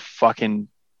want to fucking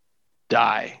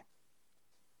die.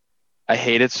 I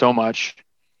hate it so much.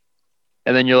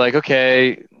 And then you're like,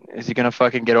 okay, is he gonna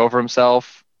fucking get over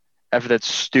himself after that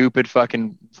stupid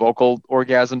fucking vocal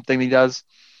orgasm thing he does?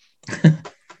 And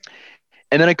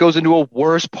then it goes into a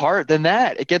worse part than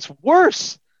that. It gets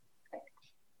worse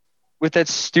with that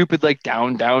stupid like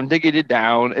down, down, diggity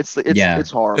down. It's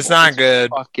horrible. It's not good.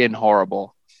 Fucking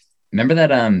horrible. Remember that?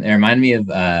 It reminded me of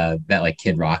that like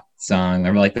Kid Rock song.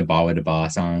 Remember like the Ba Wada Ba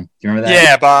song? Do you remember that?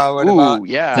 Yeah, Ba Wada Ba.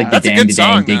 Yeah. It's like that's the a good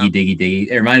song. Diggy, diggy, diggy.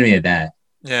 It reminded me of that.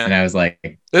 Yeah. And I was like,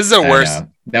 this is the worst.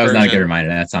 That was not a good reminder.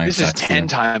 That song. This is 10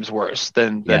 times worse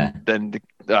than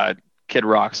the Kid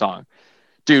Rock song.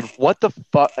 Dude, what the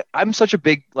fuck? I'm such a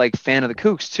big like fan of the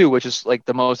Kooks too, which is like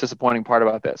the most disappointing part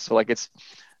about this. So like it's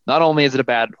not only is it a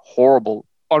bad, horrible,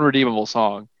 unredeemable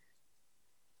song,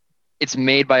 it's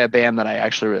made by a band that I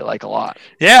actually really like a lot.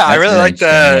 Yeah, I really like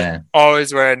the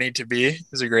Always Where I Need to Be.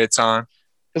 It's a great song.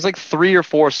 There's like 3 or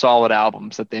 4 solid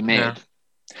albums that they made. Yeah.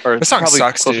 Or the song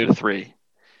sucks, closer dude. To 3.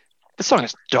 This song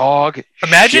is dog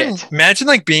Imagine shit.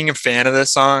 Like being a fan of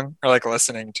this song or like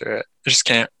listening to it. I just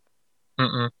can't.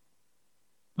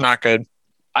 Not good.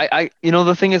 I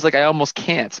the thing is like I almost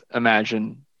can't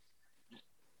imagine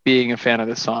being a fan of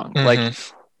this song. Like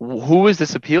who is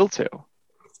this appeal to?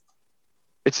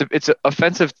 It's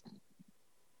offensive.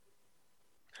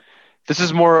 This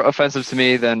is more offensive to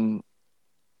me than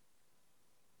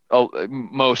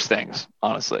most things,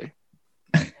 honestly.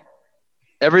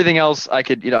 Everything else I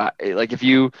could, like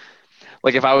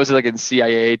if I was like in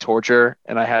CIA torture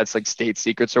and I had like state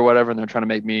secrets or whatever, and they're trying to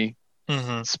make me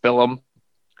spill them.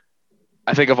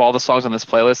 I think of all the songs on this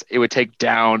playlist, it would take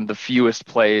down the fewest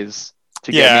plays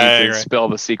to get me to spill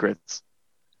the secrets.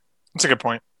 That's a good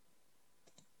point.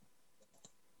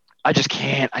 I just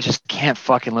can't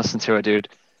fucking listen to it, dude.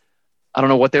 I don't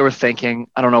know what they were thinking.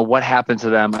 I don't know what happened to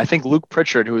them. I think Luke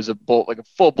Pritchard, who is a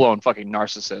full-blown fucking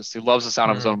narcissist who loves the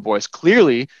sound of his own voice,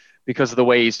 clearly because of the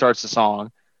way he starts the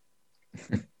song,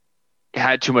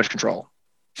 had too much control.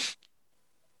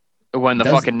 when the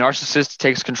Does- fucking narcissist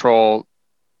takes control,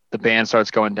 the band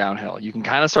starts going downhill. You can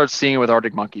kind of start seeing it with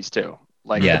Arctic Monkeys too.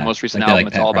 Like Yeah, the most recent like they're, album,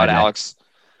 like, it's pet all about projects. Alex.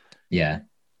 Yeah,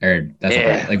 or that's not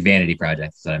Yeah. like Vanity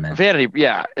Project. That's what I meant. Vanity,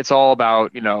 yeah, it's all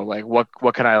about, like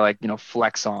what can I, like,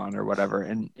 flex on or whatever.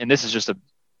 And this is just a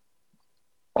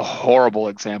horrible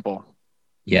example.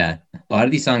 Yeah, a lot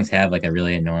of these songs have like a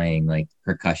really annoying like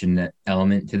percussion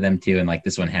element to them too, and like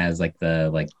this one has like the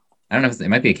like I don't know if it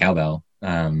might be a cowbell.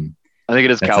 I think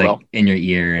it is That's cowbell. like in your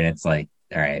ear, and it's like,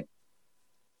 all right.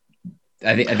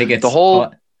 I think it's The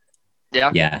whole-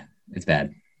 Yeah. yeah, it's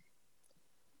bad.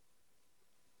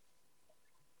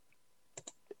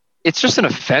 It's just an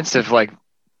offensive like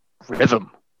rhythm.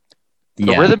 The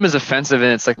Yeah, rhythm is offensive,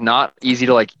 and it's like not easy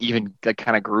to like even like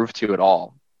kind of groove to at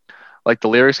all. Like the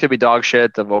lyrics could be dog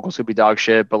shit, the vocals could be dog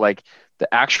shit, but like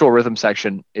the actual rhythm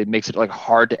section, it makes it like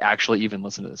hard to actually even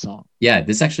listen to the song. yeah.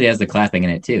 This actually has the clapping in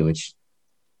it too, which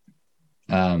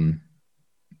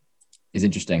is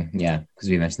interesting. Yeah, because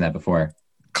we mentioned that before.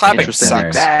 Clapping Interesting.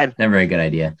 sucks. Bad. Never a good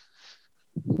idea.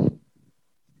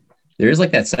 There is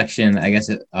like that section. I guess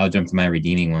I'll jump to my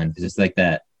redeeming one because it's like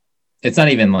that. It's not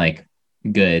even like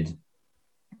good,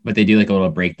 but they do like a little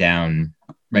breakdown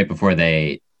right before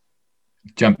they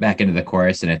jump back into the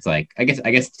chorus, and it's like I guess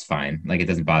it's fine. Like it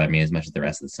doesn't bother me as much as the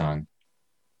rest of the song.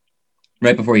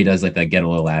 Right before he does like the get a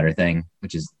little louder thing,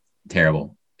 which is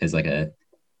terrible, is like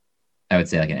I would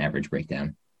say like an average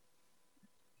breakdown.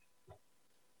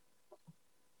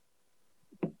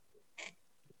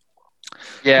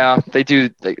 Yeah, they do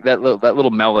that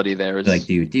little melody there is Like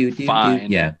do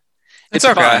fine. yeah. It's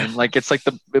okay. fine. Like it's like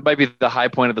it might be the high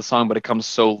point of the song, but it comes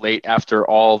so late after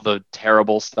all the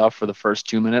terrible stuff for the first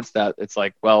 2 minutes that it's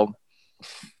like, well,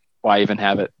 why even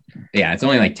have it? Yeah, it's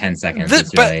only like 10 seconds. This,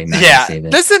 It's really but not yeah, gonna save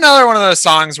it. this is another one of those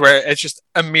songs where it's just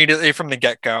immediately from the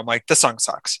get-go, I'm like, this song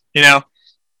sucks. You know,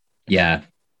 Yeah.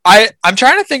 I'm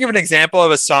trying to think of an example of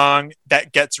a song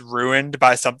that gets ruined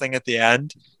by something at the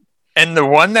end, and the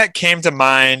one that came to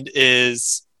mind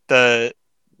is the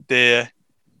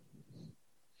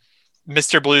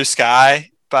Mr. Blue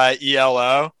Sky by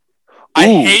ELO. I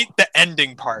Ooh. hate the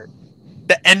ending part.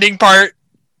 The ending part,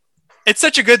 it's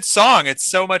such a good song. It's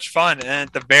so much fun. And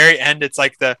at the very end, it's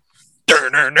like the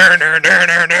and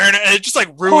it just like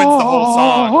ruins the whole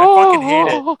song. I fucking hate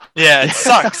it. Yeah, it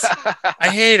sucks. I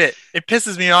hate it. It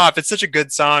pisses me off. It's such a good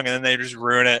song, and then they just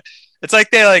ruin it. It's like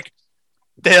they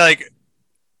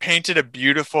painted a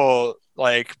beautiful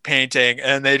like painting,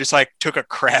 and they just like took a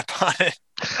crap on it.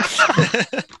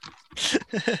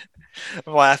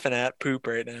 I'm laughing at poop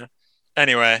right now.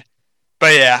 Anyway,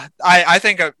 but yeah, I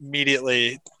think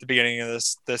immediately at the beginning of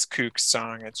this Kooks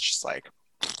song, it's just like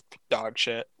dog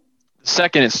shit. The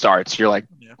second it starts, you're like,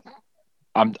 Yeah.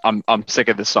 I'm sick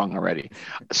of this song already.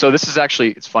 So this is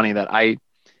actually, it's funny that I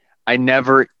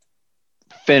never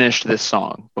finished this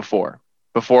song before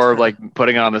like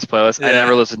putting it on this playlist. I Yeah.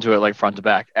 never listened to it like front to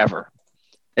back ever.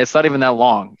 It's not even that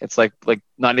long. It's like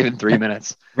not even 3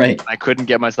 minutes. Right. I couldn't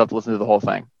get myself to listen to the whole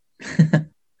thing.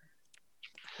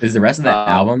 Is the rest of that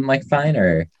album like fine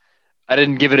or I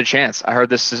didn't give it a chance. I heard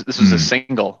this was a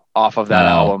single off of that Oh.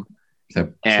 album,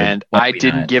 so and why I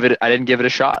didn't not? give it a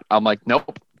shot. I'm like,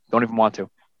 nope, don't even want to.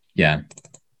 Yeah.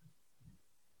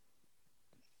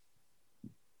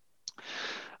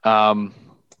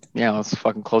 Yeah, let's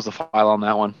fucking close the file on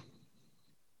that one.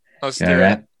 Let's do Gonna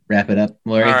it. wrap it up,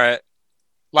 Lori. All right.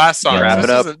 Last song. Yeah, wrap it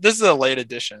up. This is a late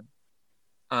edition.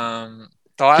 The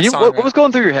last song. What was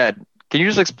going through your head? Can you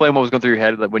just explain what was going through your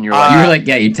head when you were You like, were like,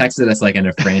 yeah, you texted us like in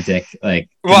a frantic, like.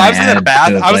 well, can I was in the add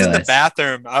to I was in the playlist?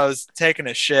 bathroom. I was taking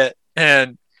a shit,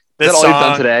 and is this that all you've done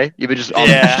song. today? You've been just,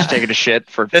 Yeah. just taking a shit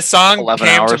for This song 11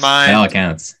 came hours. to By all mind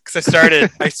accounts. because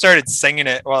I started singing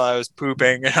it while I was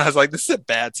pooping, and I was like, "This is a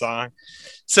bad song."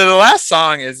 So the last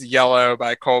song is "Yellow"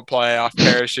 by Coldplay off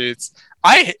Parachutes.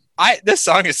 This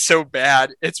song is so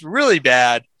bad. It's really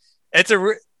bad.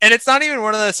 And it's not even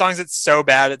one of those songs that's so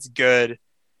bad it's good.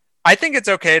 I think it's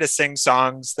okay to sing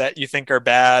songs that you think are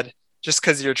bad just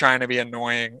because you're trying to be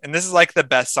annoying. And this is like the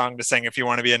best song to sing if you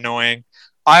want to be annoying.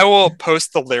 I will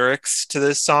post the lyrics to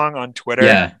this song on Twitter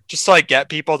Yeah. just to like get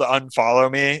people to unfollow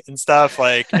me and stuff.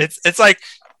 Like it's like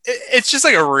it's just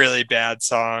like a really bad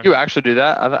song. You actually do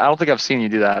that? I don't think I've seen you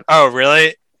do that. Oh,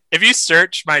 really? If you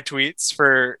search my tweets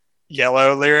for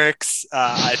Yellow lyrics,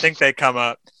 I think they come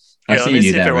up. I've Here, seen let me you do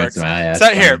see if that it once works. in a while. Yeah, So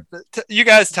it's here, fun. you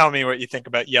guys tell me what you think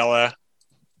about Yellow.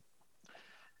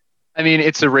 I mean,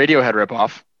 it's a Radiohead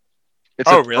ripoff. It's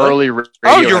Oh, an really? early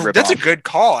Radiohead ripoff. That's a good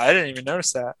call. I didn't even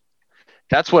notice that.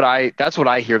 That's what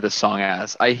I hear this song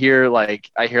as. I hear like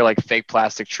fake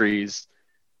plastic trees.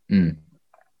 Mm.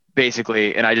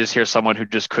 basically, and I just hear someone who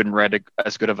just couldn't write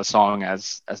as good of a song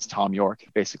as Tom York,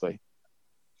 basically.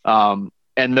 And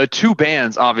the two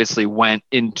bands obviously went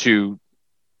into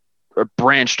or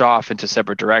branched off into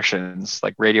separate directions.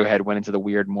 Like Radiohead went into the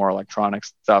weird, more electronic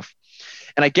stuff,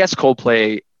 and I guess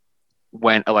Coldplay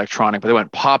went electronic, but they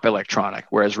went pop electronic,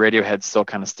 whereas Radiohead still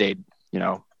kind of stayed,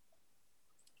 a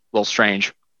little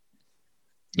strange.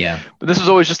 Yeah. But this was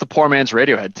always just the poor man's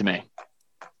Radiohead to me.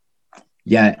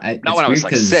 Yeah. Not when I was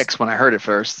like 6 when I heard it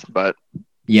first, but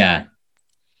yeah.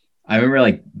 I remember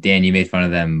like, Dan, you made fun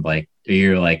of them. Like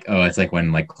you're like, oh, it's like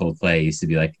when like Coldplay used to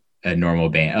be like a normal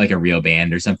band, like a real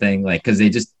band or something, like, cause they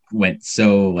just went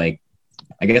so like,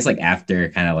 I guess like after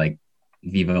kind of like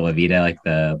Viva La Vida, like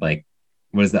the, like,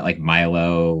 what is that? Like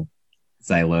Milo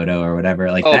Xyloto or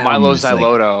whatever. Like Milo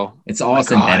Xyloto. Like, it's all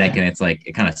synthetic and it's like,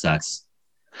 it kind of sucks.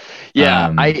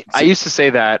 Yeah. I used to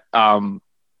say that,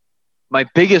 my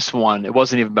biggest one, it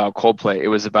wasn't even about Coldplay. It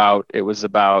was about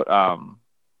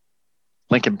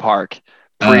Linkin Park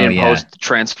pre and post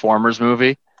Transformers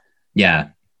movie. Yeah.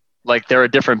 Like they're a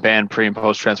different band pre and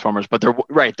post Transformers, but they're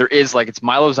right. There is like, it's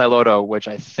Milo Xyloto, which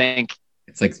I think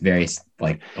it's like very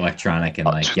like electronic and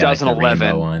like 2011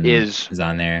 the one is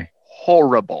on there.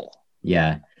 Horrible.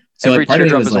 Yeah. So every like,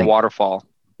 teardrop is like, a waterfall.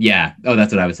 Yeah. Oh,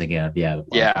 that's what I was thinking of. Yeah.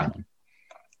 Yeah.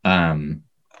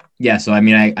 Yeah. So, I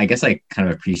mean, I guess I kind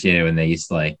of appreciate it when they used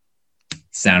to like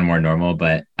sound more normal,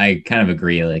 but I kind of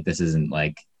agree. Like this isn't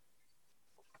like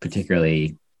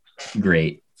particularly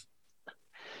great.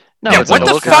 No, yeah, what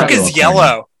the fuck is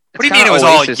Yellow? What do you mean it was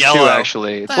all yellow? Too,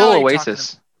 actually, it's a little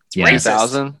Oasis. Yeah.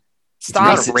 2000.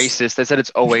 Stop. It's not racist. I said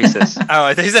it's Oasis.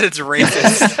 Oh, they said it's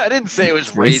racist. I didn't say it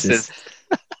was racist.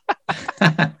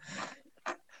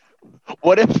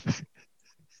 What if?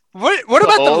 What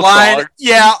about the line? Song?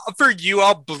 Yeah, for you,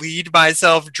 I'll bleed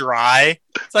myself dry.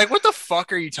 It's like, what the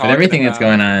fuck are you talking about? But everything that's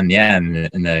going on, yeah, in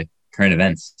the current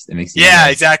events, it makes you. Yeah,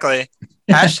 exactly.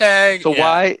 Hashtag.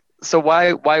 So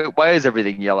why is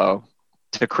everything yellow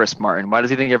to Chris Martin? Why does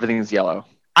he think everything is yellow?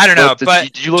 I don't know,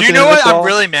 but do you know what? I'm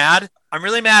really mad. I'm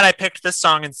really mad I picked this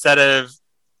song instead of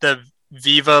the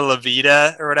Viva La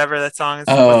Vida or whatever that song is.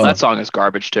 Oh, that song is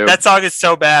garbage too. That song is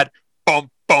so bad. Boom,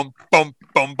 boom, boom,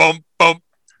 boom, boom, boom.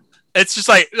 It's just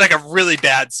like a really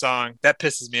bad song. That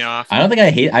pisses me off. I don't think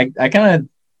I hate. I kind of.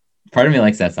 Part of me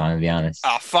likes that song, to be honest.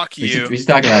 Oh, fuck you. We should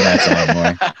talk about that song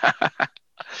more.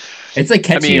 It's like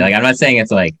catchy. I mean, like I'm not saying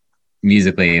it's like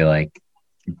musically like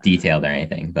detailed or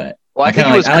anything, but I think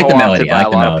it was I like the melody. By a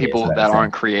lot of people that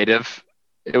aren't creative.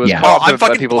 It was I'm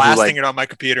fucking people blasting it on my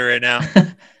computer right now.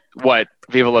 What?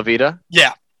 Viva La Vida?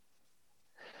 Yeah.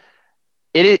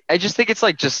 I just think it's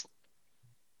like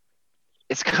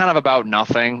it's kind of about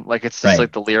nothing. Like it's just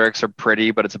like the lyrics are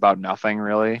pretty, but it's about nothing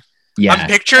really. Yeah. I'm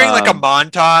picturing like a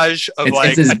montage of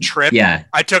a trip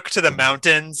I took to the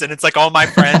mountains, and it's like all my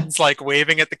friends like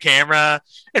waving at the camera,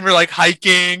 and we're like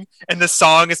hiking, and the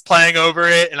song is playing over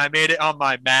it, and I made it on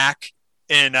my Mac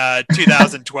in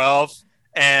 2012,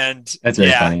 and that's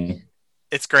really funny.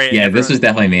 It's great. Yeah, this was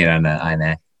definitely made on the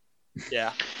iMac.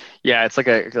 Yeah. Yeah, it's like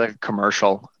a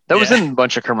commercial. That was in a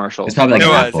bunch of commercials. It's probably like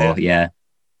Apple, yeah.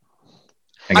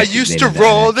 I used to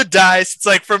roll the dice. It's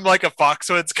like from like a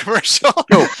Foxwoods commercial.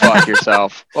 Go fuck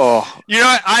yourself. Oh, you know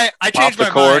what? I changed my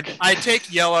mind. I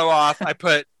take Yellow off. I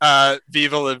put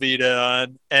Viva La Vida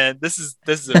on, and this is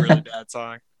a really bad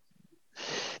song.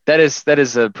 That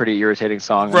is a pretty irritating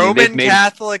song. Roman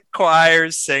Catholic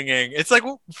choirs singing. It's like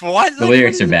what? The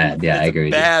lyrics are bad. Yeah, I agree.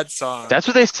 Bad song. That's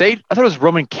what they say. I thought it was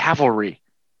Roman cavalry.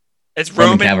 It's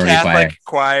Roman Catholic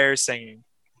choir singing.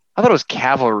 I thought it was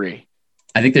cavalry.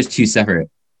 I think there's two separate.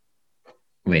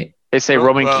 Wait. They say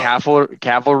Roman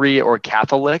cavalry or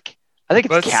Catholic. I think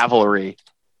it's cavalry.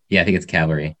 Yeah, I think it's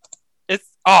cavalry. It's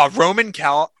Roman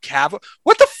cavalry.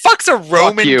 What the fuck's a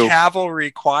Roman cavalry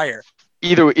choir?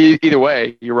 Either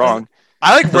way, you're wrong.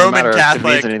 I like Roman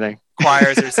Catholic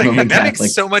choirs are singing. That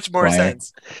makes so much more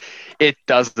sense. It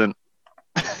doesn't.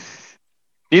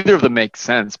 Neither of them make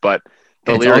sense, but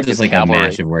the lyric is just like cavalry. A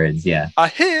mash of words. Yeah. I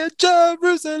hear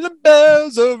Jerusalem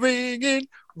bells are ringing.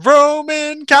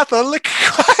 Roman Catholic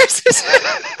choirs.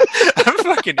 I'm a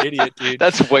fucking idiot, dude.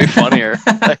 That's way funnier.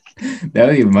 That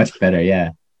would be much better.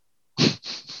 Yeah.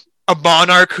 A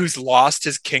monarch who's lost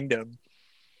his kingdom.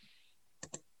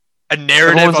 A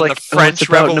narrative on the French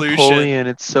Revolution. Napoleon.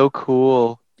 It's so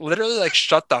cool. Literally, like,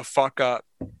 shut the fuck up.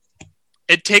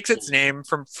 It takes its name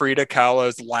from Frida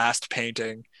Kahlo's last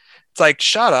painting. It's like,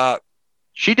 shut up.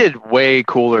 She did way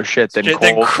cooler shit than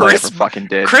Chris ever fucking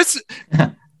did.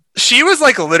 She was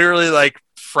like literally like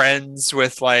friends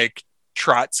with like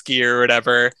Trotsky or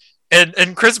whatever,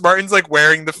 And Chris Martin's like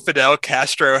wearing the Fidel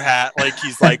Castro hat, like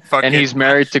he's like fucking. And he's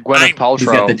married to Gwyneth He's got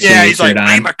Paltrow. the Yeah, he's like, shirt on.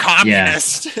 I'm a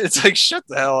communist. It's like, shut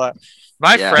the hell up.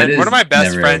 My Yeah. friend, That one of my is best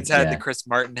never- friends had yeah. the Chris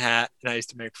Martin hat, and I used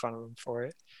to make fun of him for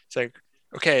it. It's like,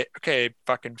 okay,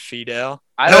 fucking Fidel.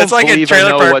 I No, don't it's like in believe I Trailer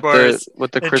know Park what Boys.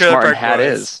 the In Chris Trailer Martin Park hat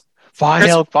Boys. is.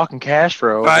 Fidel fucking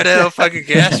Castro. Fidel fucking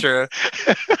Castro.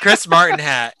 Chris Martin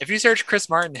hat. If you search Chris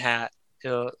Martin hat,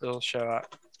 it'll show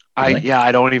up. Really?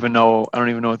 I don't even know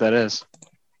what that is.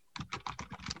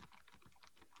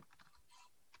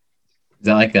 Is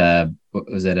that like a? What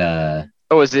was it?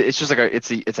 Oh, is it? It's just like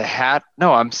it's a hat.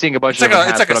 No, I'm seeing a bunch It's like of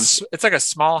a different it's hats, like a it's like a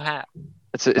small hat.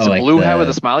 it's a Oh, like blue hat the- with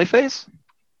a smiley face.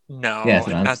 No, Yeah, that's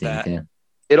what I'm not seeing that. too.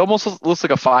 It almost looks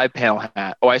like a 5-panel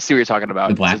hat. Oh, I see what you're talking about.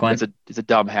 The black one? It's a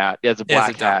dumb hat. Yeah, it's a Yeah,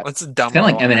 black hat. It's a dumb. It's kind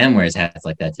of like little hat. Eminem wears hats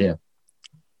like that too.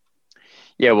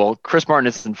 Yeah, well, Chris Martin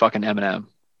isn't fucking Eminem.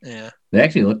 Yeah. They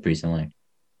actually look pretty similar.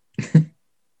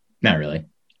 Not really.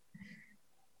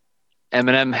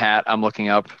 Eminem hat. I'm looking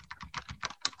up.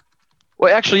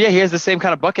 Well, actually, yeah, he has the same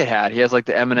kind of bucket hat. He has like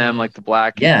the Eminem, like the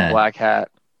black hat.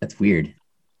 That's weird.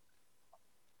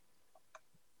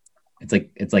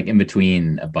 It's like in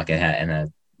between a bucket hat and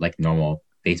a like normal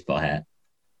baseball hat,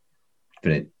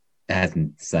 but it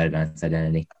hasn't decided on its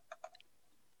identity.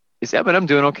 Is Eminem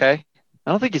doing okay?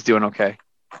 I don't think he's doing okay.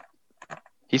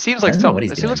 He seems I like don't know what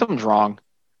he's it seems like doing. something's wrong.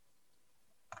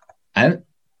 The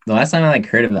last time I like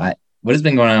heard of that, what has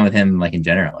been going on with him like in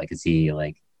general? Like, is he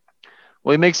like?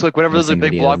 Well, he makes like whenever there's a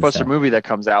Missing big videos and blockbuster stuff. movie that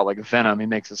comes out, like Venom, he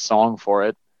makes a song for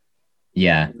it.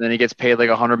 Yeah, And then he gets paid like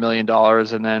 $100 million,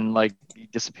 and then like he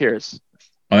disappears.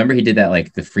 I remember he did that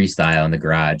like the freestyle in the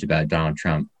garage about Donald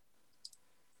Trump,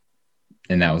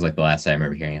 and that was like the last time I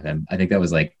remember hearing of him. I think that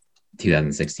was like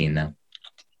 2016 though.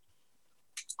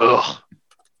 Ugh,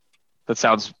 that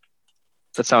sounds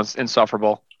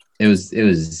insufferable. It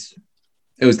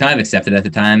was kind of accepted at the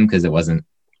time because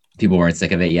people weren't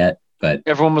sick of it yet, but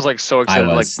Everyone was like so excited to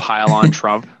like was. pile on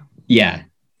Trump. yeah,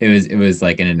 it was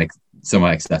like in an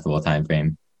somewhat acceptable time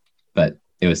frame, but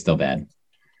it was still bad.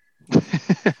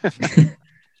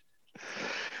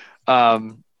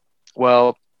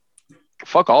 Well,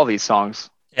 fuck all these songs.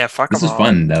 Yeah, fuck This them was all.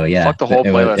 fun though. Yeah, Fuck the whole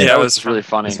It was- playlist. It, Yeah, that it was was really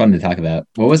funny. was fun to talk about.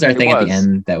 What was our It thing at was. the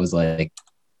end that was like?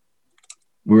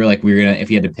 We were gonna, if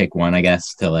you had to pick one, I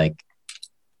guess, to like.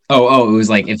 Oh, it was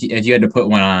like if you had to put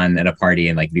one on at a party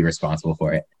and like be responsible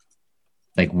for it,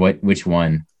 like which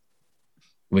one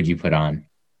would you put on?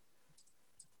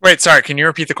 Wait, sorry. Can you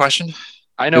repeat the question?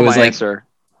 I know It was my like- answer.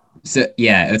 So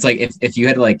yeah, it's like if you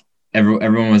had to like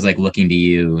everyone was like looking to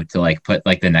you to like put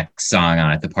like the next song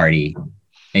on at the party,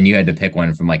 and you had to pick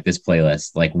one from like this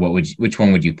playlist, like which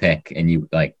one would you pick? And you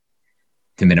like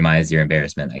to minimize your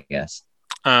embarrassment, I guess.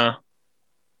 Uh,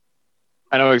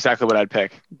 I know exactly what I'd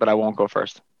pick, but I won't go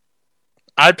first.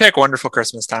 I'd pick Wonderful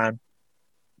Christmas Time.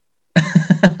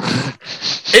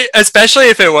 Especially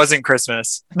if it wasn't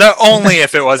Christmas. No, only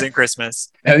if it wasn't Christmas.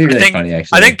 That would be really think- funny,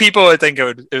 actually. I think people would think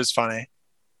it was funny.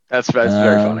 That's very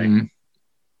funny.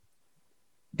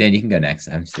 Dan, you can go next.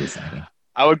 I'm still thinking.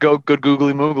 I would go Good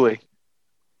Googly Moogly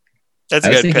That's I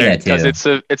a was good thinking pick. that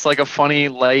too. it's like a funny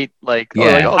light Yeah.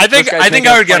 oh, I this think- guy's I think making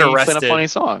I a would get funny- playing arrested. a funny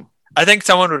song. I think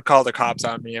someone would call the cops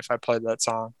on me if I played that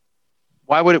song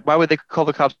Why would they call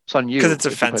the cops on you? because it's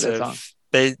if you play that song?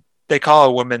 offensive. They call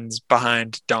a woman's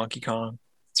behind Donkey Kong.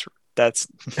 That's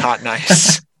not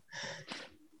nice.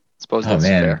 Suppose Oh that's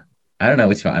man, fair. I don't know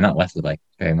which one. I'm not left with like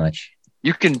very much.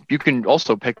 You can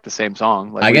also pick the same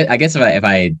song. Like, I guess if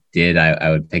I did, I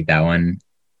would pick that one.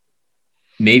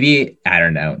 Maybe I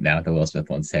don't know. No, the Will Smith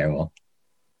one's terrible.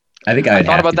 I think I I would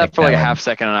thought have about to that pick for like a one. half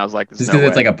second, and I was like, "There's Just no because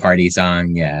it's way." like a party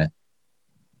song. Yeah.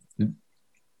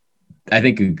 I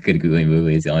think Good Googly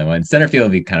Moogly is the only one. Centerfield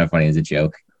would be kind of funny as a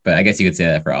joke, but I guess you could say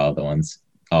that for all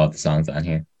of the songs on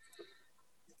here.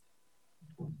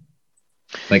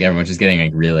 Like everyone's just getting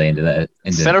like really into that.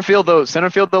 Center field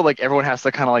though, like everyone has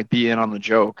to kind of like be in on the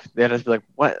joke. They have to be like,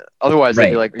 "What?" Otherwise,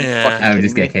 they'd be Right. like, "Are you Yeah. fucking I would kidding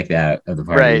just get me?" kicked out of the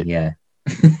party. Right. Yeah,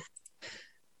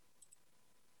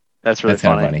 That's really that's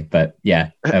kind of funny. funny. But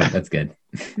yeah, that's good.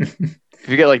 If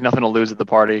you get like nothing to lose at the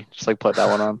party, just like put that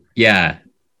one on. Yeah,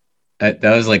 that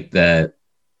was like I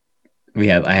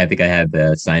think I had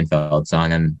the Seinfeld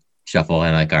song on shuffle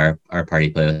and like our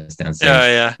party playlist downstairs. Oh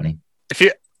yeah. Funny.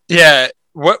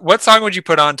 What song would you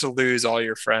put on to lose all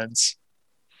your friends?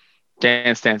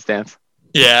 Dance, dance, dance.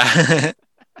 Yeah.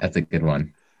 That's a good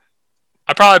one.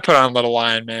 I probably put on Little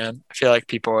Lion Man. I feel like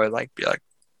people would like be like,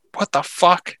 "What the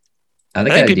fuck?" I I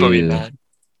think think I would people would be do. mad.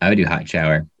 I would do Hot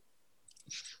Shower.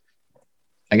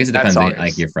 I guess it That depends song on like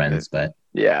is- your friends, but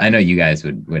Yeah. I know you guys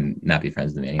would not be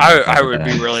friends with me anymore. I would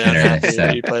be really Internet, unhappy so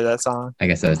if you play that song. I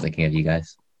guess I was thinking of you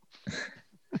guys.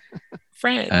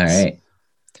 Friends. All right.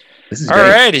 This is great.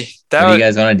 Alrighty. What do you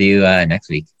guys want to do next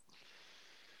week?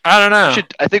 I don't know.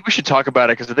 I think we should talk about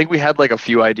it because I think we had like a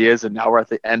few ideas and now we're at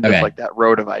the end of like that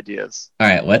road of ideas. All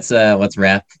right, let's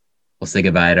wrap. We'll say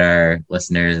goodbye to our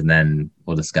listeners and then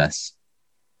we'll discuss.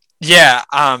 Yeah.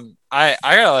 I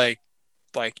gotta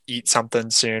like eat something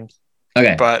soon.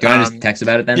 Okay. But do you want to just text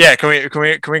about it then? Yeah. Can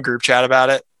we group chat about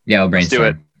it? Yeah, we'll brainstorm.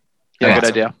 Let's do it. Yeah, good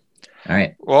idea. All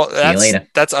right. Well, see you later.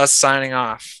 That's us signing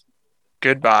off.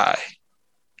 Goodbye.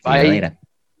 See you later.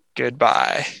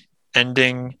 Goodbye.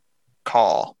 Ending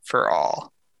call for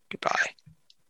all. Goodbye.